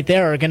 teams right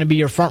there are going to be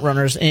your front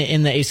runners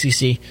in the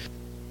ACC.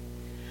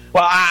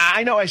 Well,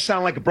 I know I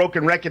sound like a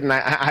broken record, and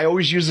I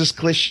always use this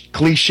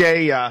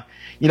cliche.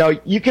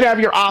 You can have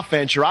your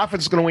offense. Your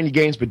offense is going to win you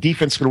games, but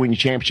defense is going to win you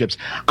championships.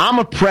 I'm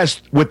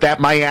impressed with that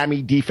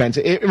Miami defense.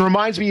 It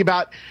reminds me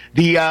about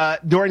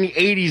during the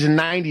 80s and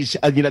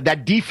 90s.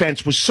 That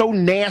defense was so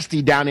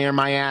nasty down there in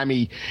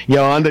Miami.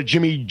 Under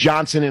Jimmy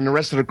Johnson and the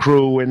rest of the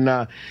crew,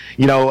 and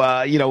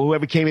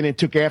whoever came in and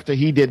took after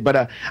he did.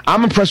 But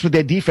I'm impressed with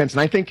their defense,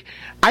 and I think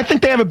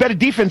they have a better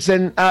defense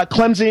than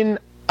Clemson.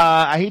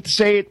 I hate to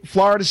say it,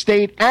 Florida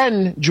State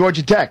and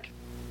Georgia Tech.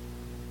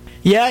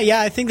 Yeah,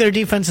 I think their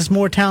defense is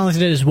more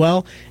talented as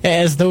well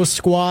as those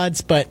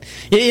squads, but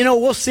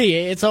we'll see.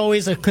 It's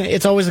always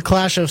a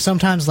clash of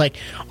sometimes like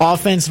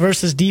offense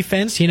versus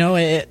defense.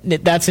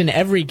 That's in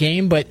every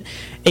game, but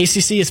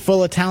ACC is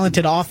full of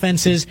talented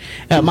offenses.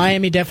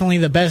 Miami definitely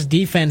the best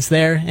defense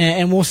there,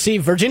 and we'll see.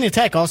 Virginia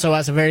Tech also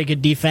has a very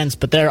good defense,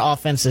 but their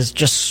offense is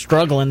just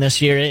struggling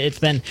this year. It's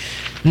been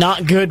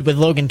not good with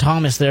Logan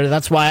Thomas there.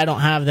 That's why I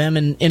don't have them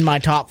in my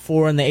top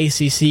 4 in the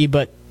ACC,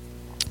 but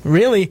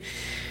really,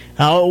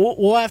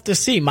 we'll have to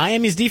see.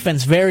 Miami's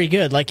defense very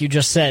good, like you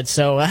just said.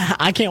 So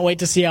I can't wait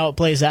to see how it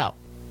plays out.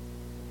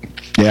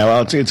 Yeah,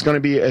 well, it's going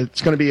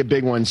to be a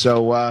big one.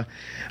 So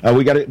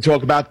we got to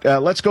talk about.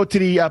 Let's go to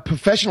the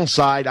professional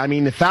side. I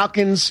mean, the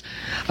Falcons.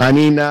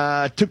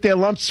 Took their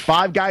lumps.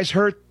 5 guys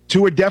hurt.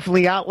 2 are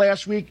definitely out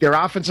last week. Their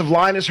offensive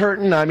line is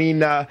hurting.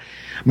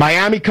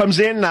 Miami comes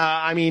in.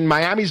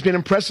 Miami's been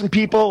impressing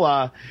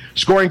people,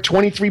 scoring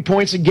 23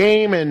 points a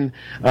game. And,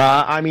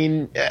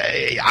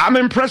 I'm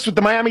impressed with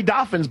the Miami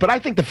Dolphins. But I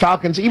think the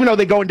Falcons, even though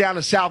they're going down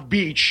to South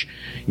Beach,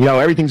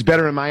 everything's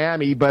better in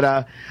Miami.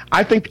 But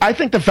I think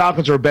the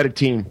Falcons are a better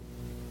team.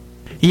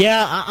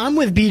 Yeah, I'm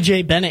with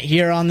BJ Bennett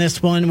here on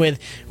this one with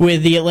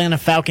the Atlanta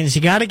Falcons.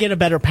 You got to get a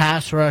better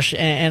pass rush,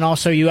 and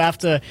also you have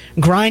to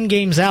grind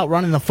games out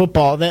running the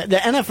football. The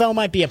NFL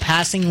might be a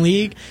passing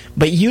league,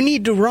 but you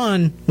need to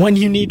run when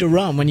you need to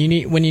run, when you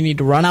need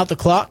to run out the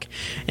clock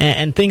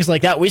and things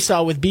like that. We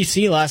saw with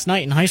BC last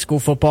night in high school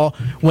football,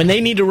 when they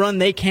need to run,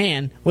 they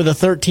can with a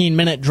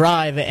 13-minute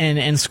drive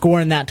and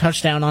scoring that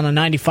touchdown on a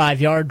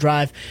 95-yard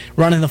drive,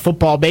 running the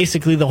football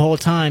basically the whole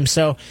time.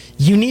 So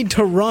you need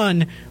to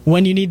run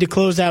when you need to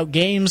close out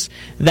games.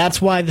 That's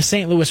why the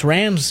St. Louis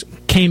Rams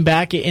came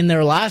back in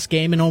their last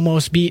game and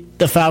almost beat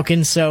the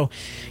Falcons. So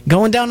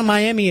going down to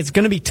Miami, it's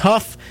going to be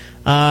tough.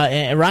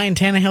 Ryan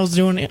Tannehill's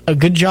doing a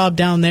good job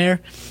down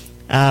there.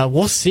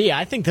 We'll see.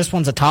 I think this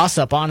one's a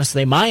toss-up,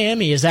 honestly.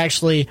 Miami is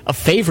actually a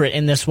favorite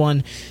in this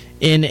one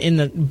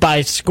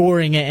by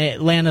scoring.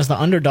 Atlanta's the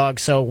underdog,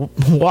 so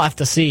we'll have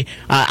to see.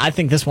 I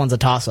think this one's a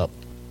toss-up.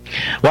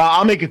 Well,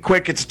 I'll make it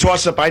quick. It's a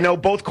toss-up. I know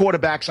both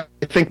quarterbacks. I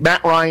think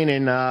Matt Ryan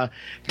and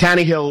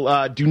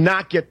Tannehill do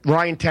not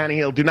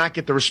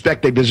get the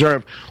respect they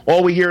deserve.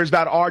 All we hear is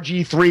about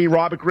RG3,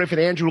 Robert Griffin,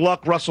 Andrew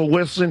Luck, Russell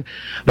Wilson.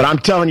 But I'm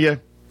telling you,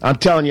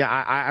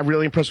 I'm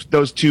really impressed with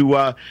those two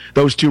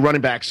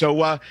running backs.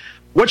 So,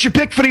 what's your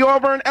pick for the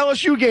Auburn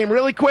LSU game?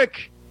 Really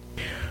quick.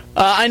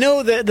 I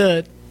know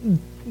that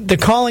the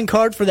calling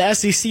card for the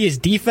SEC is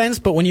defense,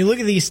 but when you look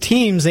at these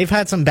teams, they've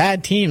had some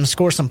bad teams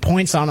score some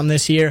points on them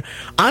this year.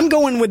 I'm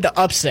going with the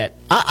upset.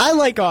 I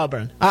like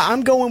Auburn.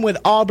 I'm going with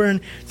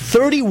Auburn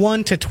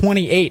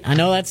 31-28. I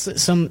know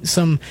that's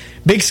some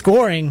big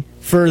scoring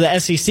for the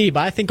SEC,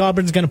 but I think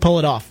Auburn's going to pull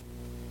it off.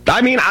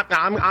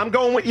 I'm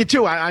going with you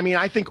too.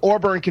 I think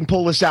Auburn can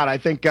pull this out. I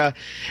think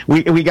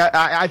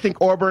I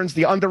think Auburn's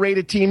the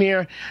underrated team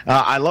here.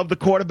 I love the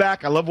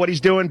quarterback. I love what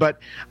he's doing, but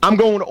I'm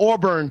going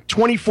Auburn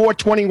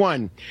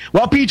 24-21.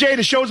 Well, PJ,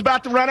 the show's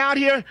about to run out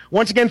here.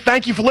 Once again,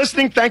 thank you for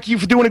listening. Thank you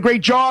for doing a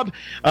great job.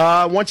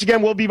 Once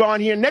again, we'll be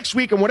on here next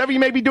week, and whatever you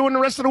may be doing the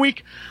rest of the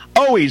week,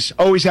 always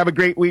have a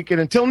great week.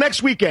 And until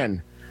next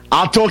weekend,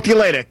 I'll talk to you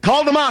later.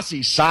 Karl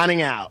DeMasi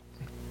signing out.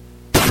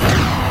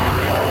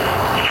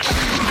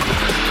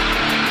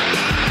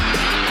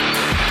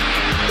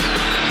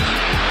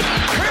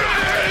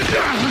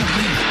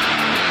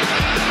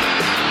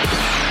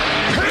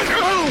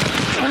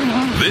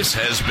 This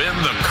has been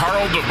the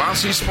Karl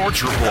DeMasi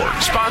Sports Report,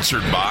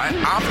 sponsored by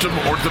Optum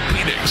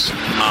Orthopedics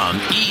on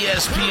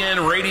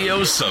ESPN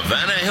Radio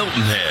Savannah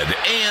Hilton Head,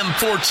 AM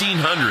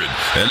 1400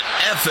 and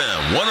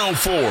FM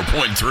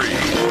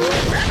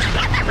 104.3.